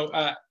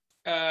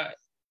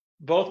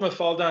both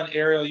Mafalda and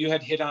Eriel, you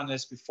had hit on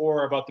this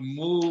before about the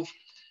move.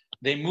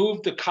 They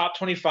moved the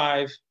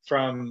COP25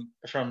 from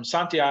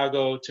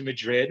Santiago to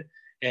Madrid,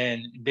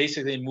 and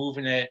basically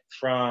moving it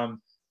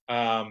from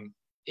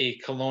a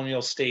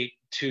colonial state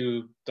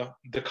to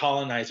the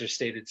colonizer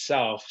state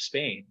itself,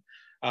 Spain.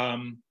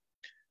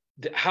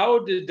 How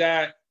did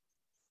that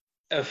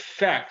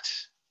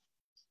affect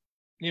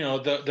you know,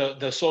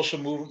 the social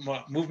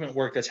movement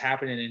work that's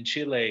happening in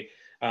Chile,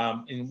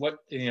 and what,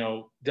 you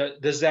know,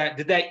 did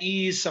that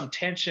ease some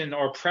tension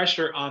or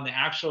pressure on the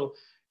actual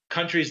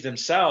countries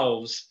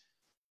themselves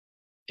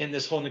in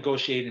this whole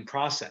negotiating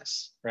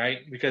process, right?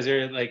 Because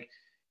they're like,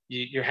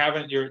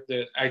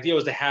 the idea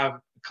was to have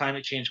a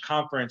climate change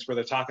conference where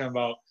they're talking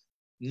about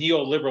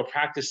neoliberal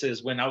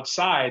practices, when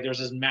outside there's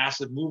this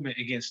massive movement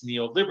against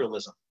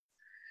neoliberalism.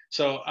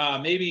 So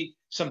maybe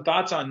some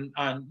thoughts on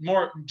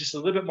more, just a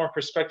little bit more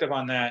perspective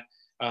on that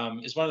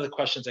is one of the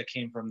questions that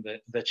came from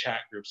the chat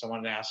group. So I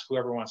wanted to ask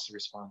whoever wants to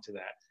respond to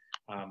that.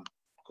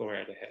 Go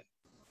right ahead.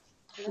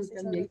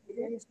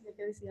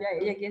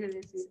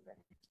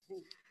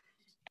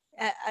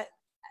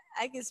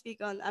 I can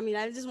speak on, I mean,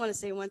 I just want to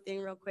say one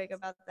thing real quick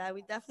about that.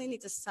 We definitely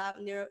need to stop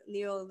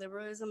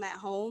neoliberalism at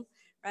home,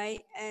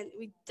 right? And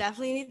we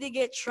definitely need to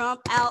get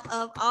Trump out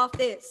of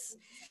office.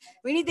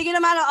 We need to get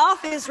him out of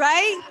office,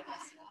 right?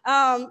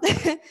 And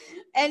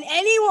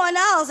anyone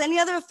else, any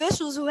other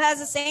officials who has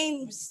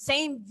the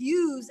same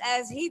views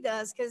as he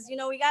does, because, you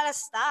know, we got to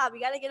stop. We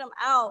got to get him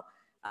out.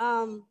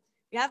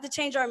 We have to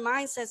change our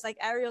mindsets, like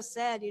Eriel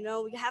said. You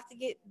know, we have to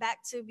get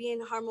back to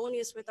being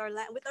harmonious with our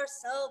land, with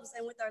ourselves,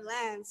 and with our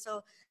land.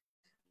 So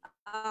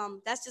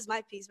that's just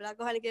my piece. But I'll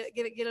go ahead and get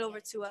it over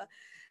to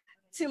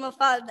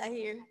Mafalda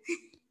here.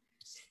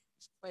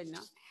 Bueno,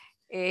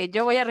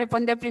 yo voy a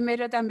responder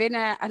primero también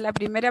a la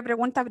primera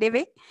pregunta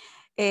breve.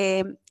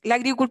 La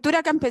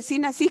agricultura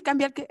campesina sí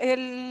cambia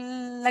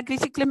la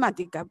crisis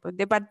climática. Pues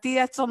de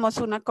partida somos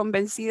una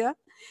convencida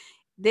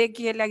de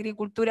que la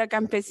agricultura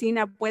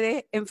campesina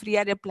puede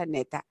enfriar el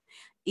planeta,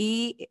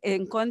 y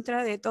en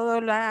contra de toda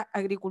la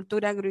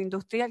agricultura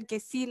agroindustrial que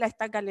sí la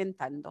está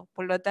calentando.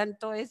 Por lo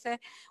tanto, esa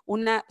es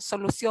una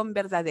solución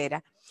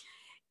verdadera.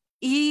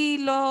 Y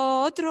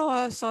lo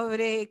otro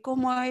sobre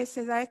cómo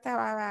se da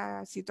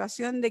esta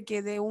situación de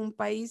que de un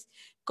país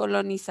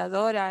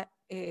colonizador a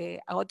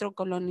otro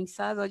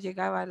colonizado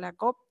llegaba a la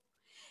COP.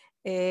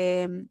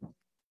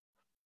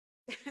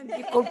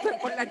 Disculpe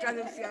por la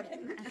traducción.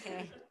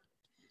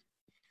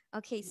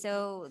 Okay,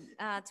 so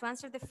to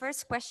answer the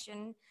first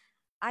question,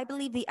 I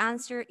believe the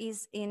answer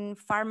is in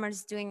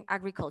farmers doing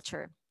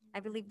agriculture.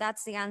 I believe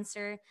that's the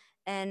answer,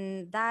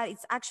 and that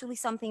is actually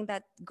something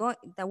that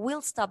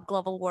will stop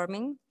global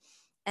warming.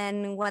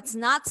 And what's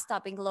not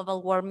stopping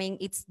global warming,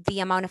 it's the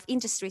amount of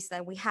industries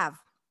that we have.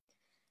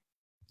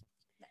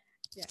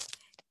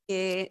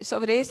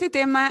 Sobre ese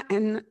tema,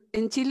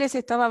 en Chile se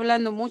estaba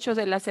hablando mucho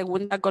de la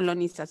segunda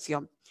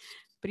colonización.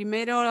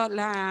 Primero,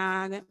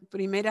 la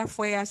primera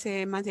fue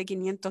hace más de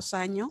 500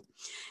 años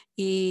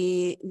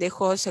y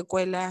dejó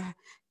secuelas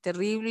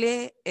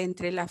terribles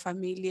entre las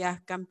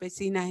familias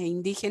campesinas e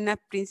indígenas,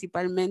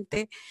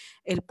 principalmente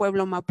el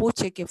pueblo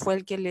mapuche, que fue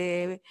el que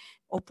le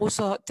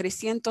opuso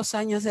 300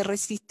 años de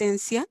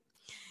resistencia.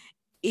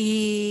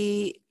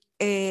 Y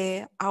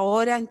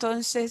ahora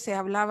entonces se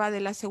hablaba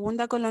de la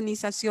segunda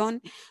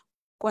colonización,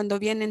 cuando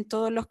vienen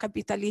todos los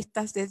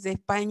capitalistas desde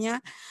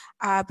España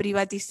a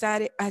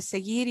privatizar, a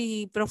seguir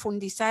y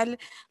profundizar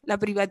la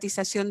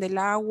privatización del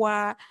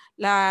agua,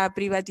 la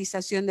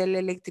privatización de la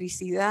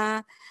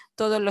electricidad,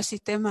 todos los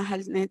sistemas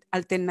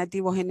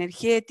alternativos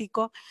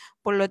energéticos.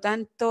 Por lo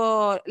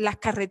tanto, las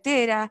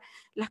carreteras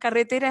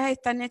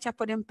están hechas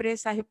por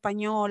empresas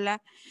españolas.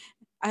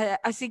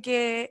 Así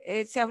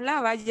que se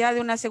hablaba ya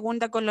de una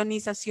segunda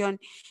colonización,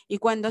 y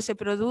cuando se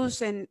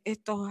producen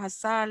estos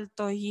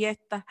asaltos y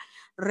estas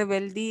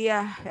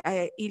rebeldías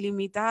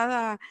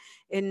ilimitadas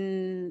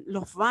en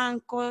los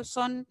bancos,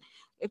 son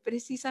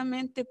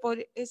precisamente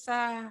por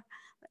esa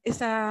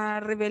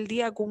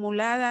rebeldía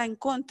acumulada en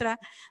contra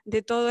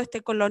de todo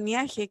este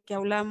coloniaje que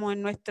hablamos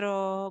en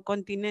nuestro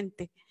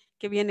continente,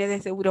 que viene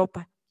desde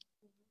Europa.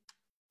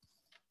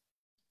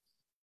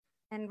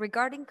 And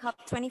regarding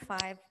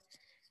COP25,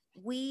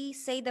 we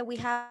say that we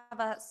have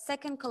a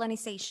second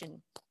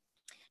colonization.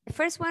 The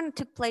first one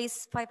took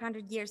place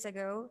 500 years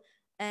ago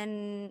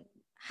and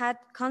had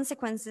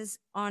consequences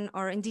on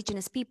our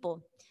indigenous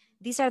people.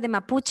 These are the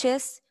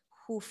Mapuches,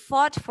 who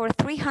fought for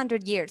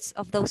 300 years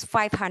of those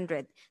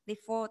 500. They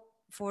fought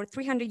for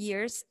 300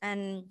 years,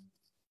 and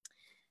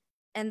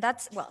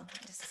that's, well,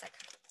 just a second.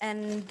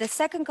 And the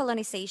second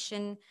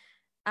colonization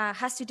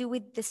has to do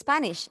with the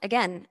Spanish,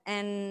 again,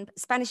 and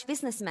Spanish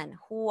businessmen,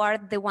 who are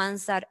the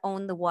ones that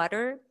own the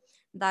water,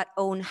 that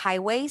own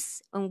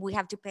highways, and we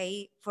have to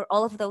pay for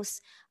all of those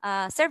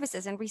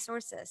services and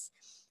resources.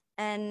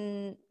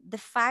 And the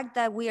fact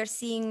that we are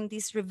seeing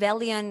this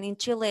rebellion in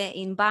Chile,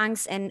 in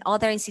banks and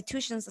other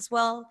institutions as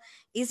well,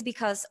 is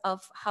because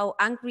of how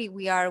angry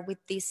we are with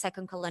this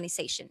second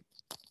colonization.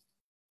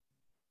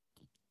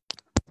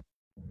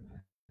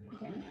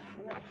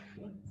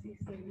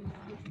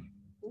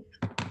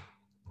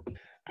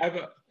 I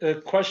have a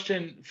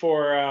question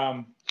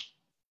for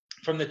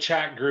from the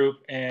chat group,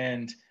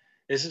 and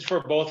this is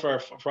for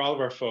for all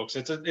of our folks.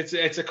 It's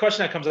a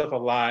question that comes up a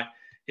lot.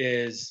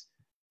 Is,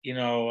 you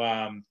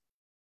know,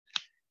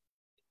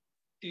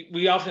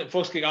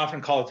 folks get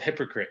often called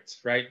hypocrites,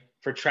 right,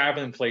 for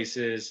traveling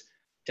places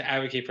to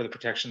advocate for the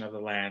protection of the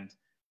land,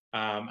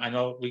 I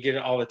know we get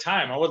it all the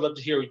time. I would love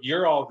to hear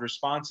your all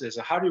responses.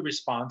 How do you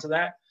respond to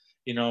that?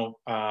 You know,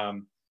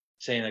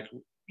 saying like,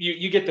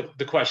 you get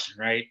the question,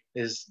 right?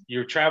 Is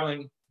you're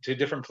traveling to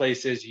different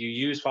places, you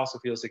use fossil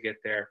fuels to get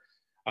there.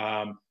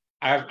 My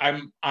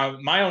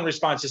own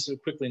response, just to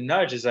quickly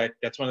nudge, is that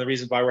that's one of the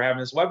reasons why we're having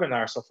this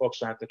webinar, so folks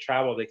don't have to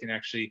travel. They can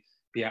actually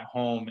be at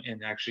home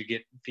and actually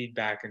get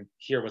feedback and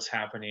hear what's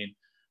happening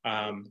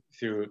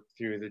through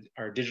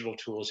our digital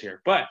tools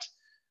here. But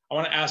I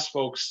want to ask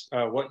folks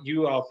what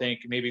you all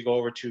think. Maybe go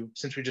over to,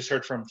 since we just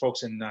heard from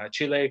folks in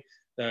Chile,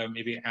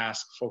 maybe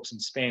ask folks in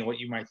Spain what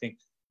you might think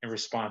in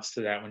response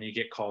to that when you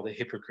get called a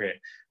hypocrite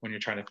when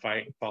you're trying to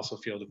fight fossil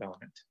fuel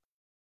development.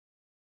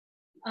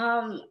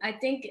 I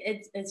think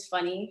it's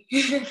funny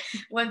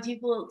when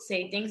people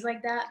say things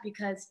like that,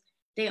 because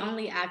they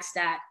only ask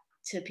that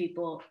to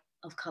people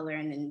of color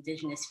and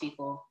indigenous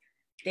people.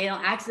 They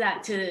don't ask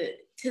that to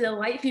the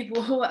white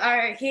people who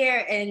are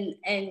here and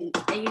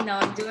you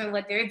know, doing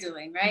what they're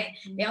doing, right?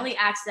 Mm-hmm. They only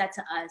ask that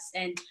to us.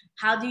 And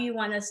how do you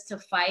want us to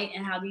fight,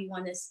 and how do you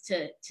want us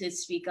to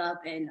speak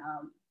up and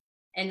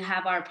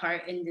have our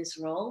part in this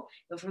role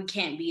if we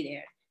can't be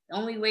there? The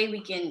only way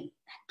we can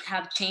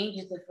have change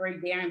is if we're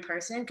there in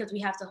person, because we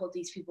have to hold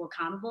these people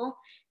accountable,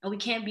 and we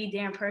can't be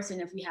there in person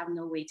if we have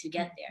no way to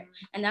get there.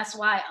 And that's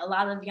why a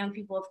lot of young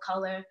people of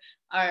color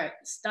are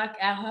stuck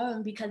at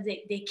home, because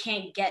they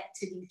can't get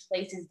to these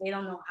places. They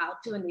don't know how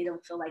to, and they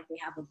don't feel like they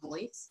have a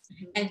voice.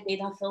 And they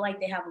don't feel like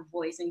they have a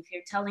voice. And if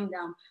you're telling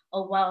them,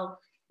 oh, well,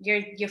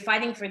 you're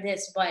fighting for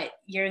this, but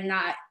you're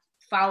not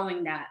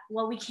following that.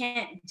 Well, we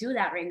can't do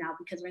that right now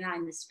because we're not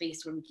in the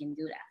space where we can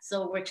do that.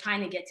 So we're trying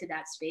to get to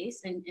that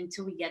space. And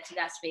until we get to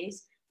that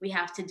space, we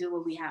have to do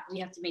what we have. We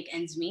have to make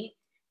ends meet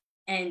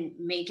and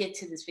make it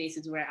to the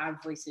spaces where our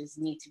voices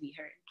need to be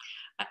heard.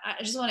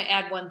 I just want to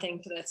add one thing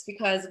to this,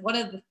 because one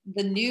of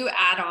the new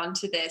add-on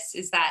to this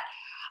is that,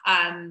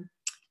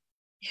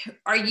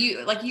 are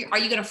you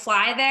going to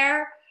fly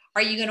there?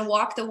 Are you going to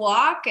walk the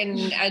walk and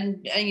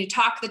you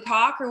talk the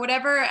talk or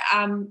whatever?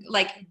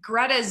 Like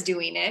Greta's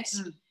doing it.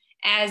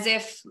 As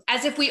if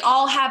we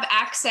all have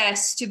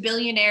access to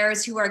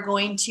billionaires who are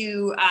going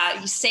to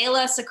sail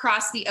us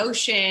across the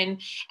ocean,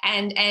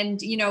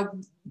 and you know,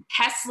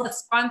 Tesla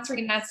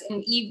sponsoring us in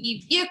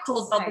EV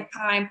vehicles all the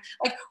time.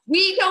 Like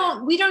we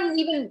don't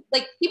even,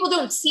 like, people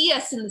don't see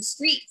us in the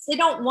streets. They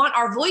don't want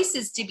our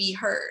voices to be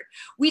heard.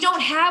 We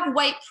don't have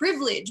white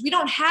privilege. We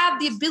don't have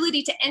the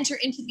ability to enter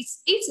into these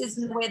spaces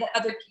in the way that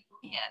other people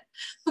can.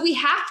 So we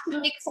have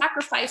to make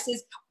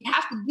sacrifices. We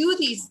have to do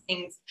these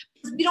things,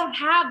 because we don't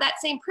have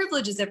that same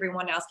privilege as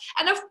everyone else.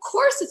 And of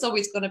course, it's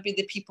always going to be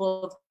the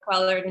people of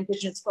color and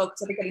indigenous folks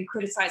that are getting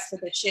criticized for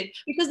this shit,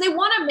 because they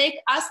want to make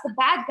us the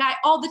bad guy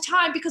all the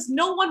time, because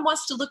no one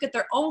wants to look at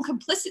their own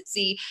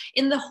complicity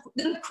in the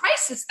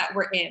crisis that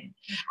we're in.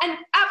 And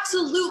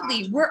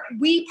absolutely,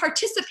 we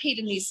participate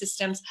in these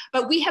systems,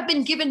 but we have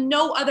been given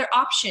no other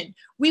option.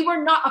 We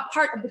were not a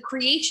part of the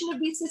creation of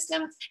these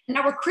systems, and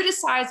now we're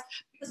criticized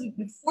because we've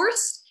been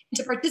forced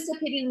into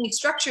participating in these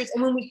structures.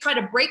 And when we try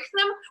to break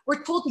them,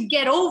 we're told to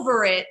get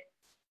over it,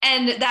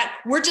 and that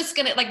we're just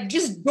gonna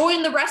just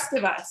join the rest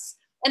of us.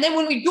 And then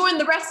when we join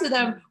the rest of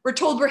them, we're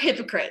told we're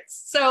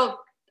hypocrites. So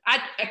I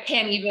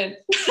can't even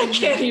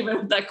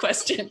with that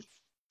question.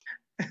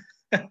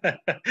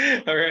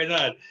 All right,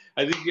 on.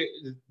 I think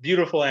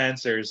beautiful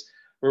answers.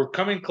 We're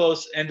coming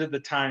close end of the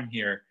time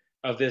here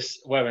of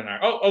this webinar.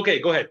 Oh, okay,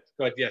 go ahead,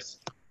 yes.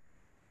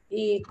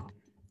 Y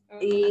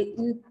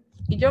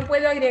yo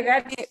puedo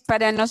agregar que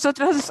para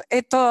nosotros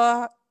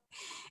estos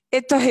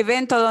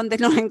eventos donde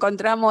nos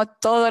encontramos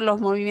todos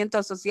los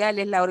movimientos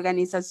sociales, las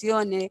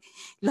organizaciones,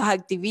 los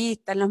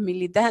activistas, los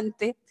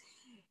militantes,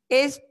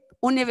 es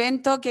un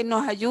evento que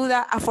nos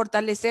ayuda a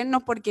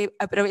fortalecernos porque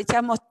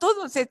aprovechamos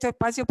todos estos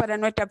espacios para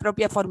nuestra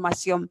propia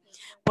formación.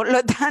 Por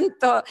lo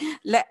tanto,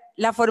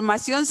 la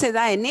formación se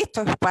da en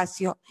estos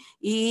espacios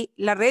y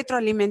la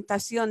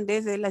retroalimentación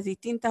desde las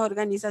distintas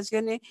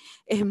organizaciones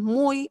es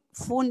muy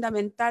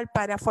fundamental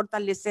para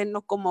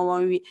fortalecernos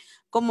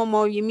como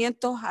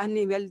movimientos a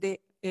nivel de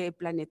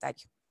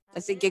planetario.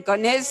 Así que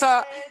con eso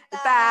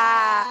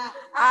está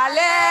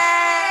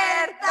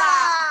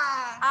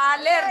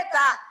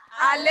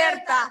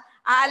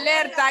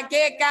alerta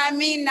que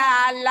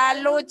camina la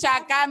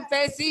lucha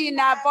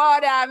campesina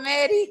por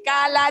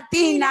América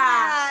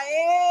Latina.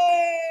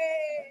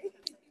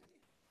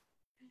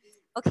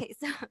 Okay,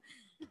 so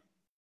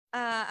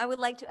I would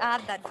like to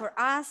add that for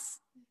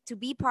us to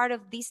be part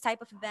of these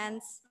type of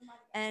events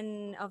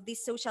and of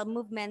these social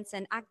movements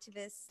and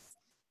activists,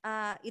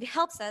 it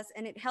helps us,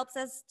 and it helps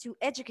us to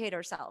educate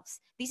ourselves.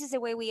 This is the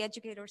way we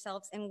educate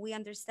ourselves, and we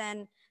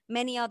understand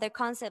many other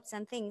concepts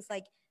and things,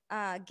 like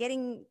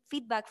getting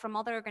feedback from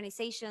other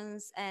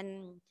organizations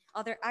and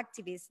other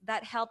activists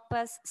that help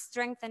us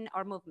strengthen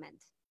our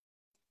movement.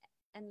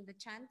 And the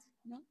chant?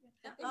 No?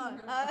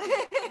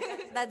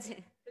 That's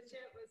it.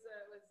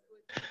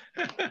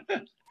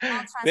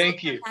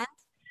 Thank you.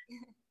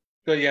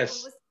 So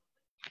yes.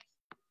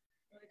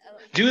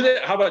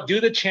 How about do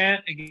the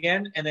chant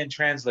again and then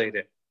translate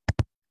it?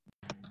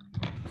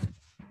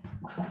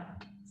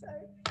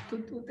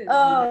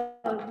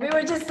 Oh, we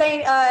were just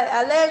saying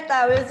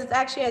alerta, which is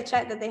actually a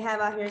chant that they have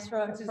out here. It's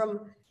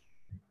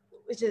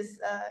which is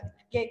la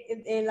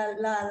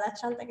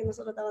chanta que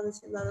nosotros estamos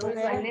diciendo.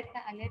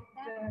 Alerta,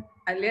 alerta.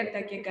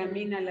 Alerta que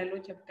camina la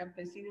lucha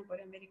campesina por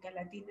América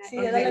Latina, Sí,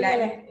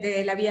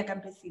 de la vía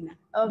campesina,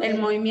 okay. Del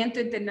movimiento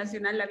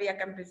internacional La Vía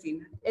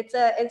Campesina. It's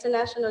an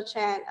international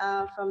chant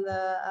from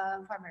the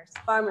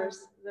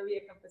farmers. La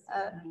Vía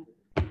Campesina.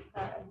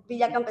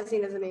 Villa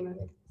Campesina is the name of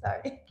it.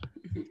 Sorry.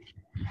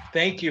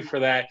 Thank you for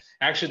that.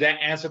 Actually, that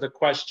answered the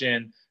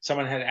question.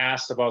 Someone had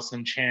asked about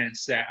some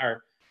chants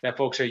that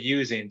folks are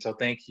using. So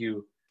thank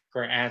you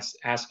for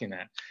asking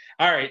that.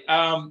 All right,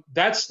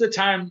 that's the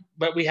time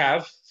that we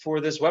have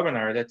for this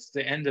webinar. That's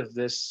the end of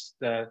this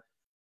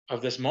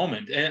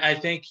moment. And I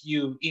thank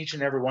you, each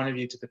and every one of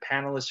you, to the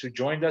panelists who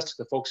joined us, to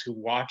the folks who are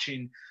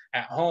watching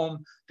at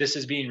home. This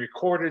is being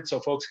recorded so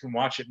folks can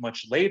watch it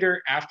much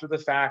later after the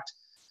fact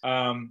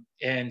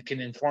and can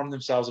inform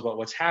themselves about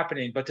what's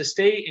happening. But to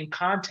stay in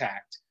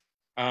contact,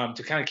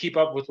 to kind of keep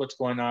up with what's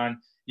going on,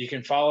 you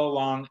can follow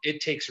along It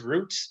Takes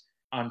Roots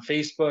on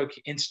Facebook,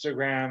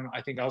 Instagram,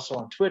 I think also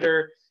on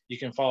Twitter. You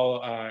can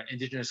follow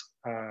Indigenous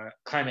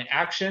Climate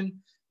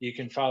Action. You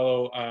can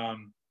follow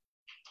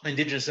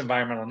Indigenous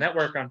Environmental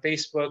Network on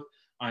Facebook.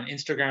 On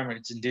Instagram,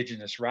 it's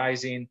Indigenous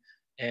Rising.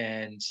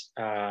 And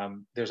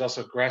there's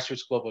also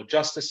Grassroots Global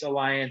Justice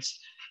Alliance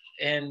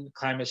and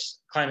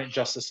Climate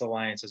Justice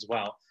Alliance as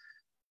well.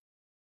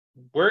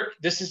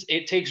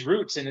 It Takes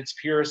Roots in its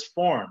purest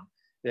form.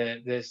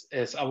 This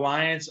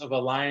alliance of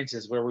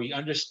alliances where we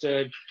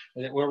understand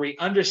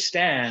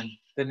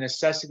the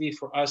necessity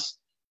for us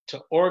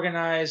to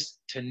organize,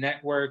 to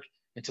network,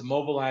 and to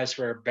mobilize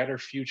for a better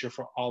future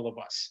for all of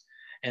us.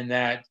 And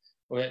that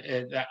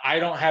I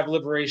don't have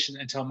liberation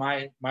until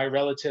my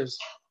relatives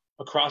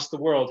across the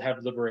world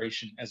have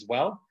liberation as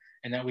well.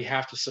 And that we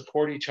have to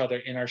support each other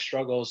in our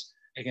struggles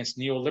against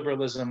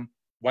neoliberalism,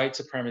 white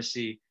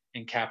supremacy,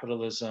 and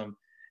capitalism,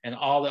 and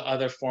all the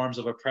other forms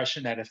of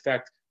oppression that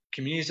affect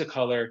communities of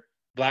color,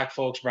 Black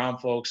folks, brown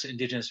folks,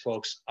 Indigenous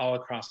folks all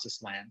across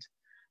this land.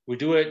 We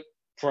do it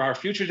for our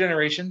future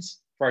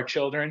generations, for our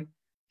children,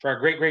 for our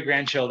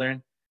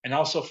great-great-grandchildren, and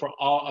also for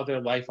all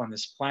other life on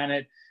this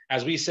planet.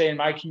 As we say in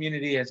my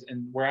community,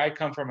 and where I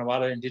come from, a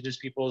lot of Indigenous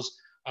peoples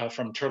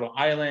from Turtle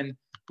Island,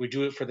 we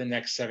do it for the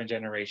next 7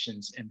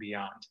 generations and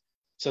beyond.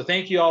 So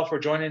thank you all for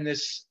joining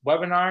this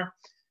webinar.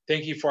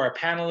 Thank you for our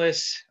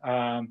panelists,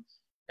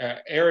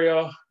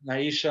 Eriel,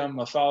 Nyiesha,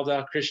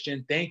 Mafalda,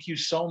 Christian, thank you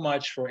so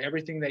much for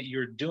everything that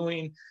you're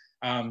doing.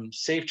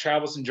 Safe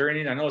travels and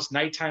journeying. I know it's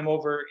nighttime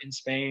over in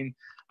Spain,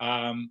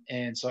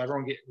 and so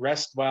everyone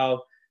rest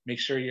well. Make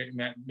sure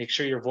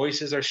your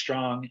voices are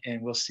strong,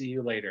 and we'll see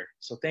you later.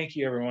 So thank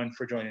you everyone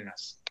for joining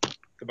us.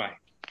 Goodbye.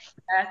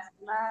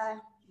 Bye.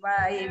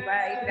 Bye.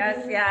 Bye.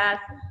 Gracias.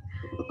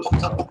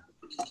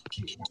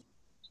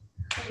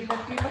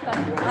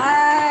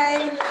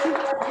 Bye.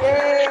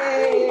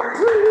 Yay.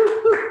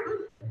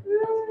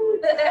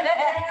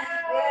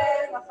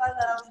 Yes, Mafalda,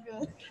 that was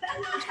good.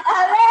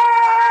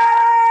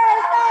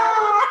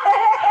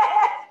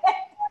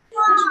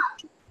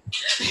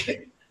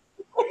 Alerta!